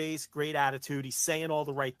on his face, great attitude. He's saying all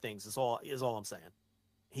the right things. Is all I'm saying.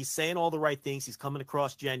 He's saying all the right things. He's coming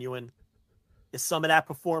across genuine. Is some of that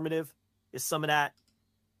performative? Is some of that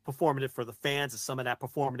performative for the fans? Is some of that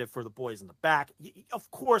performative for the boys in the back? Of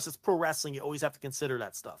course, it's pro wrestling. You always have to consider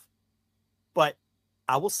that stuff. But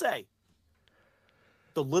I will say,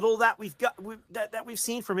 the little that we've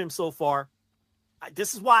seen from him so far,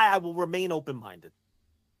 this is why I will remain open-minded.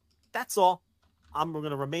 That's all. I'm going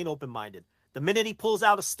to remain open-minded. The minute he pulls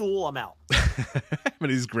out a stool, I'm out. But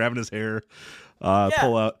he's grabbing his hair.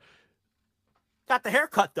 Pull out. Got the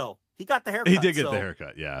haircut, though. He got the haircut. He did get the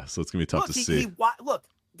haircut, yeah. So it's going to be tough to see. Look,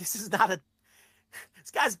 this is not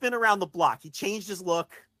this guy's been around the block. He changed his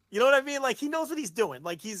look. You know what I mean? Like, he knows what he's doing.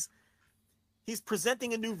 Like, he's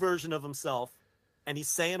presenting a new version of himself, and he's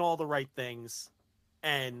saying all the right things.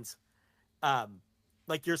 And,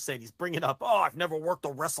 like you're saying, he's bringing up, I've never worked a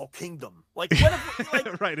Wrestle Kingdom. Like, what if,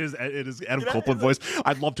 like right, it is Adam Copeland voice.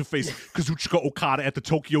 I'd love to face Kazuchika Okada at the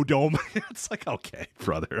Tokyo Dome. It's like, okay,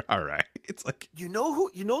 brother, all right. It's like,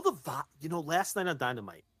 last night on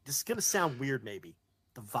Dynamite, this is gonna sound weird, maybe.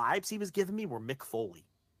 The vibes he was giving me were Mick Foley.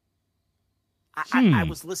 I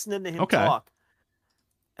was listening to him talk,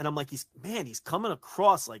 and I'm like, he's coming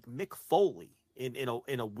across like Mick Foley in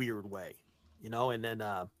a weird way, and then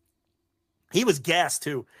he was gassed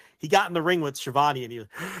too. He got in the ring with Shivani and he was,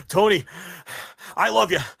 Tony, I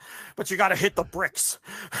love you, but you got to hit the bricks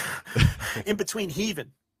in between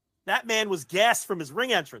heaving. That man was gassed from his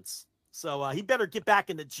ring entrance. So he better get back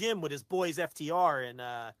in the gym with his boys FTR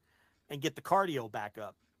and get the cardio back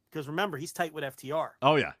up. Because remember, he's tight with FTR.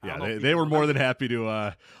 Oh, yeah. Yeah, they were more than happy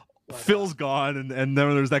to Phil's gone, and then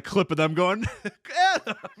there's that clip of them going,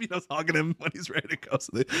 hugging him when he's ready to go.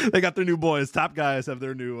 So they got their new boys. Top guys have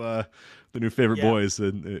their new favorite boys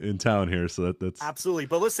in town here. So that's absolutely.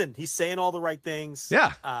 But listen, he's saying all the right things.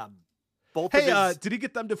 Yeah. Both. Hey, did he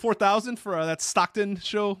get them to 4,000 for that Stockton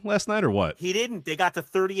show last night or what? He didn't. They got to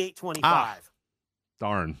 38.25.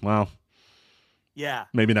 Darn. Well. Yeah.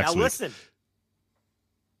 Maybe next week. Now listen.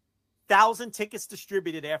 1,000 tickets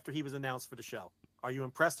distributed after he was announced for the show. Are you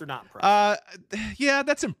impressed or not impressed? Yeah,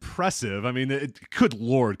 that's impressive. I mean, good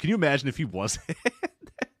Lord, can you imagine if he wasn't?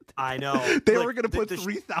 I know. They were going to put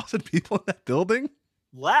 3,000 people in that building?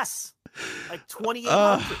 Less. Like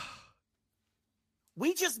 2,800.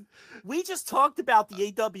 We just talked about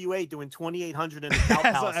the AWA doing 2,800 in the Cow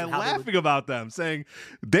Palace. And laughing about them, saying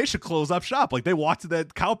they should close up shop. Like they walked to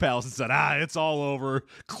that Cow Palace and said, it's all over.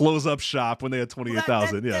 Close up shop when they had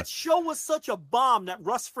 28,000. That show was such a bomb that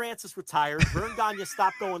Russ Francis retired. Vern Gagne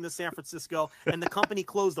stopped going to San Francisco, and the company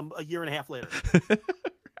closed them a year and a half later. Right.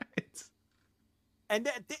 And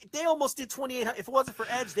they almost did 2,800. If it wasn't for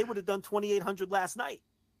Edge, they would have done 2,800 last night.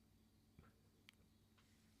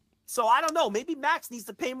 So I don't know. Maybe Max needs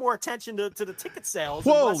to pay more attention to the ticket sales.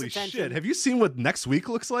 Holy shit. Have you seen what next week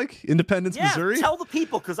looks like? Independence, Missouri? Tell the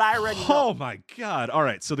people, because I already know. Oh, my God. All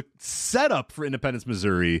right. So the setup for Independence,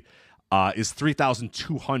 Missouri is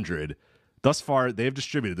 3,200. Thus far, they have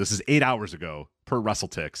distributed, this is 8 hours ago, per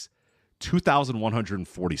WrestleTix,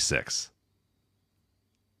 2,146.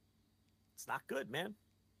 It's not good, man.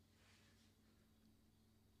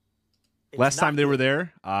 Last time they were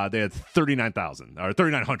there, they had 39,000 or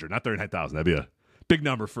 3,900, not 39,000. That'd be a big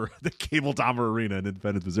number for the Cable Dahmer Arena in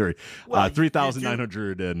Independence, Missouri.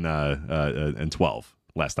 3,912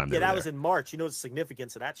 last time they were there. Yeah, that was in March. You know the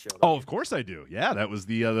significance of that show. Oh, of course I do. Yeah, that was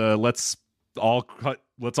the let's all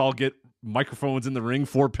get microphones in the ring,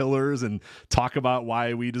 4 pillars, and talk about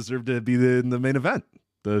why we deserve to be in the main event.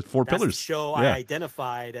 The 4 pillars. The show I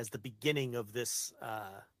identified as the beginning of this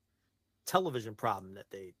television problem that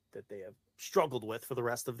they have struggled with for the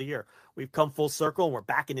rest of the year. We've come full circle and we're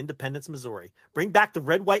back in Independence, Missouri. Bring back the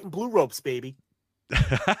red, white, and blue ropes, baby.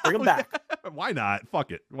 Bring them back. Why not?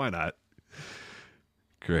 Fuck it. Why not?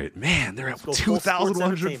 Great, man. They're at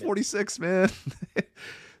 2,146, man.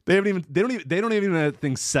 They don't even have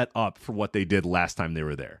things set up for what they did last time they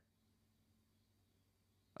were there.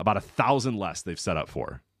 About 1,000 less they've set up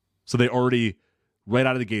for. So they already, right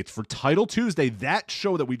out of the gates, for Title Tuesday, that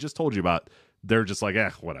show that we just told you about, they're just like,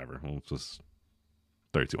 whatever. It's just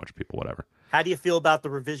 3,200 people, whatever. How do you feel about the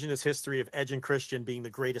revisionist history of Edge and Christian being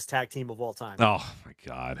the greatest tag team of all time? Oh, my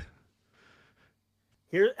God.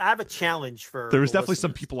 Here, I have a challenge for There was definitely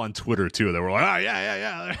some people on Twitter, too, that were like,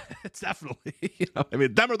 yeah. It's definitely, I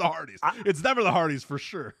mean, them are the Hardys. It's them or the Hardys for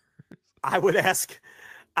sure. I would ask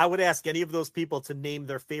any of those people to name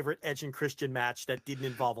their favorite Edge and Christian match that didn't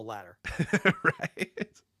involve a ladder. Right.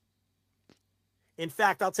 In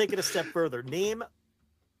fact, I'll take it a step further. Name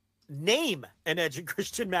an Edge and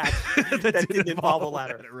Christian match that didn't involve a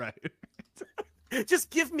ladder. Right.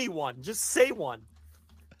 Just give me one. Just say one.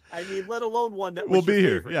 I mean, let alone one that we'll be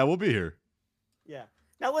here. Favorite. Yeah, we'll be here. Yeah.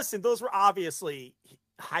 Now, listen, those were obviously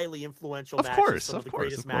highly influential matches. Some of the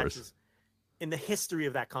greatest matches in the history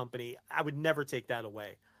of that company. I would never take that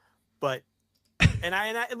away. But, and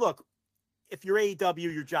look, if you're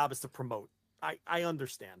AEW, your job is to promote. I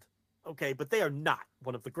understand. Okay, but they are not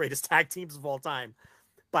one of the greatest tag teams of all time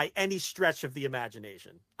by any stretch of the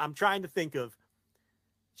imagination. I'm trying to think of,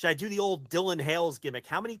 should I do the old Dylan Hales gimmick?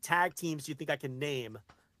 How many tag teams do you think I can name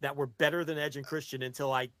that were better than Edge and Christian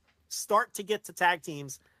until I start to get to tag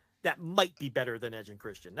teams that might be better than Edge and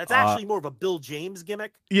Christian? That's actually more of a Bill James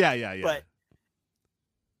gimmick. Yeah. But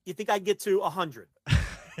you think I can get to 100?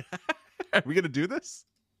 Are we going to do this?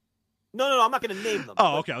 No, I'm not going to name them.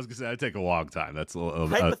 Oh, okay. I was going to say, it'd take a long time. That's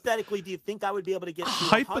hypothetically, do you think I would be able to get to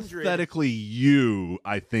 100? Hypothetically, you,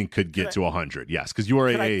 I think, could get to 100. Yes, because you are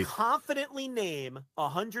I confidently name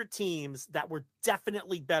 100 teams that were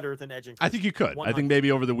definitely better than Edge and Christian? I think you could. 100. I think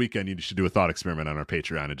maybe over the weekend you should do a thought experiment on our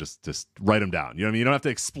Patreon and just write them down. You know what I mean? You don't have to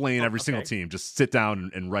explain every single team. Just sit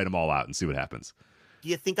down and write them all out and see what happens. Do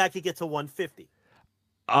you think I could get to 150?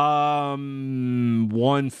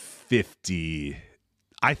 150.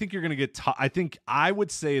 I think you're going to get I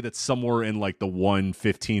would say that somewhere in like the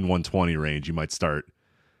 115, 120 range, you might start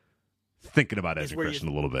thinking about Edge and Christian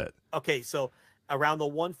a little bit. Okay, so around the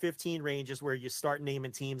 115 range is where you start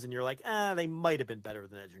naming teams and you're like, they might have been better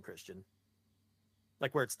than Edge and Christian.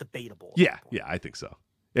 Like where it's debatable. Yeah, I think so.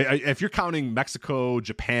 If you're counting Mexico,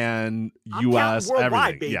 Japan, US,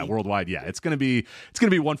 everything. Baby. Yeah, worldwide. Yeah, it's going to be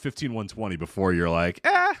 115, 120 before you're like,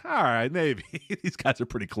 all right, maybe. These guys are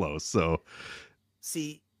pretty close. So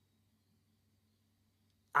see,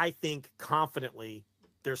 I think confidently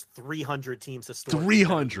there's 300 teams historically.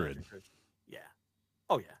 300. Yeah.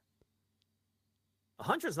 Oh yeah.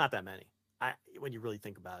 100 is not that many. When you really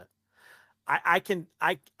think about it,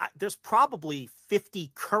 There's probably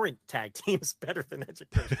 50 current tag teams better than Edge and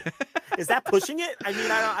Christian. Is that pushing it? I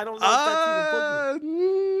mean, I don't know if that's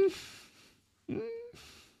even pushing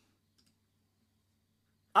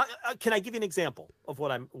it. Can I give you an example of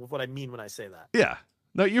what I mean when I say that? Yeah.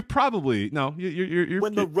 No, you're probably no. You're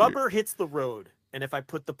when the rubber hits the road, and if I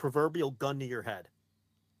put the proverbial gun to your head,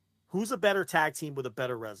 who's a better tag team with a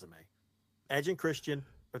better resume, Edge and Christian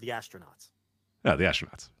or the Astronauts? Yeah, the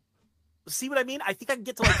Astronauts. See what I mean? I think I can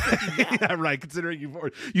get to like 50 now. Yeah, right. Considering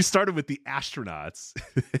you started with the Astronauts,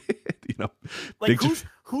 like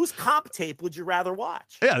whose comp tape would you rather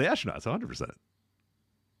watch? Yeah, the Astronauts, 100%.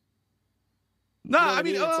 No, you know I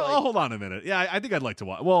mean, hold on a minute. Yeah, I think I'd like to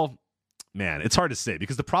watch. Well, man, it's hard to say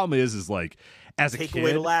because the problem is like as a kid, take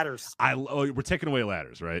away the ladders. We're taking away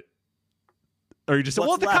ladders, right? Or you just say,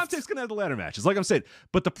 well, the comp tape's gonna have the ladder matches, like I'm saying.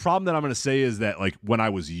 But the problem that I'm gonna say is that like when I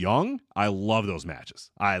was young, I love those matches.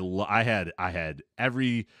 I had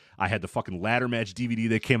the fucking ladder match DVD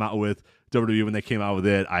they came out with WWE when they came out with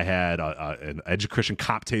it. I had an Edge and Christian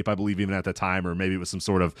comp tape, I believe, even at the time, or maybe it was some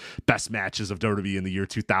sort of best matches of WWE in the year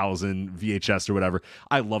 2000 VHS or whatever.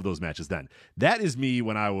 I love those matches then. That is me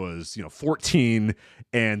when I was 14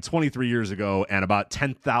 and 23 years ago, and about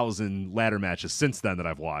 10,000 ladder matches since then that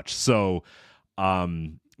I've watched. So.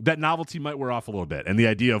 That novelty might wear off a little bit, and the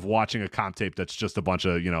idea of watching a comp tape that's just a bunch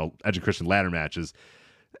of Edge and Christian ladder matches,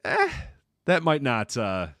 that might not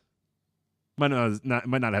have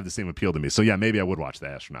the same appeal to me. So yeah, maybe I would watch the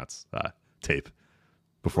Astronauts tape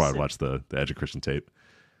before I'd watch the Edge and Christian tape.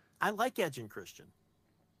 I like Edge and Christian,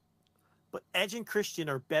 but Edge and Christian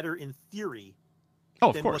are better in theory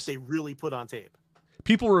than what they really put on tape.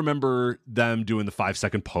 People remember them doing the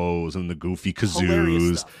 5-second pose and the goofy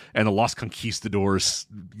kazoos and the Los Conquistadors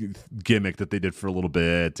gimmick that they did for a little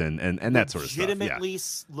bit and that sort of stuff. Yeah.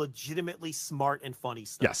 Legitimately smart and funny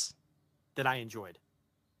stuff. Yes. That I enjoyed.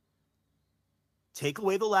 Take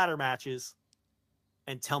away the ladder matches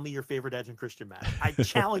and tell me your favorite Edge and Christian match. I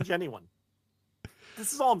challenge anyone.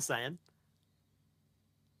 This is all I'm saying.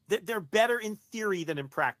 They're better in theory than in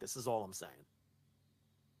practice is all I'm saying.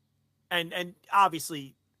 And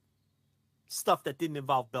obviously stuff that didn't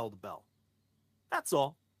involve bell to bell. That's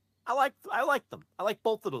all. I like them. I like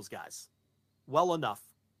both of those guys well enough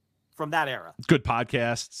from that era. Good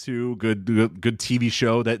podcast too. Good TV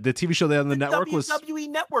show. That the TV show they had on the network WWE was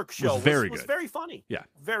Network show was very good. Was very funny. Yeah,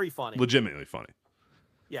 very funny. Legitimately funny.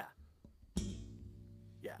 Yeah.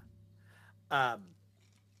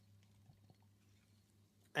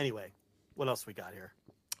 Anyway, what else we got here?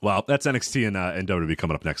 Well, that's NXT and WWE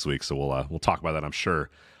coming up next week, so we'll talk about that, I'm sure,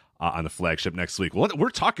 on the flagship next week. Well, we're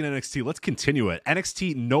talking NXT. Let's continue it.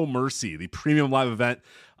 NXT No Mercy, the premium live event,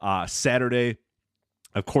 Saturday.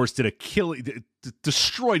 Of course,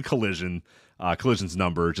 destroyed Collision's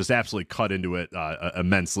number, just absolutely cut into it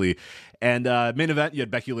immensely. And main event, you had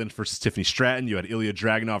Becky Lynch versus Tiffany Stratton. You had Ilya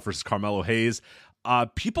Dragunov versus Carmelo Hayes.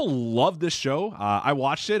 People love this show. I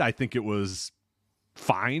watched it. I think it was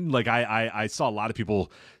fine. Like I saw a lot of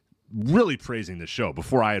people really praising this show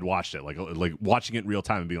before I had watched it, like watching it in real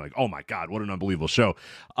time and being like, oh my God, what an unbelievable show.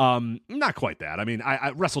 Not quite that. I mean,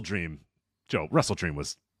 Wrestle Dream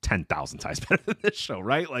was 10,000 times better than this show,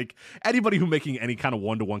 right? Like anybody who making any kind of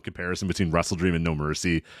one-to-one comparison between Wrestle Dream and No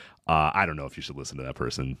Mercy, I don't know if you should listen to that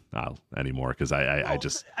person anymore, because I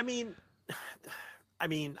mean,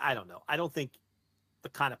 I don't know. I don't think the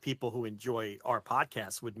kind of people who enjoy our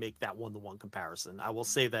podcast would make that one-to-one comparison. I will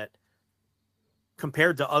say that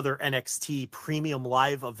compared to other NXT premium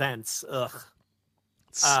live events,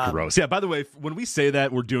 it's gross. Yeah, by the way, when we say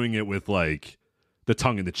that, we're doing it with like the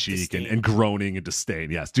tongue in the cheek and groaning and disdain.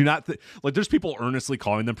 Yes, do not like there's people earnestly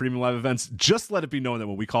calling them premium live events. Just let it be known that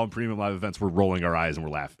when we call them premium live events, we're rolling our eyes and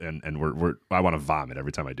we're laughing and we're I want to vomit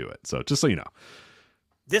every time I do it. So just so you know.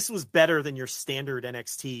 This was better than your standard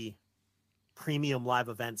NXT premium live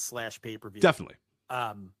event / pay-per-view. Definitely.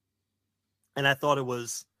 And I thought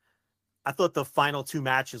the final two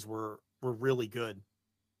matches were really good.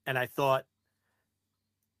 And I thought,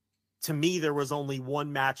 to me, there was only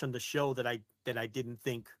one match on the show that I didn't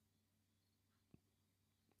think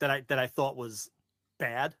that I thought was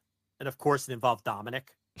bad. And of course it involved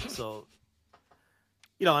Dominic. So,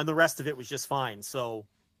 and the rest of it was just fine. So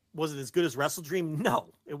was it as good as Wrestle Dream?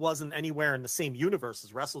 No, it wasn't anywhere in the same universe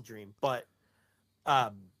as Wrestle Dream, but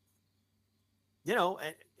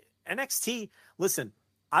NXT, listen,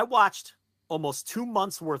 I watched almost 2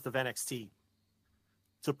 months worth of NXT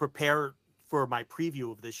to prepare for my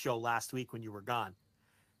preview of this show last week when you were gone.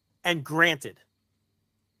 And granted,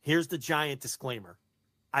 here's the giant disclaimer.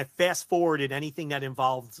 I fast forwarded anything that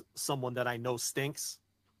involved someone that I know stinks.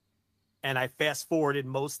 And I fast forwarded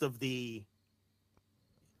most of the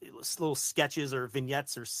little sketches or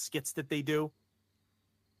vignettes or skits that they do.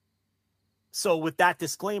 So with that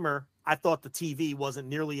disclaimer, I thought the TV wasn't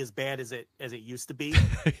nearly as bad as it used to be.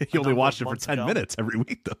 You only watched it for 10 minutes every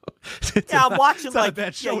week, though. I'm watching it's like not a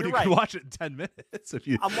bad show. You can watch it in 10 minutes if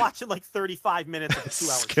you. I'm watching like 35 minutes of a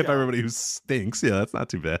 2-hour skip show. everybody who stinks. Yeah, that's not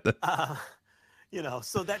too bad.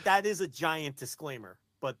 So that is a giant disclaimer.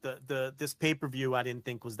 But this pay-per-view I didn't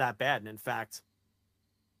think was that bad, and in fact,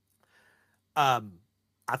 I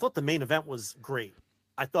thought the main event was great.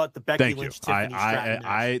 I thought the Becky Lynch Tiffany Stratton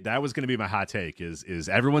match. That was going to be my hot take. Is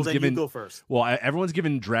everyone's giving? You go first. Well, everyone's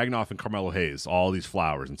giving Dragunov and Carmelo Hayes all these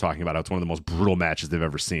flowers and talking about how it's one of the most brutal matches they've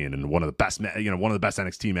ever seen and one of the best, one of the best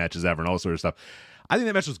NXT matches ever and all sort of stuff. I think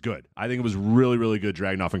that match was good. I think it was really, really good.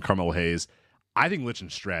 Dragunov and Carmelo Hayes. I think Lynch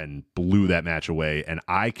and Stratton blew that match away, and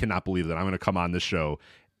I cannot believe that I'm going to come on this show.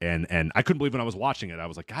 And I couldn't believe when I was watching it. I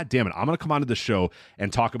was like, God damn it, I'm going to come onto the show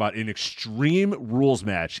and talk about an Extreme Rules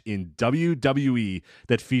match in WWE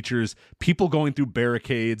that features people going through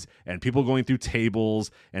barricades and people going through tables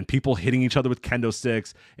and people hitting each other with kendo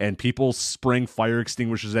sticks and people spraying fire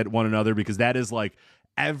extinguishers at one another, because that is like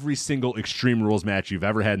every single Extreme Rules match you've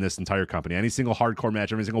ever had in this entire company. Any single hardcore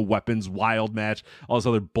match, every single weapons, wild match, all this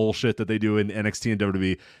other bullshit that they do in NXT and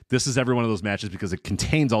WWE. This is every one of those matches because it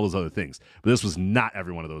contains all those other things. But this was not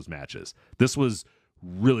every one of those matches. This was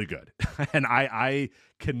really good. And I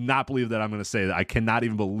cannot believe that I'm going to say that. I cannot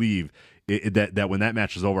even believe that when that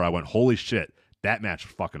match was over, I went, holy shit, that match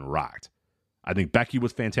fucking rocked. I think Becky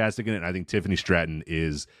was fantastic in it. And I think Tiffany Stratton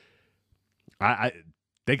is...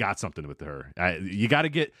 They got something with her. You got to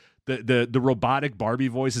get the robotic Barbie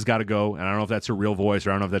voice has got to go. And I don't know if that's her real voice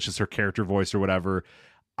or I don't know if that's just her character voice or whatever.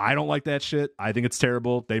 I don't like that shit. I think it's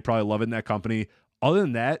terrible. They probably love it in that company. Other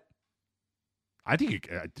than that, I think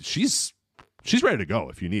she's ready to go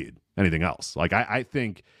if you need anything else. Like I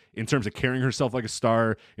think in terms of carrying herself like a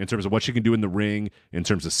star, in terms of what she can do in the ring, in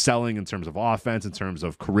terms of selling, in terms of offense, in terms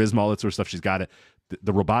of charisma, all that sort of stuff, she's got it.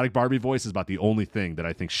 The robotic Barbie voice is about the only thing that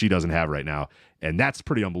I think she doesn't have right now. And that's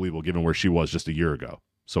pretty unbelievable given where she was just a year ago.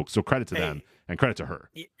 So credit to them and credit to her.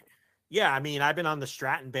 Yeah, I mean, I've been on the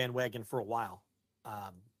Stratton bandwagon for a while.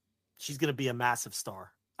 She's going to be a massive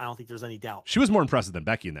star. I don't think there's any doubt. She was more impressive than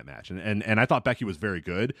Becky in that match. And I thought Becky was very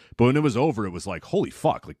good. But when it was over, it was like, holy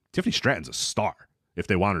fuck, like Tiffany Stratton's a star if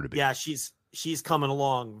they want her to be. Yeah, she's coming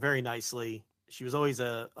along very nicely. She was always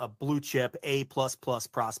a blue chip A++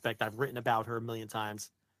 prospect. I've written about her a million times.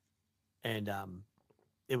 And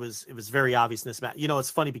it was very obvious in this match. It's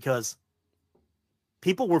funny because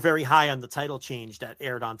people were very high on the title change that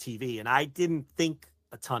aired on TV, and I didn't think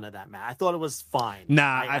a ton of that match. I thought it was fine.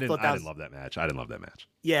 Nah, I didn't love that match. I didn't love that match.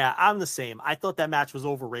 Yeah, I'm the same. I thought that match was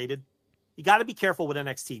overrated. You got to be careful with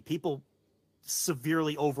NXT. People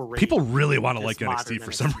severely overrated. People really want to like NXT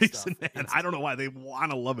for some reason, man. I don't know why they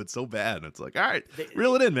want to love it so bad. It's like, all right,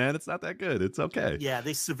 reel it in, man. It's not that good. It's okay. Yeah,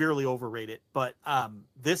 they severely overrate it. But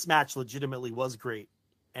this match legitimately was great.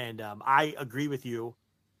 And I agree with you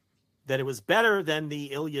that it was better than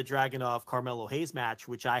the Ilya Dragunov Carmelo Hayes match,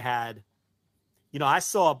 which I had. I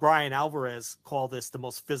saw Brian Alvarez call this the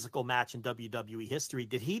most physical match in WWE history.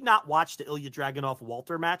 Did he not watch the Ilya Dragunov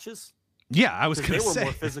Walter matches? Yeah, I was going to say. They were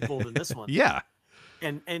more physical than this one. Yeah.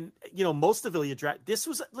 And most of Ilya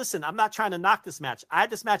listen, I'm not trying to knock this match. I had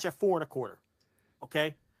this match at 4.25.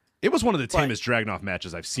 Okay. It was one of the tamest Dragunov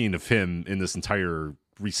matches I've seen of him in this entire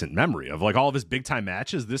recent memory of like all of his big time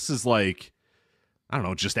matches. This is like, I don't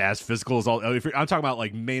know, just as physical as all. I'm talking about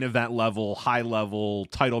like main event level, high level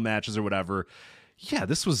title matches or whatever. Yeah,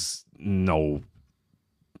 this was no.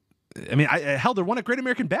 I mean, hell, their one at Great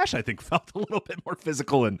American Bash, I think, felt a little bit more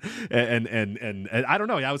physical and I don't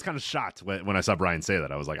know. Yeah, I was kind of shocked when I saw Brian say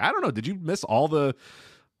that. I was like, I don't know, did you miss all the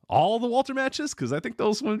Walter matches? Because I think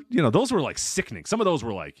those those were like sickening. Some of those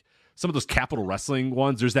were like some of those Capital Wrestling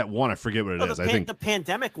ones. There's that one, I forget what it is. I think the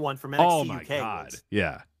pandemic one from NXT oh my UK god,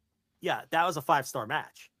 yeah, that was a 5-star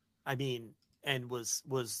match. I mean. And was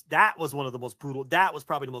one of the most brutal. That was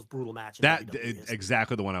probably the most brutal match.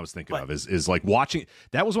 Exactly the one I was thinking of is like watching.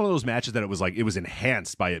 That was one of those matches that it was like it was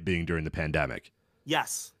enhanced by it being during the pandemic.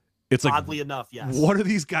 Yes, it's like oddly enough. Yes. What are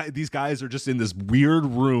these guys? These guys are just in this weird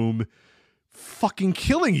room, fucking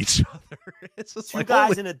killing each other. It's just two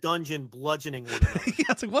guys in a dungeon bludgeoning one another. Yeah,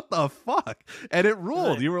 it's like what the fuck, and it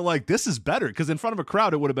ruled. Right. You were like, this is better because in front of a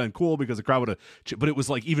crowd it would have been cool because the crowd would have. But it was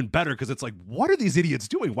like even better because it's like, what are these idiots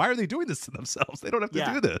doing? Why are they doing this to themselves? They don't have to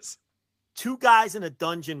do this. Two guys in a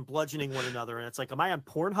dungeon bludgeoning one another, and it's like, am I on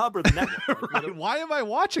Pornhub or the network? Right. Why am I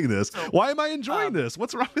watching this? Why am I enjoying this?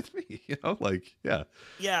 What's wrong with me?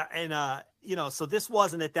 Yeah, and so this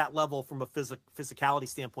wasn't at that level from a physicality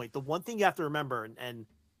standpoint. The one thing you have to remember, and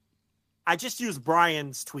I just used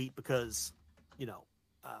Brian's tweet because,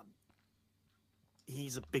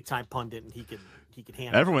 he's a big time pundit and he can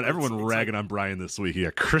handle everyone ragging on Brian this week. Yeah,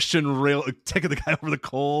 Christian Rail taking the guy over the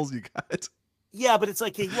coals. You got it. Yeah, but it's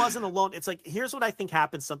like he wasn't alone. It's like, here's what I think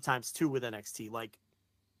happens sometimes too with NXT. Like,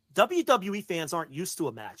 WWE fans aren't used to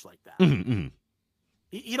a match like that. Mm-hmm.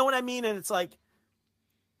 You know what I mean? And it's like,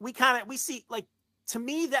 we see, like, to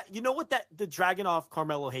me, that, the Dragunov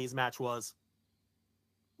Carmelo Hayes match was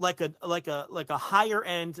like a higher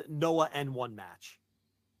end Noah N1 match.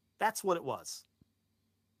 That's what it was.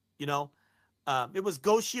 It was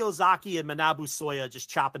Go Shiozaki and Manabu Soya just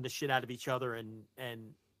chopping the shit out of each other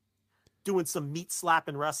and doing some meat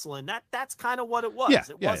slapping wrestling. That's kind of what it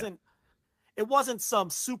was. It wasn't some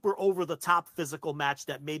super over the top physical match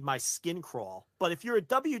that made my skin crawl. But if you're a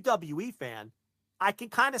WWE fan, I can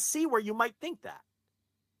kind of see where you might think that.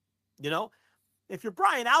 If you're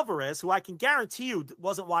Brian Alvarez, who I can guarantee you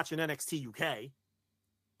wasn't watching NXT UK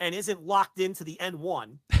and isn't locked into the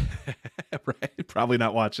N1. Right. Probably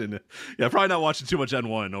not watching too much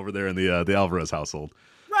N1 over there in the Alvarez household.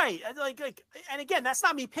 Right. Like, and again, that's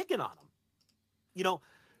not me picking on him.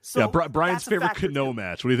 So Brian's favorite Kano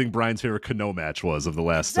match. What do you think Brian's favorite Kano match was of the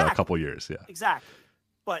last couple years? Yeah. Exactly.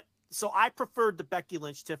 But so I preferred the Becky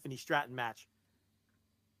Lynch Tiffany Stratton match.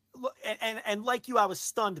 And like you, I was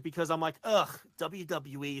stunned because I'm like, ugh,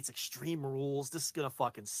 WWE, it's Extreme Rules. This is gonna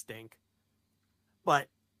fucking stink. But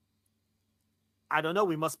I don't know.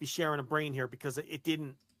 We must be sharing a brain here because it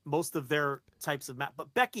didn't. Most of their types of match,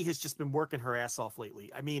 but Becky has just been working her ass off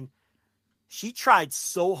lately. I mean, she tried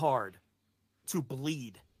so hard to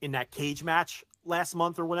bleed in that cage match last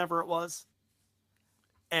month or whenever it was.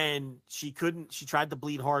 And she couldn't. She tried to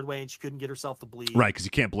bleed hard way, and she couldn't get herself to bleed. Right, because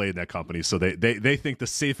you can't blade in that company. So they think the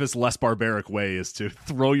safest, less barbaric way is to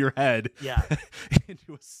throw your head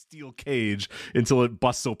into a steel cage until it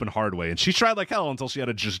busts open hard way. And she tried like hell until she had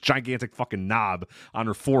a just gigantic fucking knob on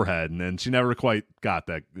her forehead, and then she never quite got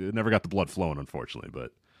that. Never got the blood flowing, unfortunately.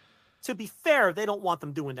 But to be fair, they don't want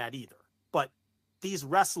them doing that either. But these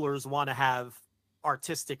wrestlers want to have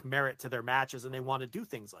artistic merit to their matches, and they want to do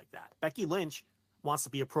things like that. Becky Lynch wants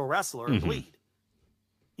to be a pro wrestler and bleed,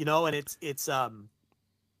 and it's they're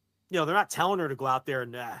not telling her to go out there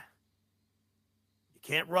and you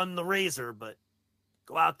can't run the razor, but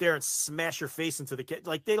go out there and smash your face into the kid.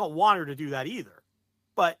 Like, they don't want her to do that either,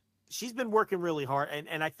 but she's been working really hard.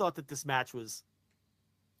 And I thought that this match was,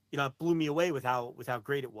 it blew me away with how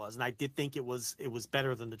great it was. And I did think it was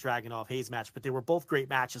better than the Dragunov Hayes match, but they were both great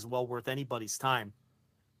matches, well worth anybody's time.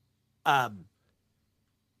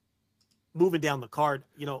 Moving down the card,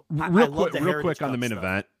 real quick on the main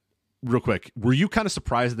event. Real quick, were you kind of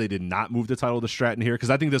surprised that they did not move the title to Stratton here? Because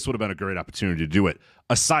I think this would have been a great opportunity to do it.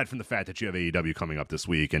 Aside from the fact that you have AEW coming up this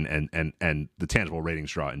week and the tangible ratings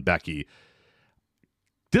draw in Becky,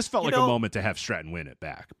 this felt like a moment to have Stratton win it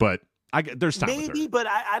back. But there's time. Maybe, but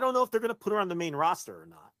I don't know if they're going to put her on the main roster or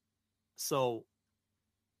not. So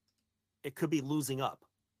it could be losing up.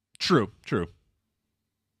 True.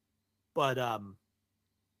 But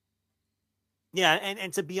yeah,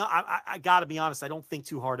 and to be, I gotta be honest, I don't think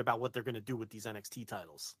too hard about what they're going to do with these NXT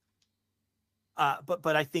titles.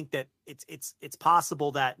 But I think that it's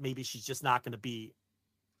possible that maybe she's just not going to be.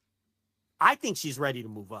 I think she's ready to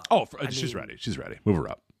move up. Oh, she's ready. She's ready. Move her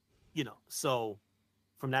up. So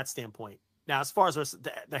from that standpoint. Now, as far as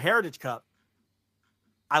the Heritage Cup,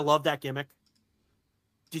 I love that gimmick.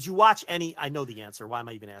 Did you watch any? I know the answer. Why am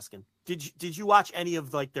I even asking? Did you watch any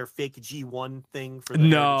of like their fake G1 thing for the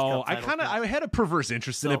No, I had a perverse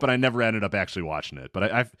interest in it, but I never ended up actually watching it.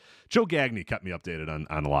 But Joe Gagney kept me updated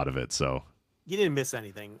on a lot of it, so you didn't miss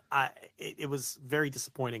anything. It was very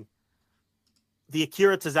disappointing. The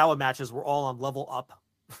Akira Tozawa matches were all on Level Up.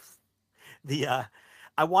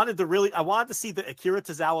 I wanted to see the Akira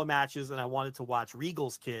Tozawa matches, and I wanted to watch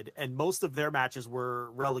Regal's Kid, and most of their matches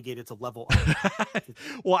were relegated to Level Up.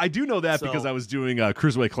 Well, I do know that because I was doing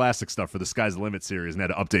Cruiserweight Classic stuff for the Sky's the Limit series, and had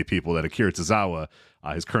to update people that Akira Tozawa,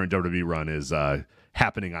 his current WWE run, is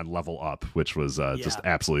happening on Level Up, which was just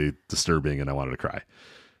absolutely disturbing, and I wanted to cry.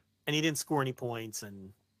 And he didn't score any points,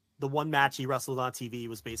 and the one match he wrestled on TV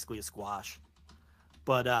was basically a squash.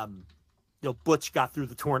 But Butch got through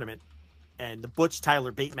the tournament. And the Butch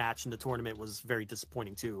Tyler Bate match in the tournament was very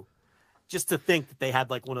disappointing too. Just to think that they had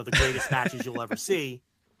like one of the greatest matches you'll ever see.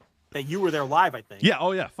 That you were there live, I think. Yeah.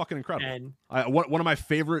 Oh yeah. Fucking incredible. And One of my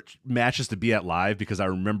favorite matches to be at live, because I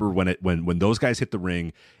remember when those guys hit the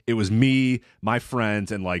ring, it was me, my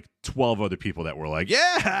friends, and like 12 other people that were like,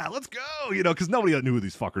 yeah, let's go, because nobody knew who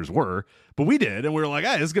these fuckers were, but we did, and we were like,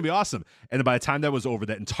 hey, this is gonna be awesome. And then by the time that was over,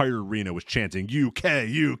 that entire arena was chanting UK,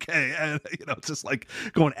 and just like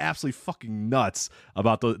going absolutely fucking nuts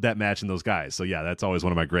about that match and those guys. So yeah, that's always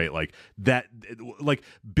one of my great, like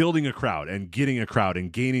building a crowd and getting a crowd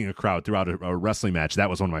and gaining a crowd throughout a wrestling match. That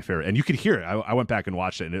was one of my favorite, and you could hear it. I went back and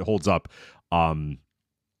watched it, and it holds up.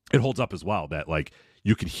 It holds up as well. That like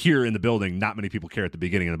you could hear in the building, not many people care at the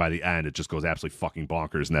beginning, and by the end, it just goes absolutely fucking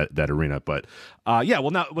bonkers in that arena. But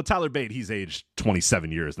now with Tyler Bate, he's aged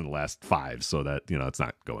 27 years in the last 5, so that it's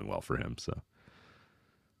not going well for him. So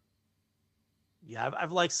yeah,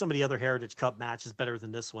 I've liked some of the other Heritage Cup matches better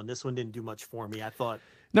than this one. This one didn't do much for me. I thought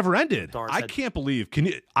never ended. I can't believe. Can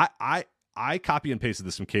you? I copy and pasted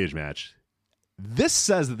this from Cage Match. This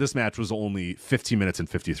says that this match was only 15 minutes and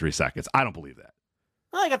 53 seconds. I don't believe that.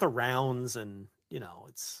 Well, I got the rounds, and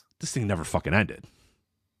it's this thing never fucking ended.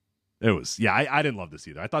 It was I didn't love this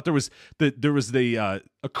either. I thought there was a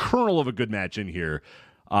kernel of a good match in here,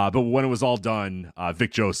 but when it was all done,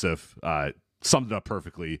 Vic Joseph summed it up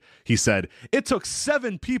perfectly. He said, "It took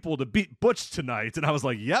 7 people to beat Butch tonight," and I was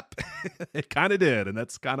like, "Yep, it kind of did," and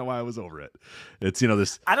that's kind of why I was over it. It's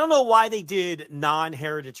this. I don't know why they did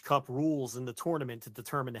non-Heritage Cup rules in the tournament to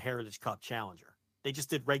determine the Heritage Cup challenger. They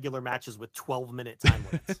just did regular matches with 12-minute time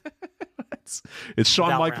limits. It's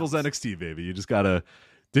Shawn Michaels NXT, baby. You just gotta.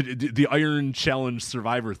 The Iron Challenge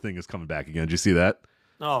Survivor thing is coming back again. Did you see that?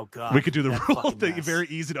 Oh god, we could do the rule thing. Very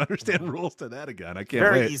easy to understand rules to that again. I can't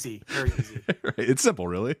wait. Very easy. Right. It's simple,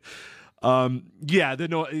 really. I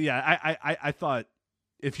thought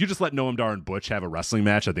if you just let Noam Dar and Butch have a wrestling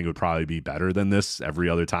match, I think it would probably be better than this every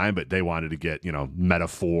other time. But they wanted to get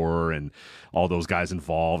Metaphor and all those guys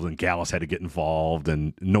involved, and Gallus had to get involved,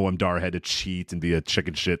 and Noam Dar had to cheat and be a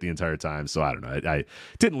chicken shit the entire time. So I don't know. I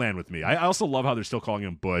didn't land with me. I also love how they're still calling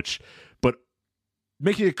him Butch, but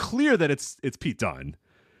making it clear that it's Pete Dunne.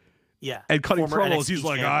 Yeah, and cutting promos, NXT he's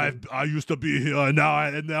like, champion. I used to be here, and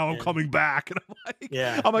now I'm coming back, and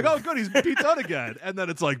I'm like, oh good, he's Pete Dunne again, and then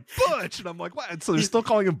it's like Butch, and I'm like, what? And so they're still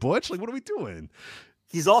calling him Butch? Like, what are we doing?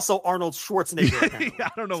 He's also Arnold Schwarzenegger.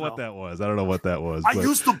 I don't know what that was. I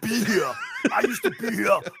used to be here.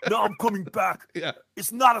 Now I'm coming back. Yeah,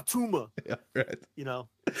 it's not a tumor. Yeah, right.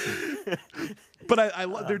 But I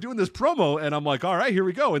they're doing this promo, and I'm like, all right, here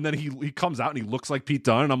we go. And then he comes out and he looks like Pete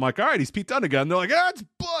Dunne, and I'm like, all right, he's Pete Dunne again. And they're like, it's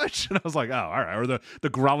Butch, and I was like, oh, all right. Or the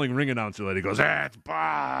growling ring announcer lady goes, it's Butch.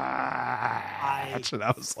 And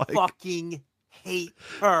I was like, fucking hate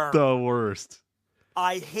her. The worst.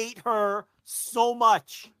 I hate her so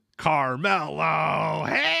much. Carmelo,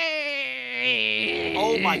 hey!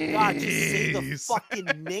 Oh my god, just say the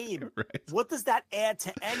fucking name. Right. What does that add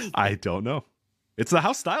to anything? I don't know. It's the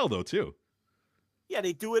house style though too. Yeah,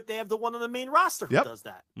 they do it. They have the one on the main roster who does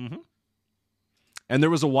that. Mm-hmm. And there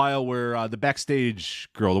was a while where the backstage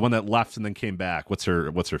girl, the one that left and then came back, what's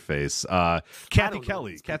her face? Kathy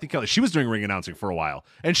Kelly. She was doing ring announcing for a while,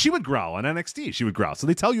 and she would growl on NXT. She would growl. So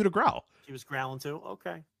they tell you to growl. She was growling too.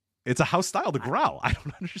 Okay. It's a house style to growl. I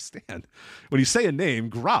don't understand. When you say a name,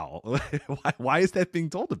 growl. Why is that being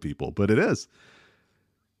told to people? But it is.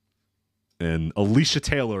 And Alicia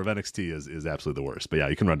Taylor of NXT is absolutely the worst. But yeah,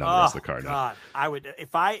 you can run down the rest of the card. God, I would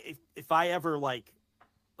if I ever like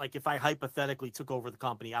if I hypothetically took over the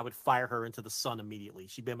company, I would fire her into the sun immediately.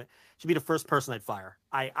 She'd be the first person I'd fire.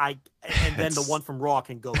 And then the one from Raw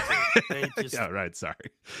can go too. Yeah, right. Sorry.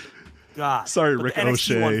 God. Sorry,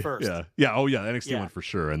 Ricochet. NXT won first. Yeah. Oh, yeah. NXT won for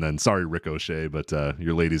sure. And then sorry, Ricochet, but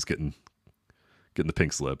your lady's getting the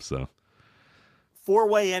pink slip. So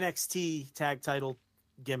 4-way NXT tag title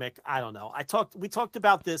gimmick. I don't know. We talked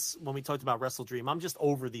about this when we talked about Wrestle Dream. I'm just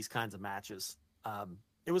over these kinds of matches.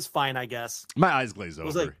 It was fine, I guess. My eyes glaze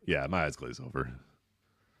over. My eyes glaze over.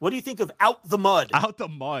 What do you think of Out the Mud? Out the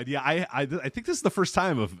Mud. Yeah, I think this is the first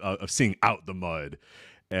time of seeing Out the Mud.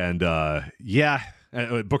 And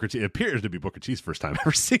Booker T. It appears to be Booker T's first time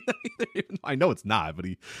ever seeing that either. Even though I know it's not, but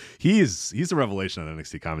he's a revelation on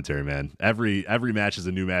NXT commentary, man. Every match is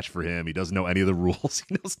a new match for him. He doesn't know any of the rules.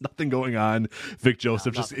 He knows nothing going on. Vic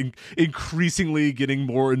Joseph just increasingly getting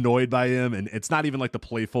more annoyed by him, and it's not even like the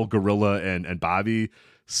playful Gorilla and Bobby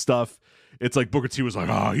stuff. It's like Booker T was like,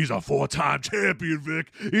 oh, he's a 4-time champion,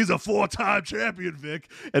 Vic. He's a 4-time champion, Vic.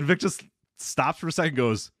 And Vic just stops for a second,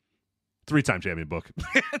 goes, 3-time champion, Book.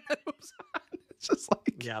 It's just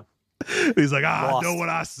like, He's like, I know what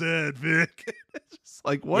I said, Vic. It's just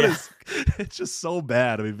like, what is? It's just so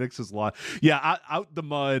bad. I mean, Vic's just lost. Yeah, out the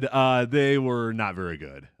mud. They were not very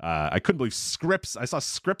good. I couldn't believe Scripps. I saw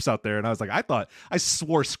Scripps out there, and I was like, I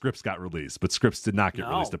swore Scripps got released, but Scripps did not get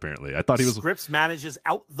released. Apparently, I thought he was. Scripps manages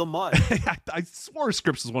out the mud. I swore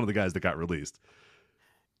Scripps was one of the guys that got released.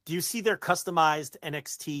 Do you see their customized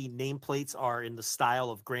NXT nameplates are in the style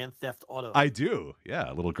of Grand Theft Auto? I do.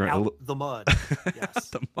 Yeah, a little Out the mud. Yes.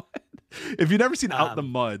 Out the mud. If you've never seen Out the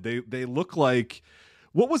Mud, they look like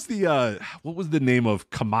what was the name of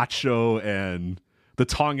Camacho and the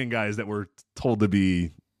Tongan guys that were told to be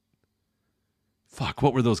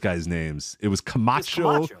what were those guys' names? It was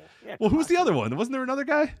Camacho. Yeah, well, who's the other one? Wasn't there another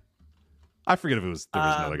guy? I forget if there was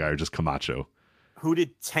another guy or just Camacho. Who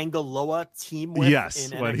did Tangaloa team with?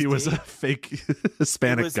 Yes, in when NXT? he was a fake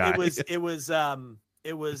Hispanic guy. It was the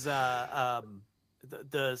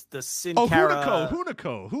Sin Cara.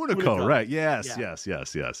 Hunico, right? Yes.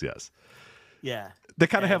 Yeah. They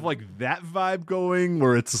kind of have like that vibe going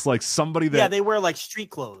where it's just like somebody that they wear like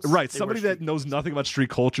street clothes. Right, somebody that knows nothing about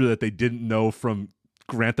street culture that they didn't know from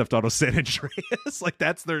Grand Theft Auto San Andreas. Like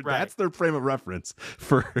that's their frame of reference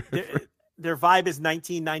for their vibe is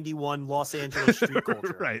 1991 Los Angeles street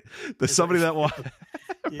culture. Right. There's somebody that right.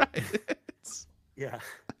 Yeah.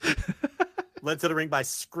 Led to the ring by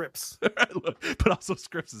Scripps. But also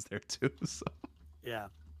Scripps is there too. So yeah.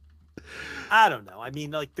 I don't know. I mean,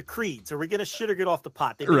 like the Creeds. Are we gonna shit or get off the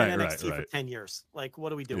pot? They've been in NXT for 10 years. Like,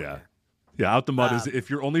 what are we doing here? Yeah, Out the Mud is if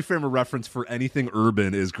your only frame of reference for anything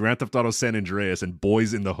urban is Grand Theft Auto San Andreas and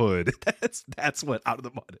Boys in the Hood. That's what Out of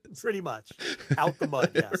the Mud is. Pretty much. Out the Mud,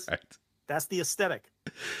 yes. Right. That's the aesthetic.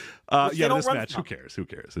 This match, who cares?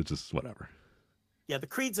 It's just whatever. Yeah, the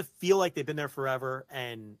Creeds feel like they've been there forever,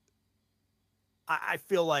 and I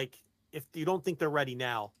feel like if you don't think they're ready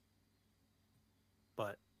now,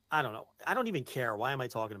 but I don't know. I don't even care. Why am I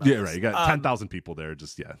talking about this? Right. You got 10,000 people there.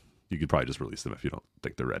 Just, you could probably just release them if you don't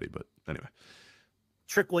think they're ready. But anyway.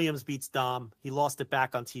 Trick Williams beats Dom. He lost it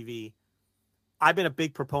back on TV. I've been a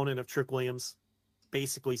big proponent of Trick Williams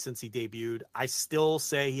basically since he debuted. I still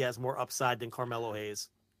say he has more upside than Carmelo Hayes.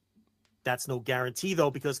 That's no guarantee,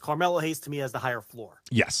 though, because Carmelo Hayes, to me, has the higher floor.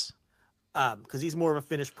 Yes. Because he's more of a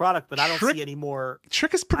finished product, but I don't see any more.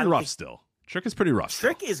 Trick is pretty rough still. Trick is pretty rough.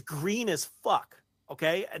 Trick is green as fuck,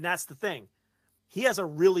 okay? And that's the thing. He has a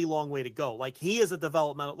really long way to go. Like, he is a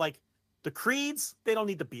developmental. Like, the Creeds, they don't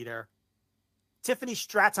need to be there. Tiffany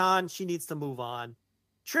Stratton, she needs to move on.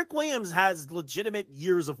 Trick Williams has legitimate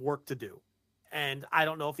years of work to do. And I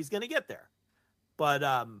don't know if he's going to get there.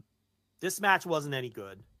 But this match wasn't any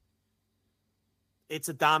good. It's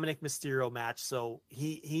a Dominic Mysterio match, so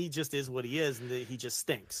he just is what he is, and he just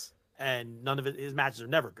stinks. And none of his matches are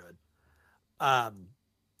never good. And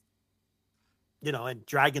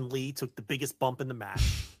Dragon Lee took the biggest bump in the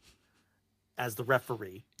match as the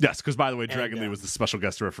referee. Yes, because by the way, Dragon Lee was the special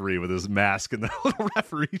guest referee with his mask and the little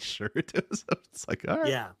referee shirt. It's like, all right.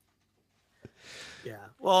 Yeah. Yeah.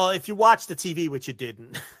 Well, if you watched the TV, which you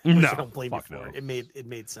didn't, which I don't blame you for it. It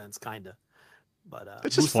made sense, kind of. But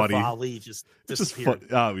it's just Mustafa funny. Ali just disappeared.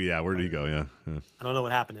 Oh yeah, where did he go? Yeah. I don't know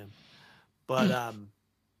what happened to him. But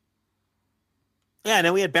and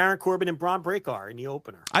then we had Baron Corbin and Braun Breaker in the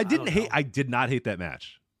opener. I did not hate that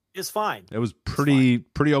match. It's fine. It was pretty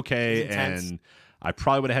okay, and I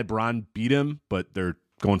probably would have had Braun beat him, but they're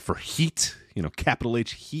going for heat, capital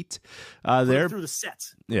H heat. There through the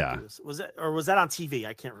set. Yeah. Was that on TV?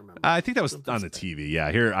 I can't remember. I think that was on the TV.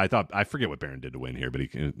 Yeah. Here, I forget what Baron did to win here, but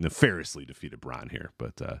he nefariously defeated Braun here.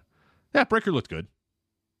 But Breaker looked good.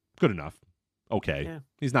 Good enough. Okay. Yeah.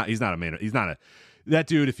 He's not that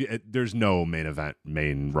dude. There's no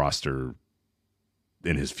main roster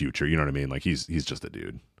in his future. You know what I mean? Like he's just a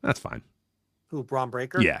dude. That's fine. Who, Braun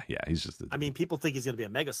Breaker? Yeah. He's just. I mean, people think he's going to be a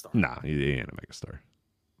megastar. Nah, he ain't a megastar.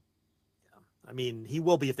 I mean, he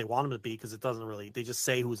will be if they want him to be, because it doesn't really. They just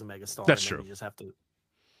say who's a megastar. That's true. You just have to,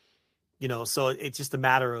 so it's just a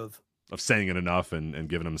matter of saying it enough and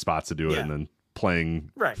giving him spots to do it, and then playing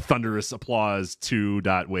thunderous applause to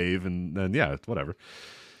 .wave, and then whatever.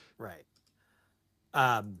 Right.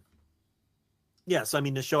 Yeah. So I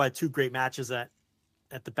mean, the show had two great matches at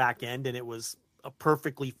the back end, and it was a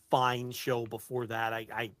perfectly fine show before that.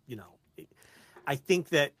 I think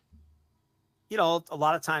that. A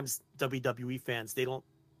lot of times WWE fans,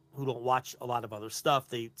 who don't watch a lot of other stuff,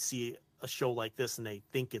 they see a show like this and they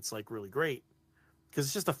think it's like really great because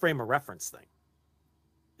it's just a frame of reference thing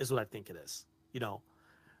is what I think it is. Even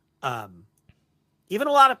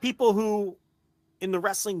a lot of people who in the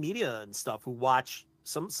wrestling media and stuff who watch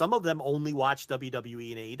some of them only watch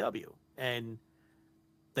WWE and AEW. And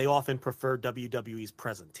They often prefer WWE's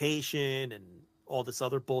presentation and all this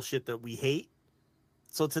other bullshit that we hate.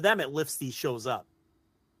 So to them, it lifts these shows up,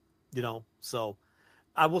 So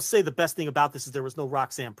I will say the best thing about this is there was no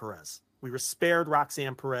Roxanne Perez. We were spared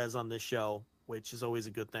Roxanne Perez on this show, which is always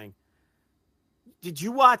a good thing. Did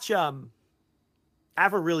you watch? I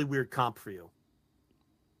have a really weird comp for you.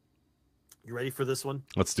 You ready for this one?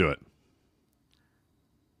 Let's do it.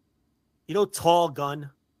 Tall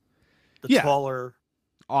Gun? The taller...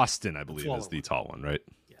 Austin, I believe, is the tall one, right?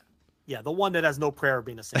 Yeah, the one that has no prayer of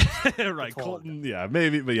being a saint. Right, Colton,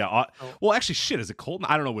 maybe, but well, actually, shit, is it Colton?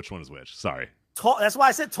 I don't know which one is which, sorry. That's why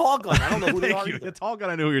I said Tall Gun. I don't know who they are either. The Tall Gun,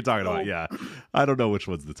 I know who you're talking about, yeah. I don't know which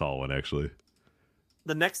one's the tall one, actually.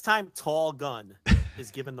 The next time Tall Gun is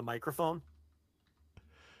given the microphone,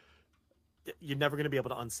 you're never going to be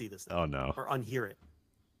able to unsee this thing. Oh, no. Or unhear it.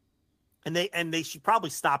 And they should probably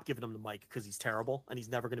stop giving him the mic because he's terrible and he's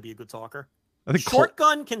never going to be a good talker. I think Short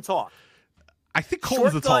Gun can talk. I think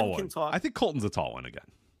Colton's the tall one. I think Colton's the tall one again.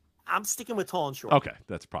 I'm sticking with tall and short. Okay,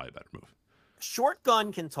 that's probably a better move. Short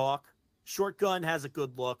Gun can talk. Short Gun has a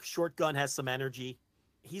good look. Short Gun has some energy.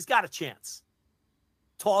 He's got a chance.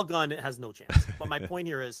 Tall Gun has no chance. But my point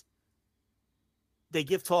here is they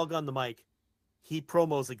give Tall Gun the mic. He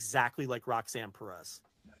promos exactly like Roxanne Perez.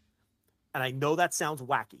 And I know that sounds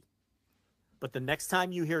wacky. But the next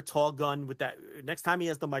time you hear Tall Gun next time he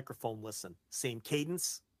has the microphone, listen. Same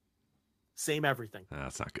cadence, same everything.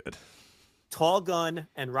 That's not good. Tall Gun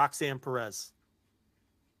and Roxanne Perez.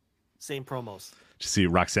 Same promos. Did you see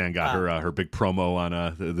Roxanne got her big promo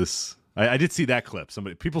on this? I did see that clip.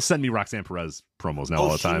 People send me Roxanne Perez promos now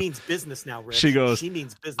all the time. She means business now, Rich. She goes, she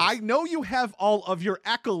means business. I know you have all of your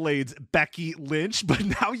accolades, Becky Lynch, but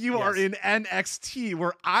now you are in NXT,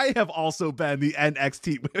 where I have also been the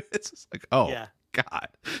NXT. It's just like, God,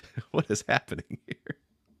 what is happening here?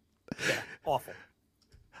 Yeah, awful.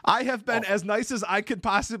 I have been as nice as I could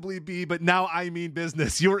possibly be, but now I mean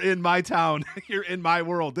business. You're in my town. You're in my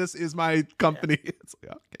world. This is my company. Yeah. It's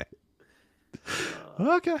like,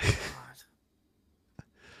 okay.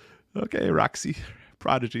 Okay, Roxy,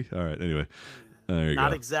 Prodigy. All right, anyway. There you go.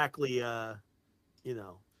 Not exactly,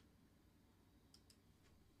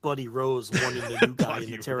 Buddy Rose wanting the new guy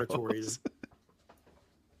in the territories.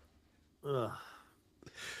 Ugh.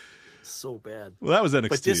 So bad. Well, that was NXT.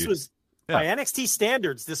 But this was, by NXT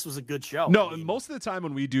standards, this was a good show. No, most of the time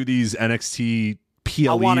when we do these NXT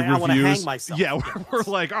PLE reviews, I want to hang myself. Yeah, we're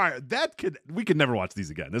like, all right, we could never watch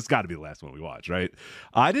these again. This got to be the last one we watch, right?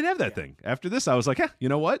 I didn't have that thing. After this, I was like, you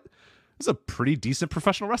know what? This is a pretty decent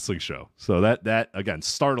professional wrestling show. So that again,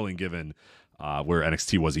 startling given where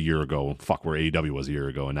NXT was a year ago, where AEW was a year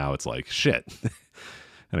ago, and now it's like, shit.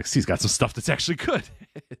 NXT's got some stuff that's actually good.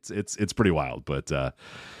 It's pretty wild, but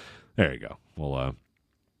there you go. Well,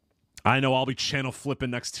 I know I'll be channel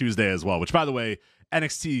flipping next Tuesday as well, which, by the way,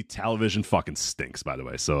 NXT television fucking stinks, by the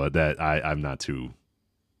way. So that I'm not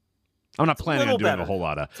planning on doing a whole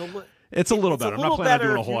lot of. It's a little better. I'm not planning on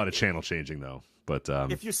doing a whole lot of channel changing though. But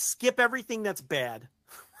if you skip everything that's bad,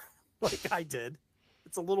 like I did,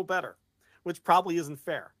 it's a little better, which probably isn't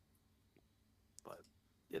fair. But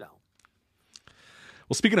Well,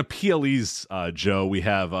 speaking of PLEs, Joe, we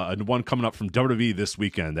have one coming up from WWE this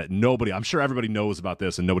weekend that I'm sure everybody knows about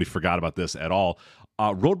this and nobody forgot about this at all.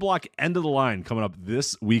 Roadblock End of the Line coming up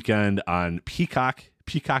this weekend on Peacock,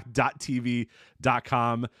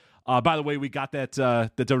 peacock.tv.com. By the way, we got that the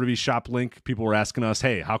WWE shop link. People were asking us,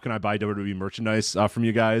 hey, how can I buy WWE merchandise from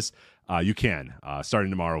you guys? You can. Starting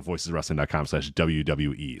tomorrow,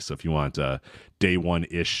 voiceswrestling.com/WWE. So if you want day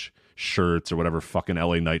one-ish shirts or whatever fucking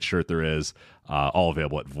LA Knight shirt there is, all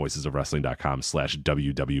available at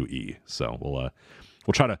voicesofwrestling.com/WWE. So we'll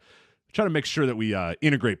try to make sure that we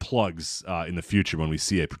integrate plugs in the future when we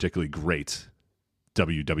see a particularly great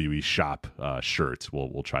WWE shop shirt.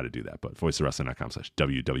 We'll try to do that. But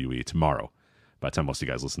voicesofwrestling.com/WWE tomorrow. By the time most of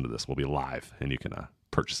you guys listen to this, we'll be live and you can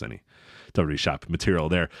purchase any WWE shop material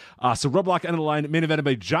there. So Roadblock End of the Line, main evented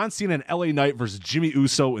by John Cena and LA Knight versus Jimmy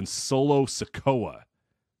Uso and Solo Sikoa.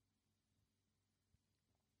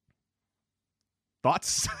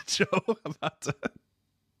 Thoughts, Joe, about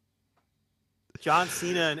John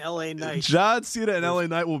Cena and LA Knight? John Cena and LA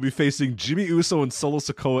Knight will be facing Jimmy Uso and Solo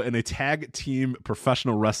Sikoa in a tag team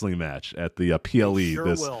professional wrestling match at the PLE. They sure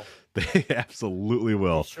will. They absolutely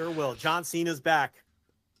will. They sure will. John Cena's back.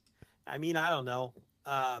 I mean, I don't know.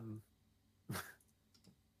 I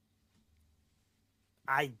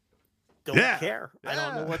don't care. I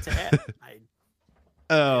don't know what to add. Hey,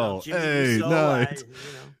 Uso, Knight.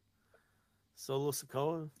 Solo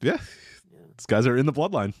Sikoa. Yeah. These guys are in the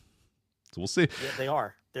bloodline. So we'll see. Yeah, they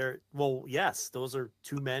are. Yes, those are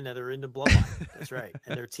two men that are in the bloodline. That's right.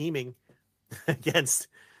 And they're teaming against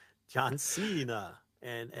John Cena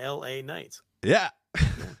and LA Knight. Yeah.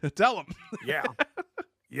 Tell him. Yeah.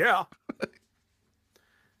 Yeah.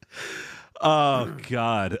 Oh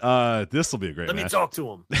God. This will be a great match. Let me talk to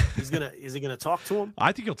him. Is he gonna talk to him?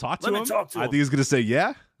 I think he'll talk to him. Let me talk to him. I think he's gonna say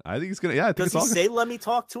yeah. I think he's gonna Does he say let me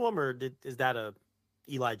talk to him, or is that a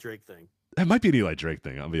Eli Drake thing? It might be an Eli Drake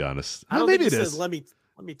thing, I'll be honest. I don't maybe think it he is. says, let me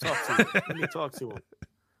talk to you. Let me talk to him.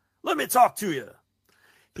 Let me talk to you.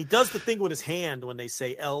 He does the thing with his hand when they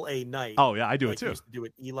say L.A. Knight. Oh yeah, I do it too. He used to do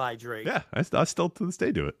it, Eli Drake. Yeah, I still to this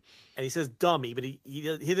day do it. And he says dummy, but he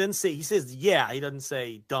didn't say. He says yeah. He doesn't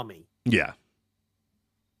say dummy. Yeah.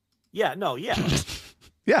 Yeah. No. Yeah.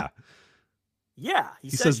 Yeah. Yeah. He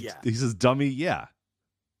says yeah. He says dummy. Yeah.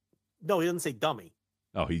 No, he doesn't say dummy.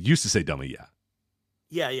 Oh, he used to say dummy. Yeah.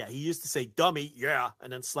 Yeah. Yeah. He used to say dummy. Yeah,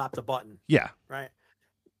 and then slap the button. Yeah. Right.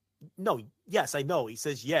 No. Yes, I know. He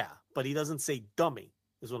says yeah, but he doesn't say dummy.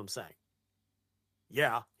 Is what I'm saying.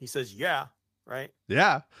 Yeah. He says yeah. Right.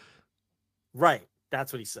 Yeah. Right.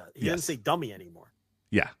 That's what he said. He Yes. doesn't say dummy anymore.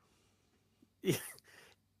 Yeah.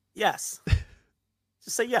 Yes.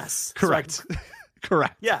 Just say yes. Correct. So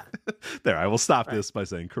Correct. yeah. There, I will stop Right. this by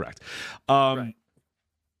saying correct. Right.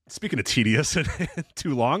 Speaking of tedious and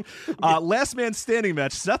too long, last man standing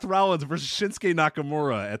match: Seth Rollins versus Shinsuke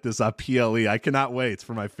Nakamura at this PLE. I cannot wait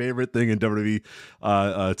for my favorite thing in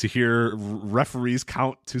WWE to hear referees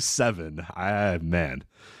count to 7. Man,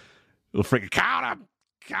 we'll freaking count him.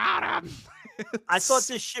 I thought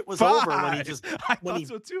this shit was 5. over when he just. I thought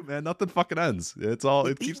so too, man. Nothing fucking ends. It's all.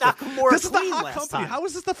 It beat keeps. Nakamura This is the clean hot last company. time. How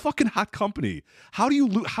is this the fucking hot company? How are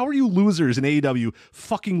you losers in AEW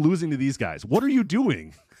fucking losing to these guys? What are you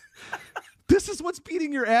doing? This is what's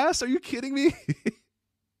beating your ass? Are you kidding me?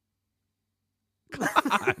 Come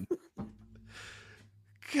on.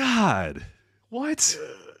 God. What?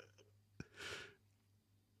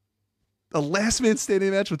 A last man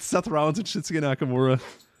standing match with Seth Rollins and Shinsuke Nakamura.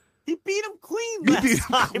 He beat him clean He last beat him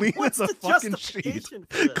time. clean What's as a the fucking sheet. justification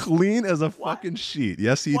for this? Clean as a Why? fucking sheet.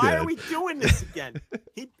 Yes, he Why did. are we doing this again?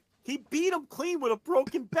 He beat him clean with a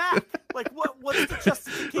broken back. Like what's the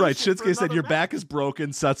justification? Right, for Shinsuke said another your match? back is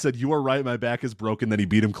broken. Seth said you are right, my back is broken. Then he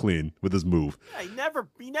beat him clean with his move. Yeah,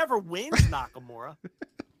 he never wins Nakamura.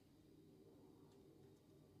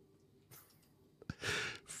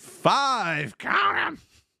 5. Count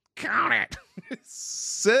it.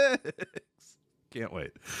 6. Can't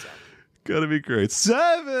wait. 7. Gonna be great.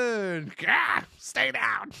 7. God, stay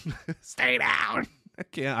down. Stay down. I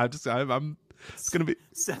can't. I'm. It's gonna be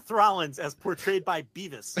Seth Rollins as portrayed by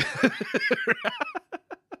Beavis.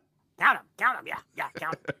 Count him. Yeah,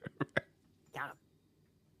 count him. Count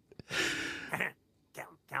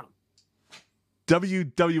him.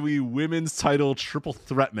 WWE Women's Title Triple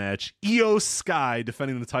Threat match. Io Sky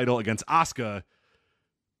defending the title against Asuka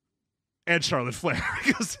and Charlotte Flair.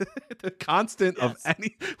 Because the constant of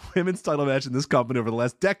any women's title match in this company over the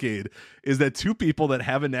last decade is that two people that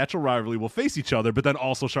have a natural rivalry will face each other, but then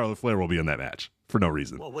also Charlotte Flair will be in that match for no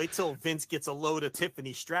reason. Well, wait till Vince gets a load of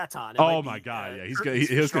Tiffany Stratton. Oh my God! Yeah,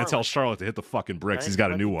 he's gonna tell Charlotte to hit the fucking bricks. Right? He's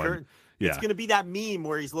got a new one. Yeah, It's gonna be that meme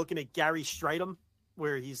where he's looking at Gary Stridham,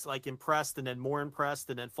 where he's like impressed and then more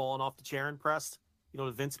impressed and then falling off the chair impressed. You know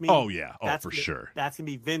the Vince meme? Oh yeah. Oh, for sure. That's gonna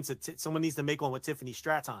be Vince. Someone needs to make one with Tiffany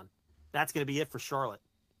Stratton. That's gonna be it for Charlotte.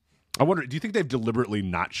 I wonder. Do you think they've deliberately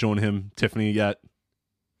not shown him Tiffany yet?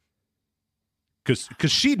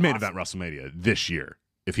 Because she'd main event WrestleMania this year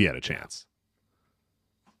if he had a chance.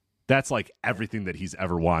 That's like everything that he's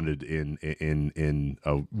ever wanted in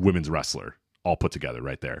a women's wrestler, all put together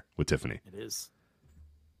right there with Tiffany. It is.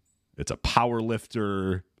 It's a power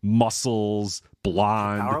lifter, muscles,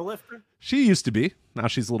 blonde. Power lifter? She used to be. Now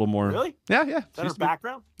she's a little more. Really? Yeah. Is that her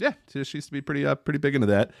background? Yeah, she used to be pretty big into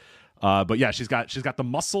that. But yeah, she's got the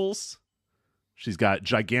muscles. She's got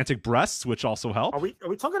gigantic breasts, which also help. Are we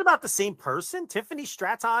talking about the same person? Tiffany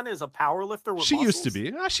Stratton is a power lifter with She muscles? used to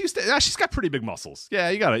be. She's got pretty big muscles. Yeah,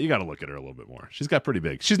 you gotta look at her a little bit more. She's got pretty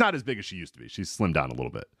big. She's not as big as she used to be. She's slimmed down a little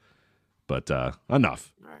bit, but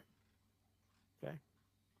enough. All right. Okay.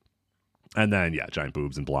 And then giant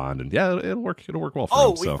boobs and blonde, and it'll work. It'll work well for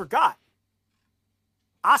him. We forgot.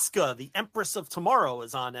 Asuka, the Empress of Tomorrow,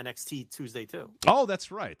 is on NXT Tuesday too. Oh,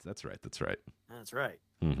 that's right. That's right.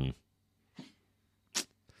 Mm-hmm.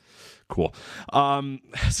 Cool.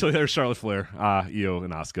 So there's Charlotte Flair, Io,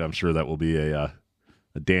 and Asuka. I'm sure that will be a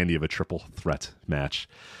dandy of a triple threat match.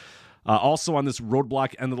 Also on this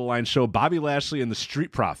Roadblock End of the Line show, Bobby Lashley and the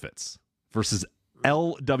Street Profits versus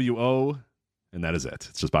LWO, and that is it.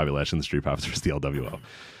 It's just Bobby Lashley and the Street Profits versus the LWO.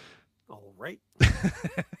 All right.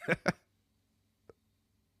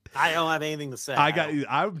 I don't have anything to say.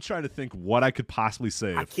 I'm trying to think what I could possibly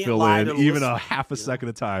say to fill lie in to the even listener, a half a second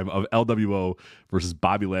of time of LWO versus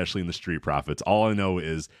Bobby Lashley and the Street Profits. All I know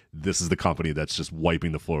is this is the company that's just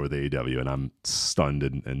wiping the floor with AEW, and I'm stunned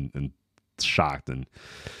and shocked. And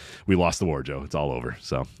we lost the war, Joe. It's all over.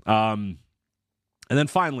 So, and then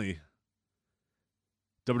finally,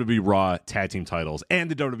 WWE Raw Tag Team titles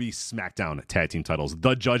and the WWE SmackDown Tag Team titles.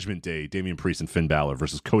 The Judgment Day, Damian Priest and Finn Balor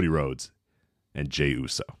versus Cody Rhodes and Jey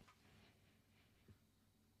Uso.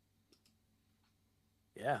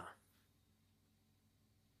 Yeah.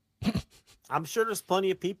 I'm sure there's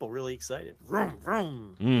plenty of people really excited. Vroom,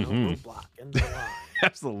 vroom. Roadblock and the line.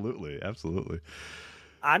 Absolutely.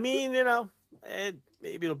 I mean,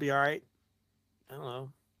 maybe it'll be all right. I don't know.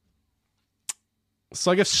 So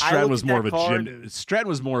I guess Stratton was more of a gym. Stratton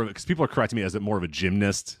was more of because people are correcting me as more of a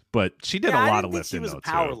gymnast, but she did a lot of lifting though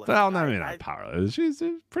too. Well, no, not powerlifter. She's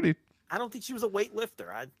pretty. I don't think she was a weightlifter.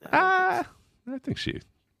 I think she.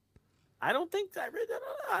 I don't think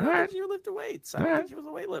think she lifted weights. I don't think she was a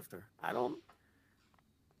weightlifter.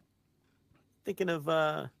 Thinking of.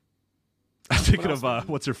 I'm thinking of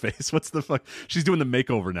what's her face? What's the fuck? She's doing the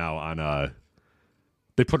makeover now on.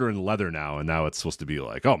 They put her in leather now, and now it's supposed to be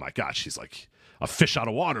like, oh my god, she's like a fish out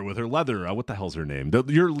of water with her leather. What the hell's her name?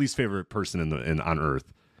 Your least favorite person on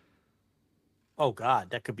Earth. Oh God,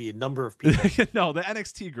 that could be a number of people. No, the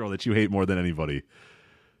NXT girl that you hate more than anybody.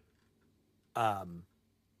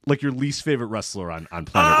 Like your least favorite wrestler on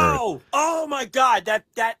planet Earth. Oh my God,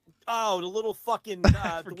 the little fucking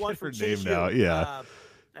the one for her name now. Yeah,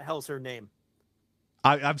 the hell's her name?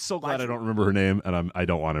 I'm so glad I don't remember her name, and I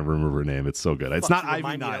don't want to remember her name. It's so good. It's not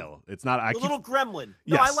Ivy Nile. It's not. The little gremlin.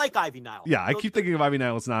 No, yes. I like Ivy Nile. Yeah, I keep thinking of Ivy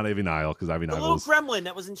Nile. It's not Ivy Nile because Ivy Nile. The little gremlin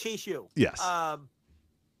that was in Chase U. Yes.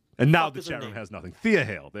 And now the chat room has nothing. Thea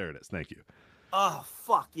Hale. There it is. Thank you. Oh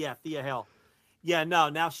fuck yeah, Thea Hale. Yeah, no.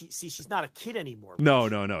 Now she's not a kid anymore.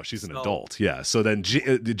 No. She's an adult. Yeah. So then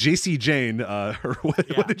JC Jane.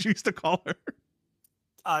 What did you used to call her?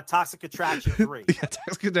 Toxic Attraction 3. Yeah,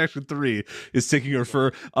 Toxic Attraction 3 is taking her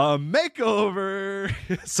for a makeover.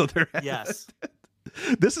 So they're yes.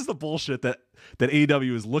 This is the bullshit that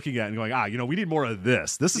AEW is looking at and going, we need more of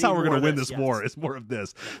this. This is how we're going to win this war. It's more of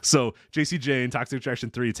this. Yeah. So JC Jane, Toxic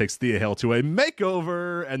Attraction 3 takes Thea Hale to a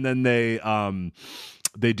makeover, and then they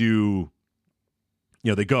do,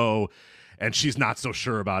 they go. And she's not so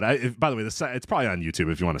sure about it. By the way, it's probably on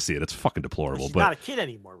YouTube if you want to see it. It's fucking deplorable. She's not a kid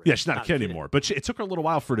anymore. Really. Yeah, she's not a kid anymore. But it took her a little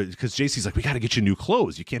while because JC's like, we got to get you new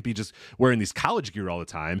clothes. You can't be just wearing these college gear all the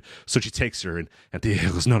time. So she takes her and Thea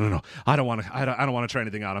goes, no, I don't want to try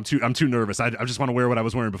anything out. I'm too nervous. I just want to wear what I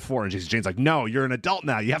was wearing before. And JC Jane's like, no, you're an adult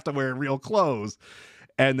now. You have to wear real clothes.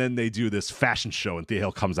 And then they do this fashion show, and Thea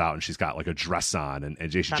Hale comes out, and she's got like a dress on, and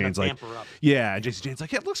JC Jane's like, yeah, and JC Jane's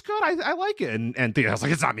like, yeah, it looks good, I like it, and Thea Hale's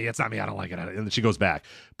like, it's not me, I don't like it, and then she goes back.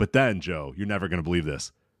 But then, Joe, you're never gonna believe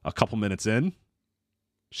this. A couple minutes in,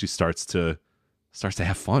 she starts to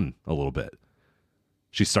have fun a little bit.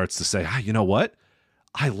 She starts to say, you know what?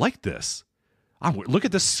 I like this. Look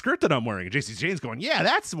at this skirt that I'm wearing. And JC Jane's going, yeah,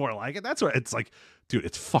 that's more like it. That's what it's like. Dude,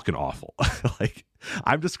 it's fucking awful. Like,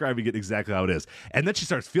 I'm describing it exactly how it is. And then she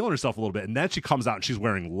starts feeling herself a little bit, and then she comes out and she's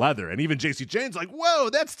wearing leather. And even JC Jane's like, whoa,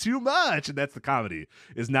 that's too much. And that's the comedy,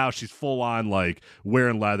 is now she's full on like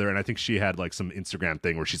wearing leather. And I think she had like some Instagram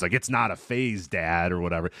thing where she's like, it's not a phase, dad, or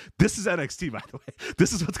whatever. This is NXT, by the way.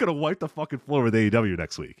 This is what's going to wipe the fucking floor with AEW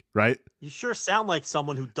next week, right? You sure sound like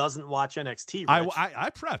someone who doesn't watch NXT, Rich. I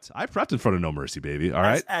prepped in front of No Mercy, baby. All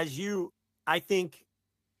right. I think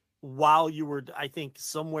while you were,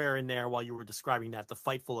 somewhere in there while you were describing that, the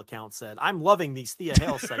Fightful account said, I'm loving these Thea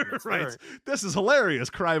Hale segments. Right. This is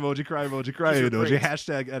hilarious. Cry emoji, cry emoji, cry emoji.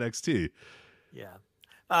 Hashtag NXT.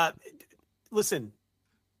 Yeah. Listen,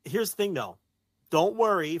 here's the thing, though. Don't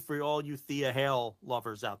worry for all you Thea Hale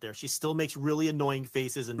lovers out there. She still makes really annoying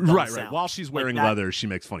faces and dumb sounds. While she's wearing leather, she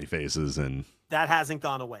makes funny faces, and that hasn't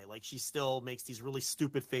gone away. Like, she still makes these really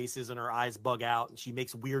stupid faces and her eyes bug out, and she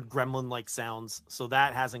makes weird gremlin-like sounds. So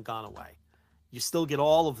that hasn't gone away. You still get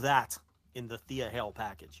all of that in the Thea Hale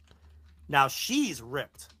package. Now she's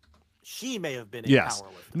ripped. She may have been in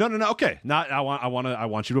powerlifting. No. Okay. I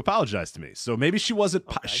want you to apologize to me. So maybe she wasn't.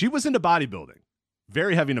 Okay. She was into bodybuilding.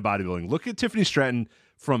 Very heavy into bodybuilding. Look at Tiffany Stratton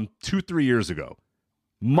from 2-3 years ago.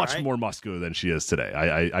 Much more muscular than she is today.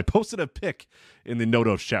 I posted a pic in the No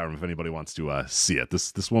Dose chat room if anybody wants to see it.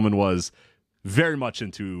 This woman was very much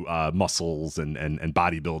into muscles and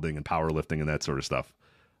bodybuilding and powerlifting and that sort of stuff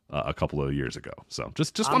a couple of years ago. So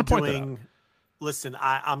just want to point that out. Listen,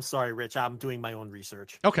 I'm sorry, Rich. I'm doing my own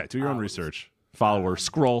research. Okay, do your own research. Follow her.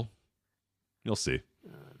 Scroll. You'll see.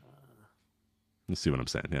 You see what I'm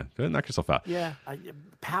saying? Yeah, go ahead, knock yourself out. Yeah,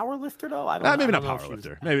 power lifter though. I don't. Maybe I not don't power know if she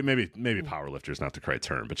lifter. Maybe power lifter is not the correct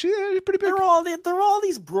term, but she's pretty big. They're all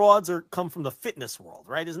these broads come from the fitness world,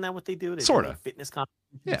 right? Isn't that what they do? They Sorta. do like fitness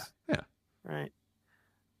competitions. Yeah. Right.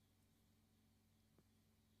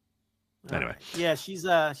 Anyway. Right. Yeah, she's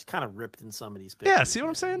kind of ripped in some of these pictures. Yeah, see what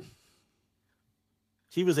I'm saying?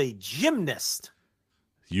 She was a gymnast.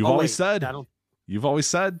 You've always said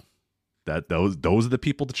that those are the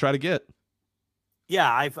people to try to get.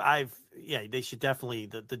 Yeah, they should definitely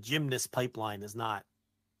the gymnast pipeline is not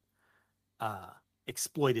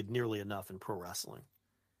exploited nearly enough in pro wrestling.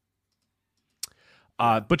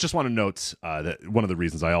 But just want to note that one of the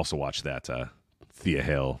reasons I also watched that Thea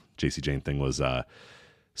Hale, JC Jane thing was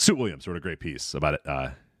Sue Williams wrote a great piece about it.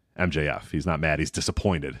 MJF. He's not mad, he's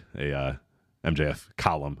disappointed. A MJF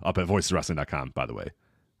column up at voiceswrestling.com, by the way,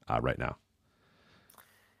 right now.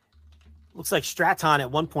 Looks like Straton at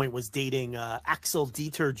one point was dating Axel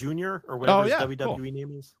Dieter Jr. or whatever his WWE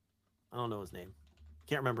name is. I don't know his name.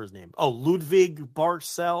 Can't remember his name. Oh, Ludwig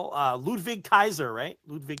Barcel. Ludwig Kaiser, right?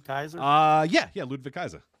 Ludwig Kaiser? Yeah, Ludwig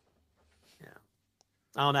Kaiser. Yeah.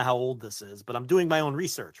 I don't know how old this is, but I'm doing my own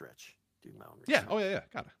research, Rich. Yeah. Oh, yeah.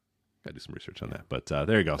 Gotta do some research on that. But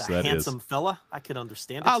there you go. So that handsome fella. I could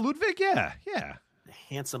understand it. Ludwig, yeah. A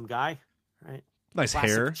handsome guy, right? Nice classic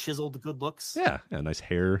hair. Chiseled good looks. Yeah, nice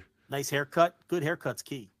hair. Nice haircut. Good haircut's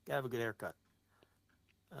key. Gotta have a good haircut.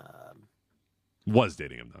 Was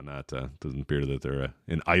dating him, though. Not doesn't appear that they're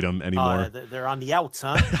an item anymore. They're on the outs,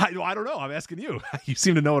 huh? I don't know. I'm asking you. You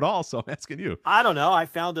seem to know it all, so I'm asking you. I don't know. I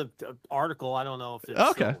found an article. I don't know if it's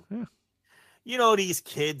okay. Yeah. You know these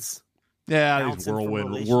kids. Yeah, these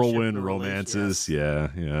whirlwind romances.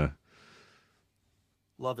 Yeah.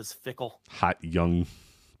 Love is fickle. Hot young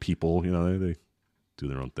people, they do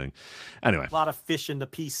their own thing. Anyway, a lot of fish in the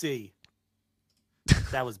PC.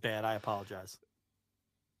 That was bad. I apologize.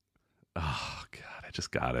 Oh God, I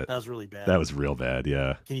just got it. That was really bad. That was real bad.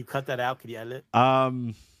 Yeah. Can you cut that out? Can you edit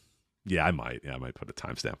it? Yeah, I might. Yeah, I might put a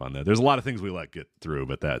timestamp on that. There's a lot of things we get through,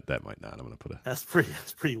 but that might not. I'm gonna put a. That's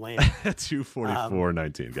pretty lame.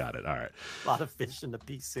 2:44:19. Got it. All right. A lot of fish in the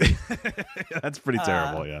PC. That's pretty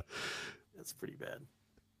terrible. Yeah. That's pretty bad.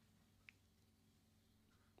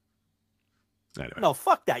 Anyway. No,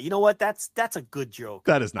 fuck that. You know what? That's a good joke.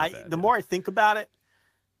 That is not bad. The more I think about it,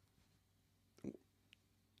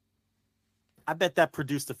 I bet that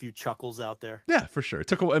produced a few chuckles out there. Yeah, for sure.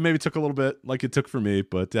 Maybe took a little bit, like it took for me,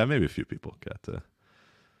 but maybe a few people got.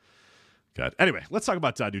 Anyway, let's talk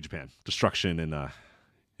about New Japan Destruction in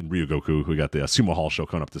Ryogoku. We got the Sumo Hall show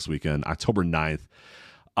coming up this weekend, October 9th.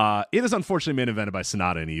 It is unfortunately main evented by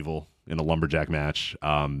Sonata and Evil in a lumberjack match.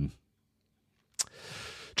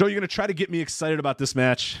 Joe, you're going to try to get me excited about this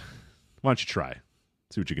match. Why don't you try?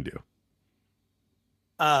 See what you can do.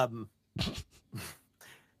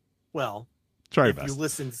 Well, try your best.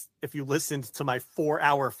 If you listened to my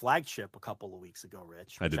 4-hour flagship a couple of weeks ago,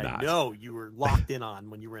 Rich, I did not. I know you were locked in on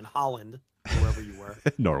when you were in Holland, or wherever you were.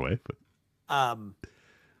 Norway. But...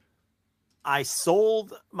 I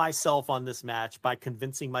sold myself on this match by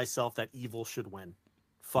convincing myself that Evil should win.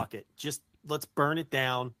 Fuck it. Just let's burn it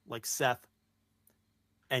down like Seth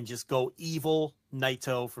and just go Evil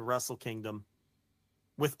Naito for Wrestle Kingdom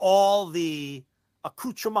with all the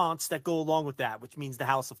accoutrements that go along with that, which means the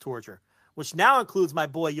House of Torture, which now includes my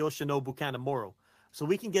boy Yoshinobu Kanemaru. So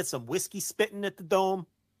we can get some whiskey spitting at the Dome.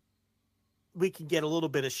 We can get a little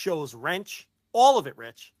bit of Show's wrench. All of it,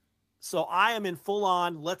 Rich. So I am in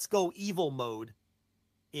full-on let's go Evil mode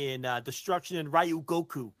in Destruction in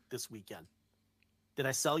Ryogoku this weekend. Did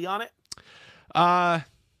I sell you on it?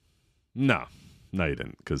 No, you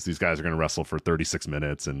didn't, because these guys are going to wrestle for 36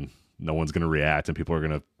 minutes and no one's going to react, and people are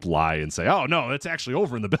going to lie and say, oh, no, it's actually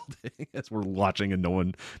over in the building as we're watching and no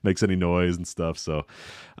one makes any noise and stuff. So,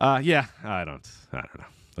 yeah, I don't know.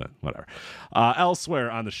 But whatever.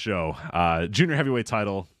 Elsewhere on the show, junior heavyweight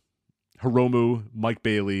title, Hiromu, Mike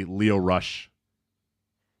Bailey, Leo Rush.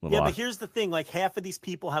 But here's the thing. Like, half of these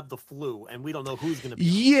people have the flu, and we don't know who's going to be.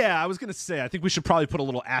 Yeah, I was going to say, I think we should probably put a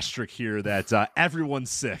little asterisk here that everyone's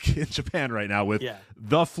sick in Japan right now with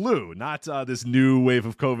the flu, not this new wave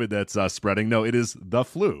of COVID that's spreading. No, it is the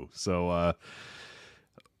flu. So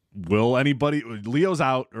will anybody... Leo's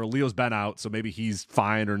out, or Leo's been out, so maybe he's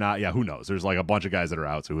fine or not. Yeah, who knows? There's like a bunch of guys that are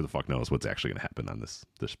out, so who the fuck knows what's actually going to happen on this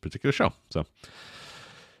particular show. So...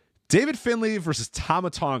 David Finlay versus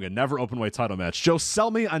Tama Tonga, never open weight title match. Joe, sell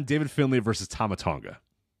me on David Finlay versus Tama Tonga.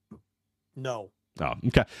 No. Oh,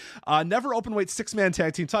 okay. Never open weight 6-man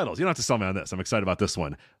tag team titles. You don't have to sell me on this. I'm excited about this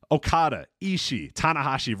one. Okada, Ishii,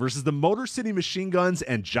 Tanahashi versus the Motor City Machine Guns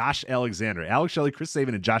and Josh Alexander. Alex Shelley, Chris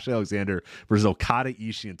Sabin, and Josh Alexander versus Okada,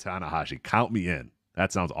 Ishii, and Tanahashi. Count me in.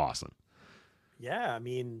 That sounds awesome. Yeah, I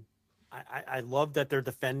mean, I love that they're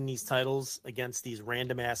defending these titles against these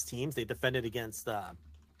random ass teams. They defended against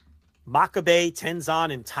Makabe,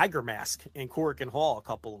 Tenzan, and Tiger Mask in Korakuen Hall a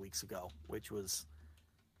couple of weeks ago, which was,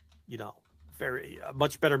 a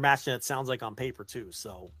much better match than it sounds like on paper too.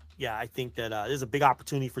 So yeah, I think that there's a big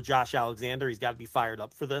opportunity for Josh Alexander. He's got to be fired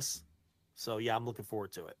up for this. So yeah, I'm looking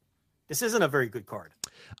forward to it. This isn't a very good card.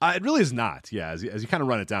 It really is not. Yeah, as you kind of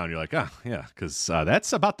run it down, you're like, oh, yeah, because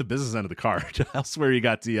that's about the business end of the card. Elsewhere, you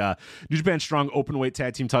got the New Japan Strong Openweight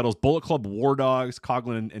Tag Team titles, Bullet Club War Dogs,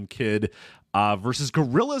 Coughlin and Kidd versus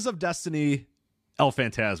Gorillas of Destiny, El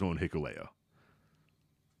Phantasmo and Hikuleo.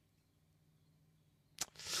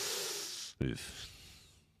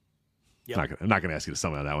 Yep. I'm not going to ask you to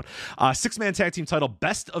sell me on that one. 6-man tag team title,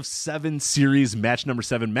 Best of 7 series, match number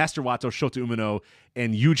 7, Master Wato, Shota Umino,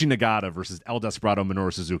 and Yuji Nagata versus El Desperado,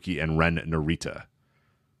 Minoru Suzuki, and Ren Narita.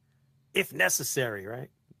 If necessary, right?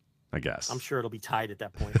 I guess. I'm sure it'll be tied at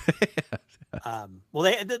that point. Well,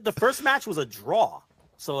 the first match was a draw.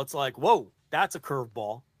 So it's like, whoa, that's a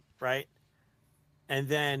curveball, right? And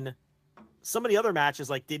then some of the other matches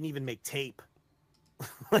didn't even make tape.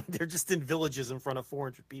 They're just in villages in front of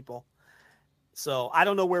 400 people. So I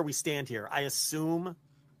don't know where we stand here. I assume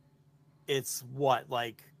it's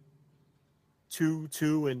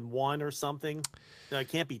 2-2-1 or something. No, it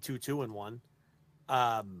can't be 2-2-1.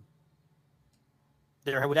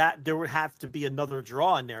 There would have to be another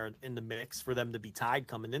draw in there in the mix for them to be tied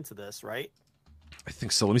coming into this, right? I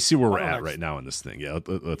think so. Let me see where we're at right now in this thing. Yeah,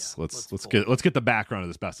 let's get the background of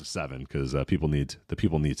this best of 7 because people need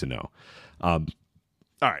to know.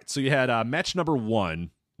 All right, so you had match number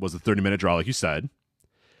 1 was the 30-minute draw, like you said.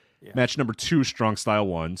 Yeah. Match number 2, Strong Style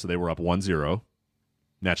 1, so they were up 1-0.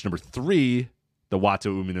 Match number 3, the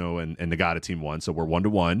Wato, Umino, and Nagata team won, so we're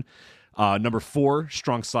 1-1. Number 4,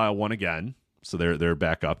 Strong Style 1 again, so they're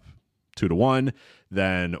back up 2-1.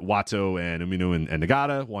 Then Wato and Umino and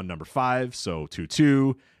Nagata won number 5, so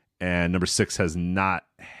 2-2. And number 6 has not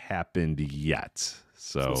happened yet.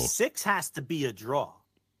 So 6 has to be a draw.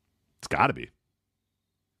 It's got to be.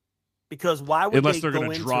 Because why would unless they're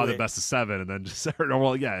going to draw the best of 7 and then just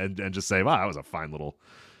and just say, wow, that was a fine little.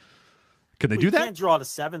 Can they do that? You can't draw the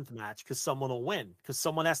 7th match because someone will win because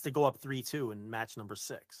someone has to go up 3-2 in match number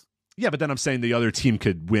 6. Yeah, but then I'm saying the other team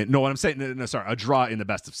could win. No, what I'm saying, a draw in the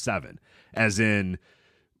best of 7, as in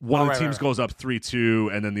one of the teams goes up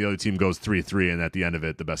 3-2 and then the other team goes 3-3, and at the end of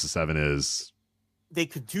it, the best of 7 is. They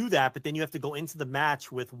could do that, but then you have to go into the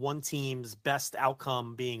match with one team's best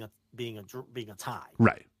outcome being a tie.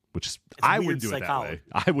 Right. Which is, I wouldn't do it that way.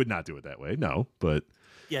 I would not do it that way. No, but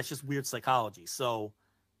yeah, it's just weird psychology. So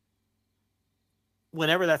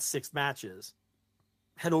whenever that 6 matches,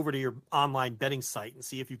 head over to your online betting site and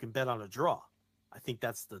see if you can bet on a draw. I think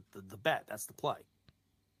that's the bet. That's the play.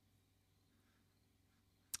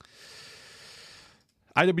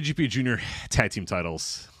 IWGP Junior Tag Team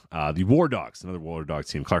titles. The War Dogs, another War Dogs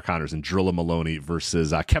team, Clark Connors and Drilla Maloney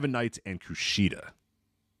versus Kevin Knight and Kushida.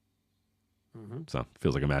 Mm-hmm. So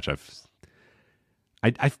feels like a match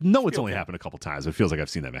I know it's only happened a couple times. It feels like I've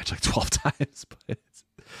seen that match 12 times.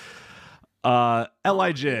 But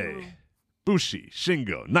LIJ, Bushi,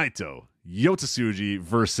 Shingo, Naito, Yota Tsuji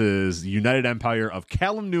versus United Empire of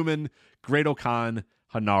Callum Newman, Great-O-Khan,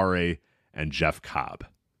 Hanare, and Jeff Cobb.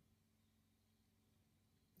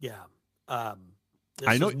 Yeah.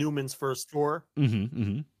 This is Newman's first tour. Mm-hmm,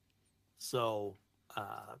 mm-hmm. So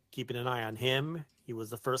keeping an eye on him. He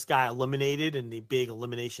was the first guy eliminated in the big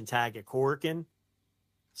elimination tag at Korakuen.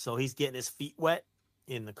 So he's getting his feet wet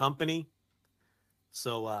in the company.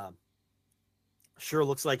 So sure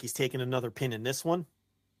looks like he's taking another pin in this one.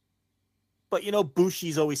 But,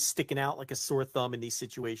 Bushi's always sticking out like a sore thumb in these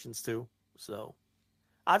situations too. So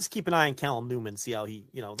I'll just keep an eye on Callum Newman, see how he,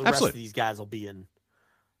 the rest of these guys will be in,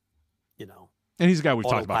 And he's a guy we've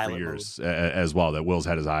talked about for years as well that Will's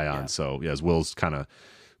had his eye on. Yeah. So, as Will's kind of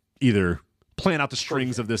either playing out the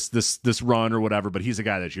strings of this run or whatever, but he's a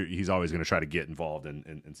guy that he's always going to try to get involved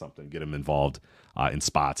in something, get him involved in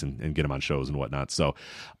spots and get him on shows and whatnot. So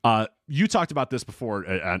you talked about this before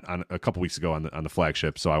on a couple weeks ago on the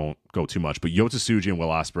flagship, so I won't go too much, but Yota Tsuji and Will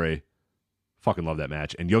Ospreay, fucking love that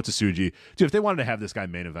match. And Yota Tsuji, dude, if they wanted to have this guy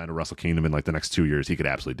main event of Wrestle Kingdom in the next 2 years, he could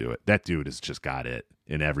absolutely do it. That dude has just got it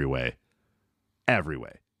in every way.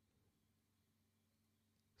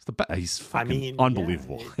 He's the best. He's fucking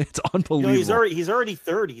unbelievable. Yeah, it's unbelievable. He's already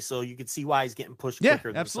 30, so you can see why he's getting pushed quicker.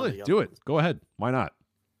 Yeah, absolutely. Do it. Go ahead. Why not?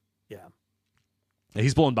 Yeah.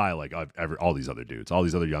 He's blown by like all these other dudes, all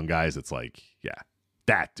these other young guys. It's like, yeah,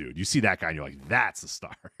 that dude. You see that guy and you're like, that's a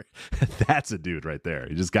star. That's a dude right there.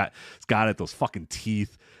 He's got it. Those fucking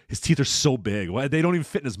teeth. His teeth are so big. Why they don't even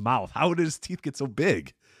fit in his mouth? How did his teeth get so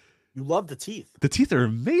big? You love the teeth. The teeth are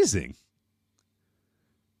amazing.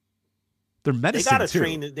 They're medicine.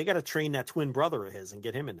 They gotta train that twin brother of his and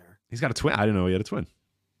get him in there. He's got a twin. I didn't know he had a twin.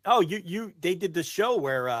 Oh, they did the show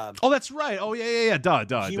where oh, that's right. Oh, yeah. Duh.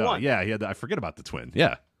 Won. Yeah, he had I forget about the twin.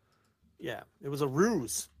 Yeah. Yeah. It was a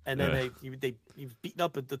ruse. And then he was beating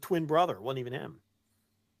up at the twin brother. It wasn't even him.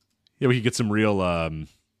 Yeah, we could get some real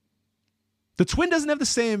the twin doesn't have the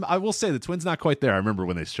same. I will say the twin's not quite there. I remember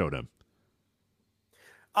when they showed him.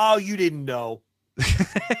 Oh, you didn't know.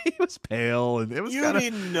 He was pale and it was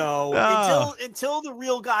didn't know until the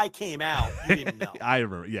real guy came out. You didn't know. I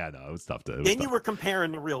remember. Yeah, no, it was tough to. Then you were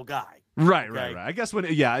comparing the real guy. Right. I guess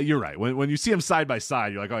you're right. When you see them side by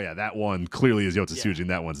side, you're like, oh yeah, that one clearly is Yota Tsuji and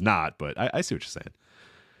that one's not. But I see what you're saying.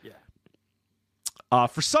 Yeah.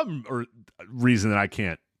 For some reason that I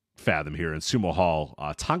can't fathom here in Sumo Hall,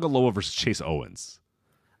 Tonga Loa versus Chase Owens.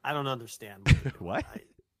 I don't understand. What?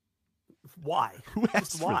 Why? Who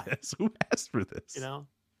asked for this? Who asked for this? You know,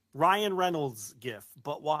 Ryan Reynolds gif,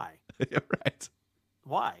 but why? Yeah, right.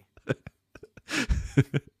 Why?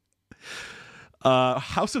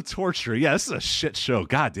 House of Torture. Yeah, this is a shit show.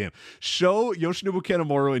 God damn. Show Yoshinobu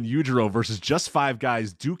Kanemaru and Yujiro versus just 5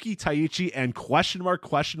 guys, Dookie, Taichi, and question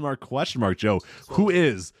mark, Joe. Who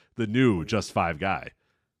is the new just 5 guy?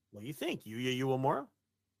 What do you think? Yuya Uemura?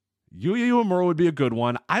 Yuya Uemura would be a good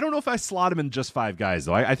one. I don't know if I slot him in just 5 guys,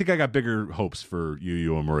 though. I think I got bigger hopes for Yuya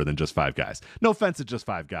Uemura than just 5 guys. No offense to just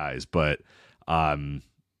 5 guys, but I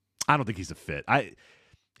don't think he's a fit.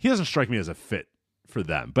 He doesn't strike me as a fit for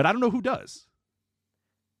them, but I don't know who does.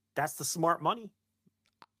 That's the smart money.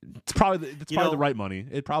 It's probably the right money.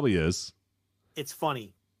 It probably is. It's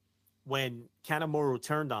funny. When Kanemaru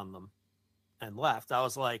turned on them and left, I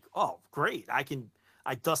was like, oh, great.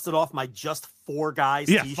 I dusted off my just 4 guys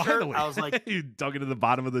t-shirt. Finally. I was like, you dug into the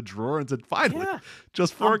bottom of the drawer and said, finally,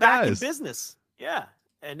 just 4 I'm guys. Back in business. Yeah.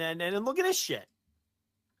 And then look at this shit.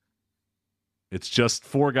 It's just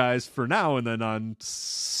 4 guys for now, and then on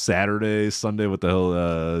Saturday, Sunday, what the hell,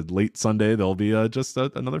 late Sunday, there'll be just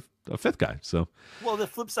another 5th guy. So, well, the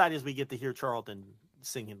flip side is we get to hear Charlton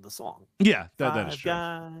sing him the song. Yeah, that is true.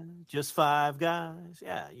 Guys, just 5 guys.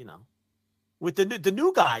 Yeah, you know, with the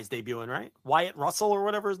new guys debuting, right? Wyatt Russell or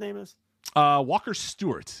whatever his name is. Walker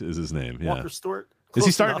Stewart is his name. Yeah. Walker Stewart. Is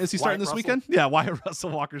he starting this Russell? weekend? Yeah, Wyatt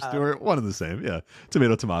Russell, Walker Stewart, one and the same. Yeah,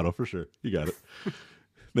 tomato for sure. You got it.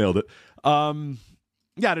 Nailed it.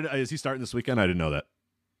 Yeah, is he starting this weekend? I didn't know that.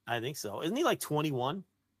 I think so. Isn't he like 21?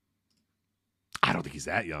 I don't think he's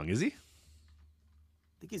that young, is he? I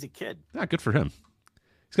think he's a kid. Yeah, good for him.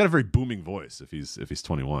 He's got a very booming voice if he's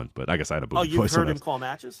 21, but I guess I had a booming voice. Oh, you've heard him call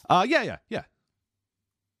matches? Yeah.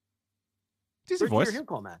 Decent voice. Where'd you hear him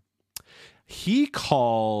call match? He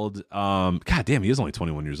called God damn, he is only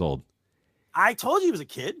 21 years old. I told you he was a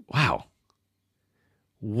kid. Wow.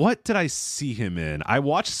 What did I see him in? I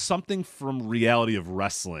watched something from Reality of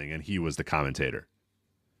Wrestling, and he was the commentator.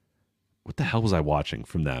 What the hell was I watching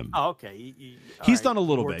from them? Oh, okay. He's done a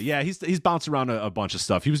little bit. Yeah, he's bounced around a bunch of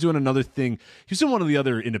stuff. He was doing another thing. He was doing one of the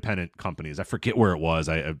other independent companies. I forget where it was.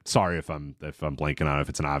 I'm sorry if I'm blanking on it, if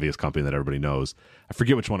it's an obvious company that everybody knows. I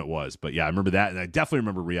forget which one it was. But yeah, I remember that, and I definitely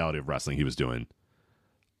remember Reality of Wrestling he was doing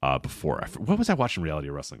before. What was I watching Reality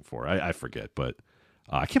of Wrestling for? I forget, but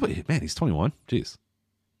I can't believe, man, he's 21. Jeez.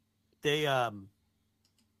 They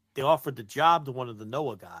offered the job to one of the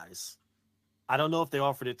Noah guys. I don't know if they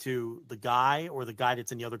offered it to the guy or the guy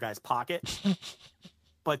that's in the other guy's pocket,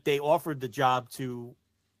 but they offered the job to.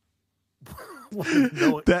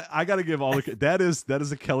 That I got to give all the that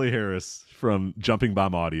is a Kelly Harris from Jumping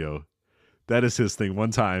Bomb Audio. That is his thing.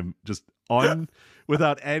 One time, just on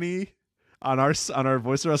without any on our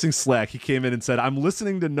Voice of Wrestling Slack, he came in and said, "I'm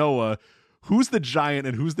listening to Noah. Who's the giant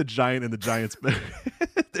and who's the giant in the giant's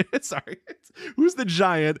sorry. Who's the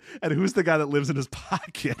giant and who's the guy that lives in his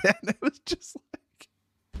pocket?" And it was just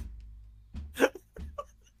like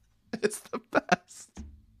it's the best.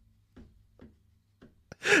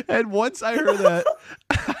 And once I heard that,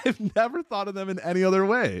 I've never thought of them in any other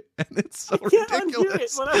way. And it's so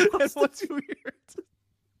ridiculous. And once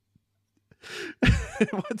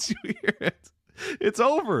you hear it, it's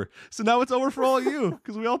over. So now it's over for all of you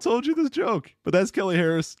because we all told you this joke. But that's Kelly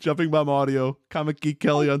Harris, Jumping Bomb Audio, Comic Geek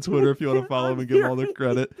Kelly on Twitter if you want to follow him and give him all the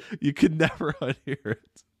credit. You can never unhear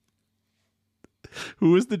it.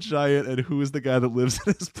 Who is the giant and who is the guy that lives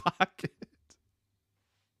in his pocket?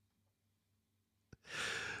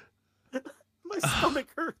 My stomach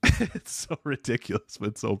hurts. It's so ridiculous,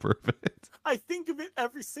 but so perfect. I think of it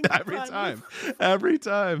every single time. Every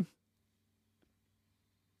time.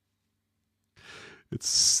 It's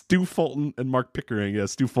Stu Fulton and Mark Pickering. Yeah,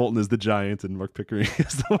 Stu Fulton is the giant, and Mark Pickering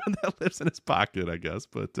is the one that lives in his pocket, I guess.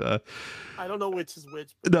 But I don't know which is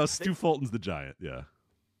which. No, Stu Fulton's the giant. Yeah,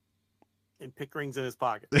 and Pickering's in his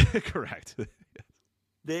pocket. Correct.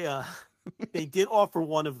 They did offer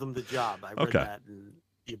one of them the job. I read that in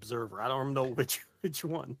the Observer. I don't know which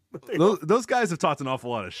one. Those guys have talked an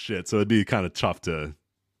awful lot of shit, so it'd be kind of tough to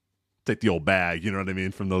take the old bag. You know what I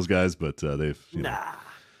mean, from those guys. But they've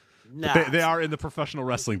They are in the professional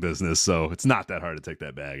wrestling business, so it's not that hard to take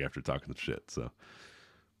that bag after talking shit. So,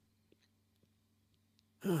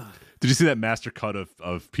 did you see that master cut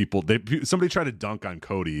of people? Somebody tried to dunk on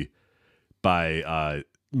Cody by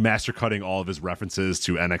master cutting all of his references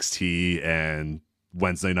to NXT and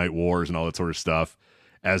Wednesday Night Wars and all that sort of stuff,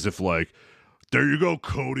 as if like, there you go,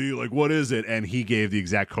 Cody. Like, what is it? And he gave the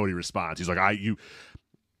exact Cody response. He's like,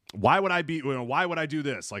 why would I do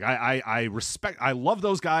this? Like, I love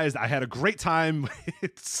those guys. I had a great time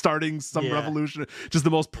starting some revolution. Just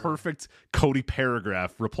the most perfect Cody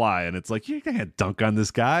paragraph reply. And it's like, you can't dunk on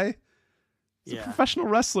this guy. He's a professional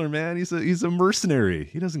wrestler, man. He's a mercenary.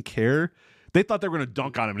 He doesn't care. They thought they were going to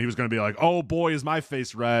dunk on him, and he was going to be like, oh boy, is my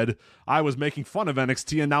face red. I was making fun of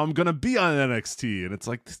NXT, and now I'm going to be on NXT. And it's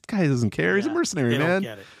like, this guy doesn't care. He's a mercenary, man. They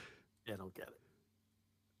don't get it.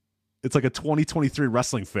 It's like a 2023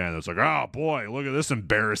 wrestling fan that's like, oh boy, look at this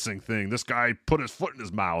embarrassing thing. This guy put his foot in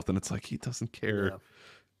his mouth, and it's like, he doesn't care.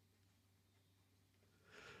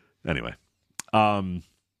 Yeah. Anyway. Oh,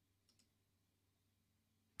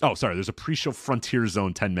 sorry. There's a pre-show Frontier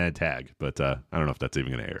Zone 10-man tag, but I don't know if that's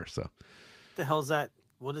even going to air. So, what the hell's that?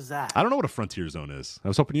 What is that? I don't know what a Frontier Zone is. I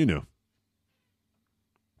was hoping you knew.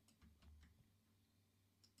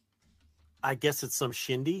 I guess it's some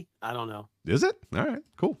shindy. I don't know. Is it? All right,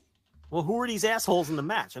 cool. Well, who are these assholes in the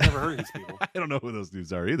match? I never heard of these people. I don't know who those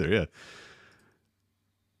dudes are either. Yeah.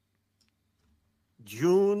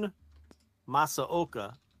 Jun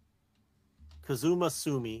Masaoka, Kazuma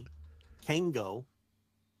Sumi, Kengo,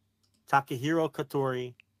 Takahiro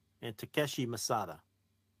Katori, and Takeshi Masada.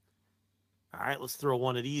 All right, let's throw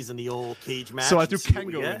one of these in the old cage match. So I threw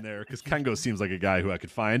Kengo in there because Kengo seems like a guy who I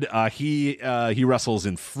could find. He wrestles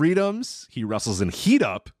in Freedoms. He wrestles in Heat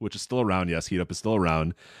Up, which is still around. Yes, Heat Up is still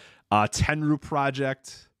around. Tenru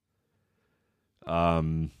Project.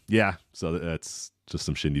 Yeah, so that's just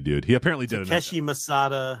some shindy dude. He apparently did. Takeshi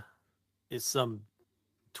Masada is some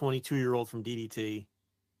 22-year-old from DDT.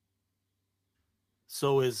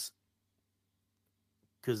 So is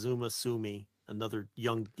Kazuma Sumi.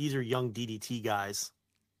 These are young DDT guys.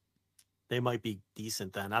 They might be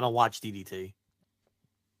decent then. I don't watch DDT.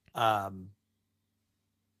 Takahiro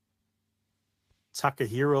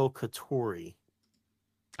Katori.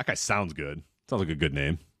 That guy sounds good. Sounds like a good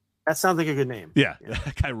name. That sounds like a good name. Yeah.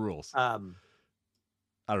 That guy rules. I don't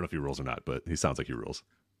know if he rules or not, but he sounds like he rules.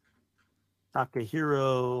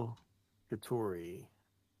 Takahiro Katori.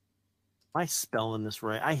 Am I spelling this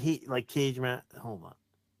right? I hate cage match. Hold on.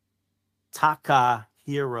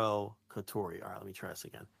 Takahiro Katori. All right, let me try this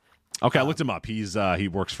again. Okay, I looked him up. He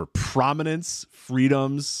works for Prominence,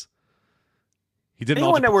 Freedoms. He did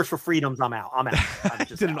anyone that works for Freedoms, I'm out.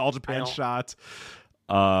 He did an All Japan shot.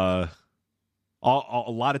 A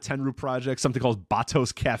lot of Tenru projects. Something called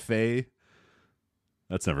Batos Cafe.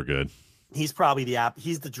 That's never good. He's probably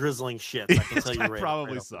he's the drizzling shit. I can tell you right.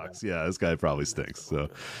 Probably sucks. Yeah, this guy probably stinks. So,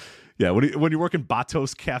 yeah, when you work in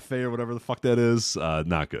Batos Cafe or whatever the fuck that is,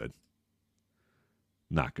 not good.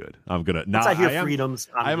 Not good. I'm gonna now. I hear Freedoms.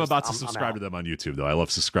 I'm about to subscribe to them on YouTube, though. I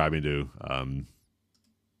love subscribing to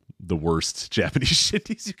the worst Japanese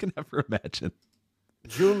shitties you can ever imagine.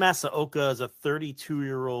 Jun Masaoka is a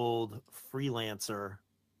 32-year-old freelancer.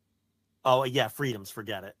 Oh yeah, Freedoms.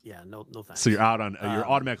 Forget it. Yeah, no thanks. So you're out on. You're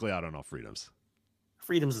automatically out on all Freedoms.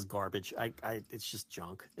 Freedoms is garbage. It's just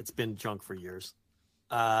junk. It's been junk for years.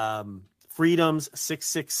 Freedoms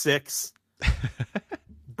 666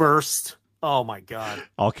 Burst. Oh my God.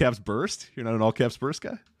 All caps Burst? You're not an all caps Burst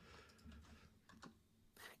guy?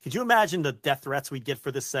 Could you imagine the death threats we'd get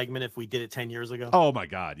for this segment if we did it 10 years ago? Oh my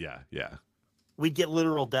God. Yeah. We'd get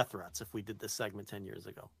literal death threats if we did this segment 10 years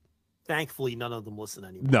ago. Thankfully, none of them listen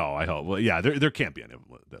anymore. No, I hope. Well, yeah, there can't be any of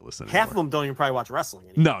them that listen anymore. Half of them don't even probably watch wrestling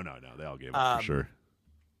anymore. No. They all gave up for sure.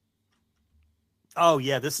 Oh,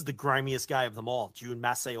 yeah. This is the grimiest guy of them all. Jun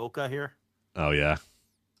Masaoka here. Oh, yeah.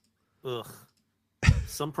 Ugh.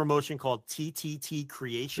 some promotion called TTT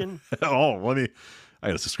Creation. Oh, I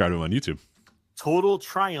gotta subscribe to him on YouTube. Total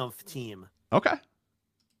Triumph Team. Okay.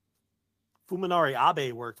 Fuminari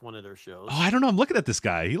Abe worked one of their shows. Oh, I don't know. I'm looking at this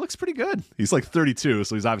guy. He looks pretty good. He's like 32,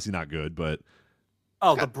 so he's obviously not good, but.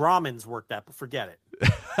 Oh, the Brahmins worked that, but forget it.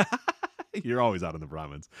 You're always out on the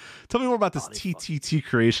Brahmins. Tell me more about this TTT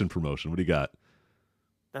Creation promotion. What do you got?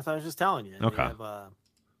 That's what I was just telling you. Okay. Have,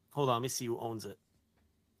 hold on, let me see who owns it.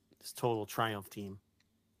 This Total Triumph Team.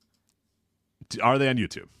 Are they on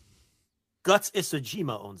YouTube? Guts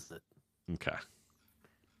Isojima owns it. Okay.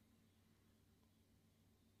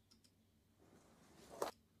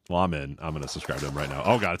 Well, I'm in. I'm going to subscribe to them right now.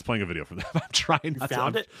 Oh, God, it's playing a video from them. I'm trying not to. You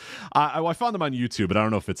found it? I found them on YouTube, but I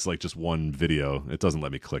don't know if it's like just one video. It doesn't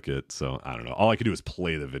let me click it, so I don't know. All I can do is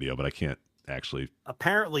play the video, but I can't actually.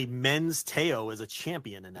 Apparently, Men's Teo is a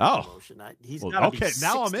champion in that promotion. He's well, got to okay, be 60.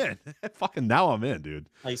 now I'm in. Fucking now I'm in, dude.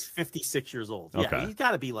 He's 56 years old. Okay. Yeah, he's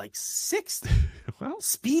got to be like 60. Well,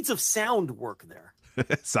 Speeds of Sound work there.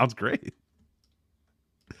 Sounds great.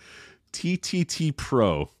 TTT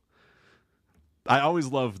Pro. I always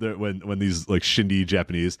love that when these like shindy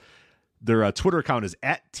Japanese, their Twitter account is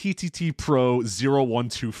at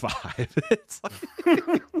TTTPro0125. It's like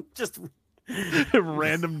just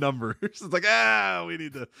random numbers. It's like, we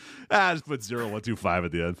need to just put 0125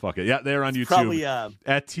 at the end. Fuck it. Yeah, they're on YouTube. Probably at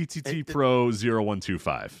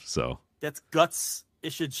TTTPro0125. So that's Guts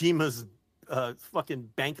Ishijima's fucking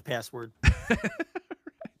bank password. Right.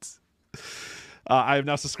 I have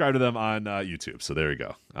now subscribed to them on YouTube, so there you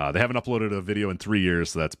go. They haven't uploaded a video in 3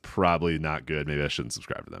 years, so that's probably not good. Maybe I shouldn't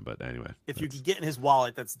subscribe to them, but anyway. If you could get in his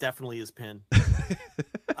wallet, that's definitely his pin.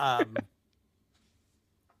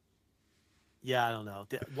 Yeah, I don't know.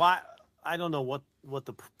 Why? I don't know what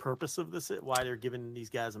the purpose of this is. Why they're giving these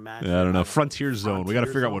guys a match? Yeah, I don't know. Frontier Zone. We got to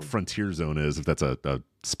figure out what Frontier Zone is, if that's a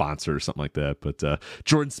sponsor or something like that. But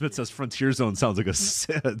Jordan Smith says Frontier Zone sounds like a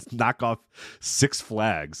knockoff Six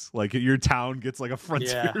Flags. Like your town gets like a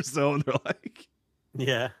Frontier Zone. They're like,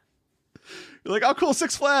 yeah. You're like, oh, cool,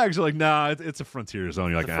 Six Flags. You're like, nah, it's a Frontier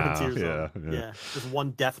Zone. You're like, yeah. Just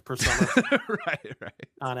one death per summer. right.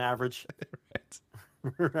 On average.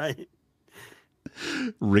 Right.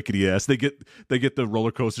 Rickety ass. They get the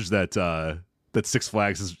roller coasters that Six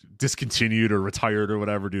Flags has discontinued or retired or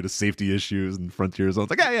whatever due to safety issues and Frontier Zone. It's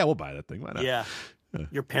like, yeah, we'll buy that thing. Why not? Yeah.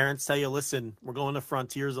 Your parents tell you, listen, we're going to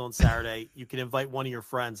Frontier Zone Saturday. You can invite one of your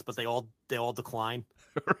friends, but they all decline.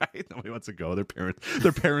 Right? Nobody wants to go.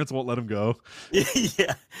 Their parents won't let them go.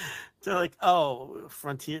 Yeah. They're like, oh,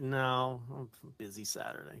 Frontier, no, I'm busy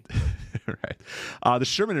Saturday. Right. The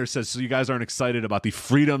Shermaner says, so you guys aren't excited about the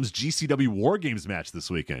Freedoms GCW War Games match this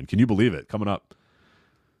weekend. Can you believe it? Coming up.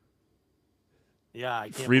 Yeah, I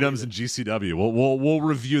can't Freedoms and GCW. We'll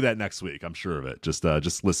review that next week. I'm sure of it. Just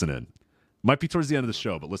listen in. Might be towards the end of the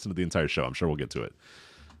show, but listen to the entire show. I'm sure we'll get to it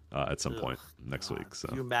at some point next week. So.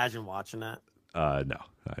 Can you imagine watching that? No,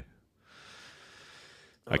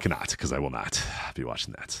 I cannot, because I will not be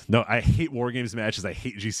watching that. No, I hate War Games matches. I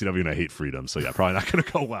hate GCW and I hate Freedom. So yeah, probably not going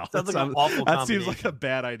to go well. Sounds like an awful that seems like a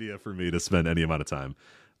bad idea for me to spend any amount of time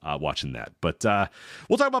watching that. But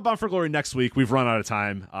we'll talk about Bound for Glory next week. We've run out of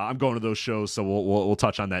time. I'm going to those shows, so we'll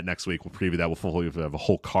touch on that next week. We'll preview that. We'll hopefully have a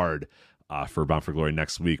whole card for Bound for Glory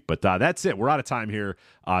next week. But that's it. We're out of time here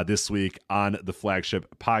this week on the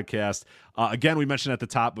Flagship podcast. Again, we mentioned at the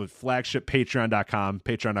top with Flagship,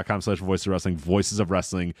 patreon.com/Voices of Wrestling,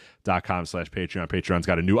 voicesofwrestling.com/Patreon. Patreon's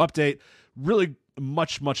got a new update. Really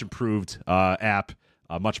much improved app.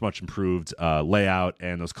 Much improved layout,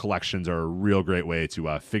 and those collections are a real great way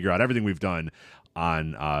to figure out everything we've done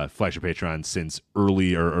on Flagship Patreon since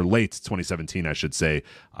early or late 2017, I should say.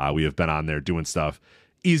 We have been on there doing stuff.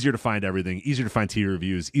 Easier to find everything, easier to find TV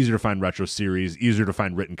reviews, easier to find retro series, easier to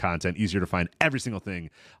find written content, easier to find every single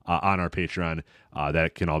thing on our Patreon.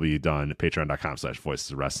 That can all be done at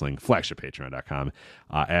patreon.com/Voices of Wrestling, flagship.patreon.com.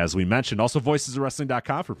 As we mentioned, also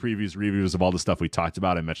voicesofwrestling.com for previews, reviews of all the stuff we talked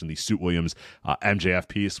about. I mentioned the Suit Williams MJF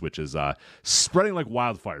piece, which is spreading like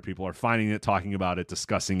wildfire. People are finding it, talking about it,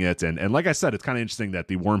 discussing it. And like I said, it's kind of interesting that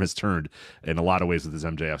the worm has turned in a lot of ways with this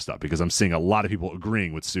MJF stuff, because I'm seeing a lot of people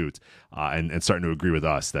agreeing with Suit and starting to agree with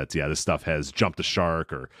us that, this stuff has jumped the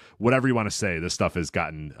shark, or whatever you want to say. This stuff has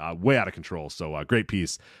gotten way out of control. So great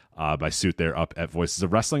piece by Suit there up at Voices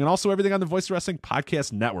of Wrestling, and also everything on the Voice of Wrestling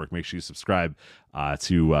Podcast Network. Make sure you subscribe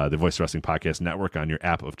to the Voice of Wrestling Podcast Network on your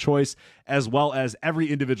app of choice, as well as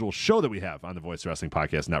every individual show that we have on the Voice of Wrestling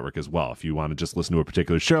Podcast Network as well. If you want to just listen to a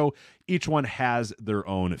particular show, each one has their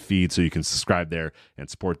own feed, so you can subscribe there and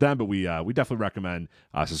support them. But we definitely recommend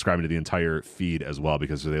subscribing to the entire feed as well,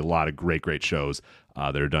 because there's a lot of great shows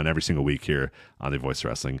that are done every single week here on the Voice of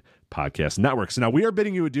Wrestling Podcast Network. So now we are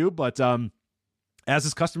bidding you adieu, but as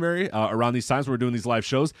is customary around these times when we're doing these live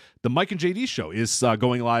shows, the Mike and JD show is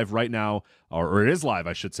going live right now, or it is live,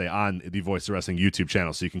 I should say, on the Voice of Wrestling YouTube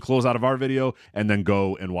channel. So you can close out of our video and then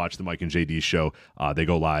go and watch the Mike and JD show. They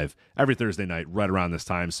go live every Thursday night right around this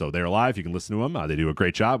time. So they're live. You can listen to them. They do a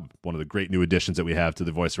great job. One of the great new additions that we have to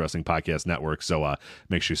the Voice of Wrestling Podcast Network. So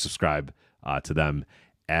make sure you subscribe to them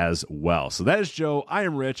as well. So that is Joe. I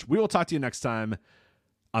am Rich. We will talk to you next time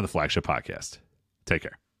on the Flagship Podcast. Take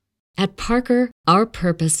care. At Parker, our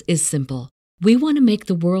purpose is simple. We want to make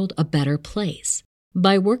the world a better place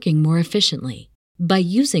by working more efficiently, by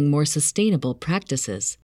using more sustainable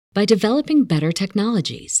practices, by developing better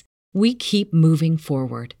technologies. We keep moving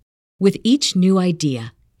forward. With each new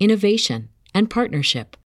idea, innovation, and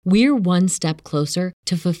partnership, we're one step closer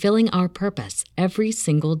to fulfilling our purpose every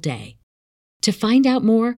single day. To find out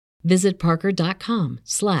more, visit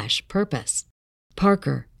parker.com/purpose.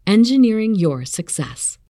 Parker, engineering your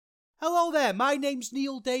success. Hello there, my name's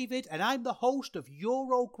Neil David and I'm the host of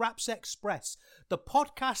Eurograps Express, the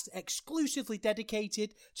podcast exclusively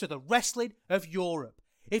dedicated to the wrestling of Europe.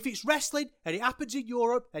 If it's wrestling and it happens in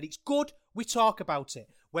Europe and it's good, we talk about it.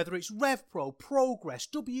 Whether it's RevPro, Progress,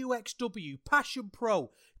 WXW, Passion Pro,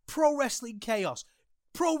 Pro Wrestling Chaos,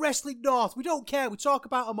 Pro Wrestling North, we don't care, we talk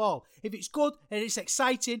about them all. If it's good and it's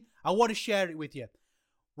exciting, I want to share it with you.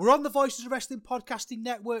 We're on the Voices of Wrestling Podcasting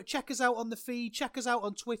Network. Check us out on the feed. Check us out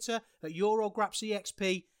on Twitter at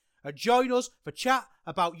EuroGrapsEXP. And join us for chat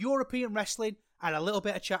about European wrestling and a little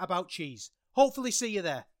bit of chat about cheese. Hopefully see you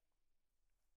there.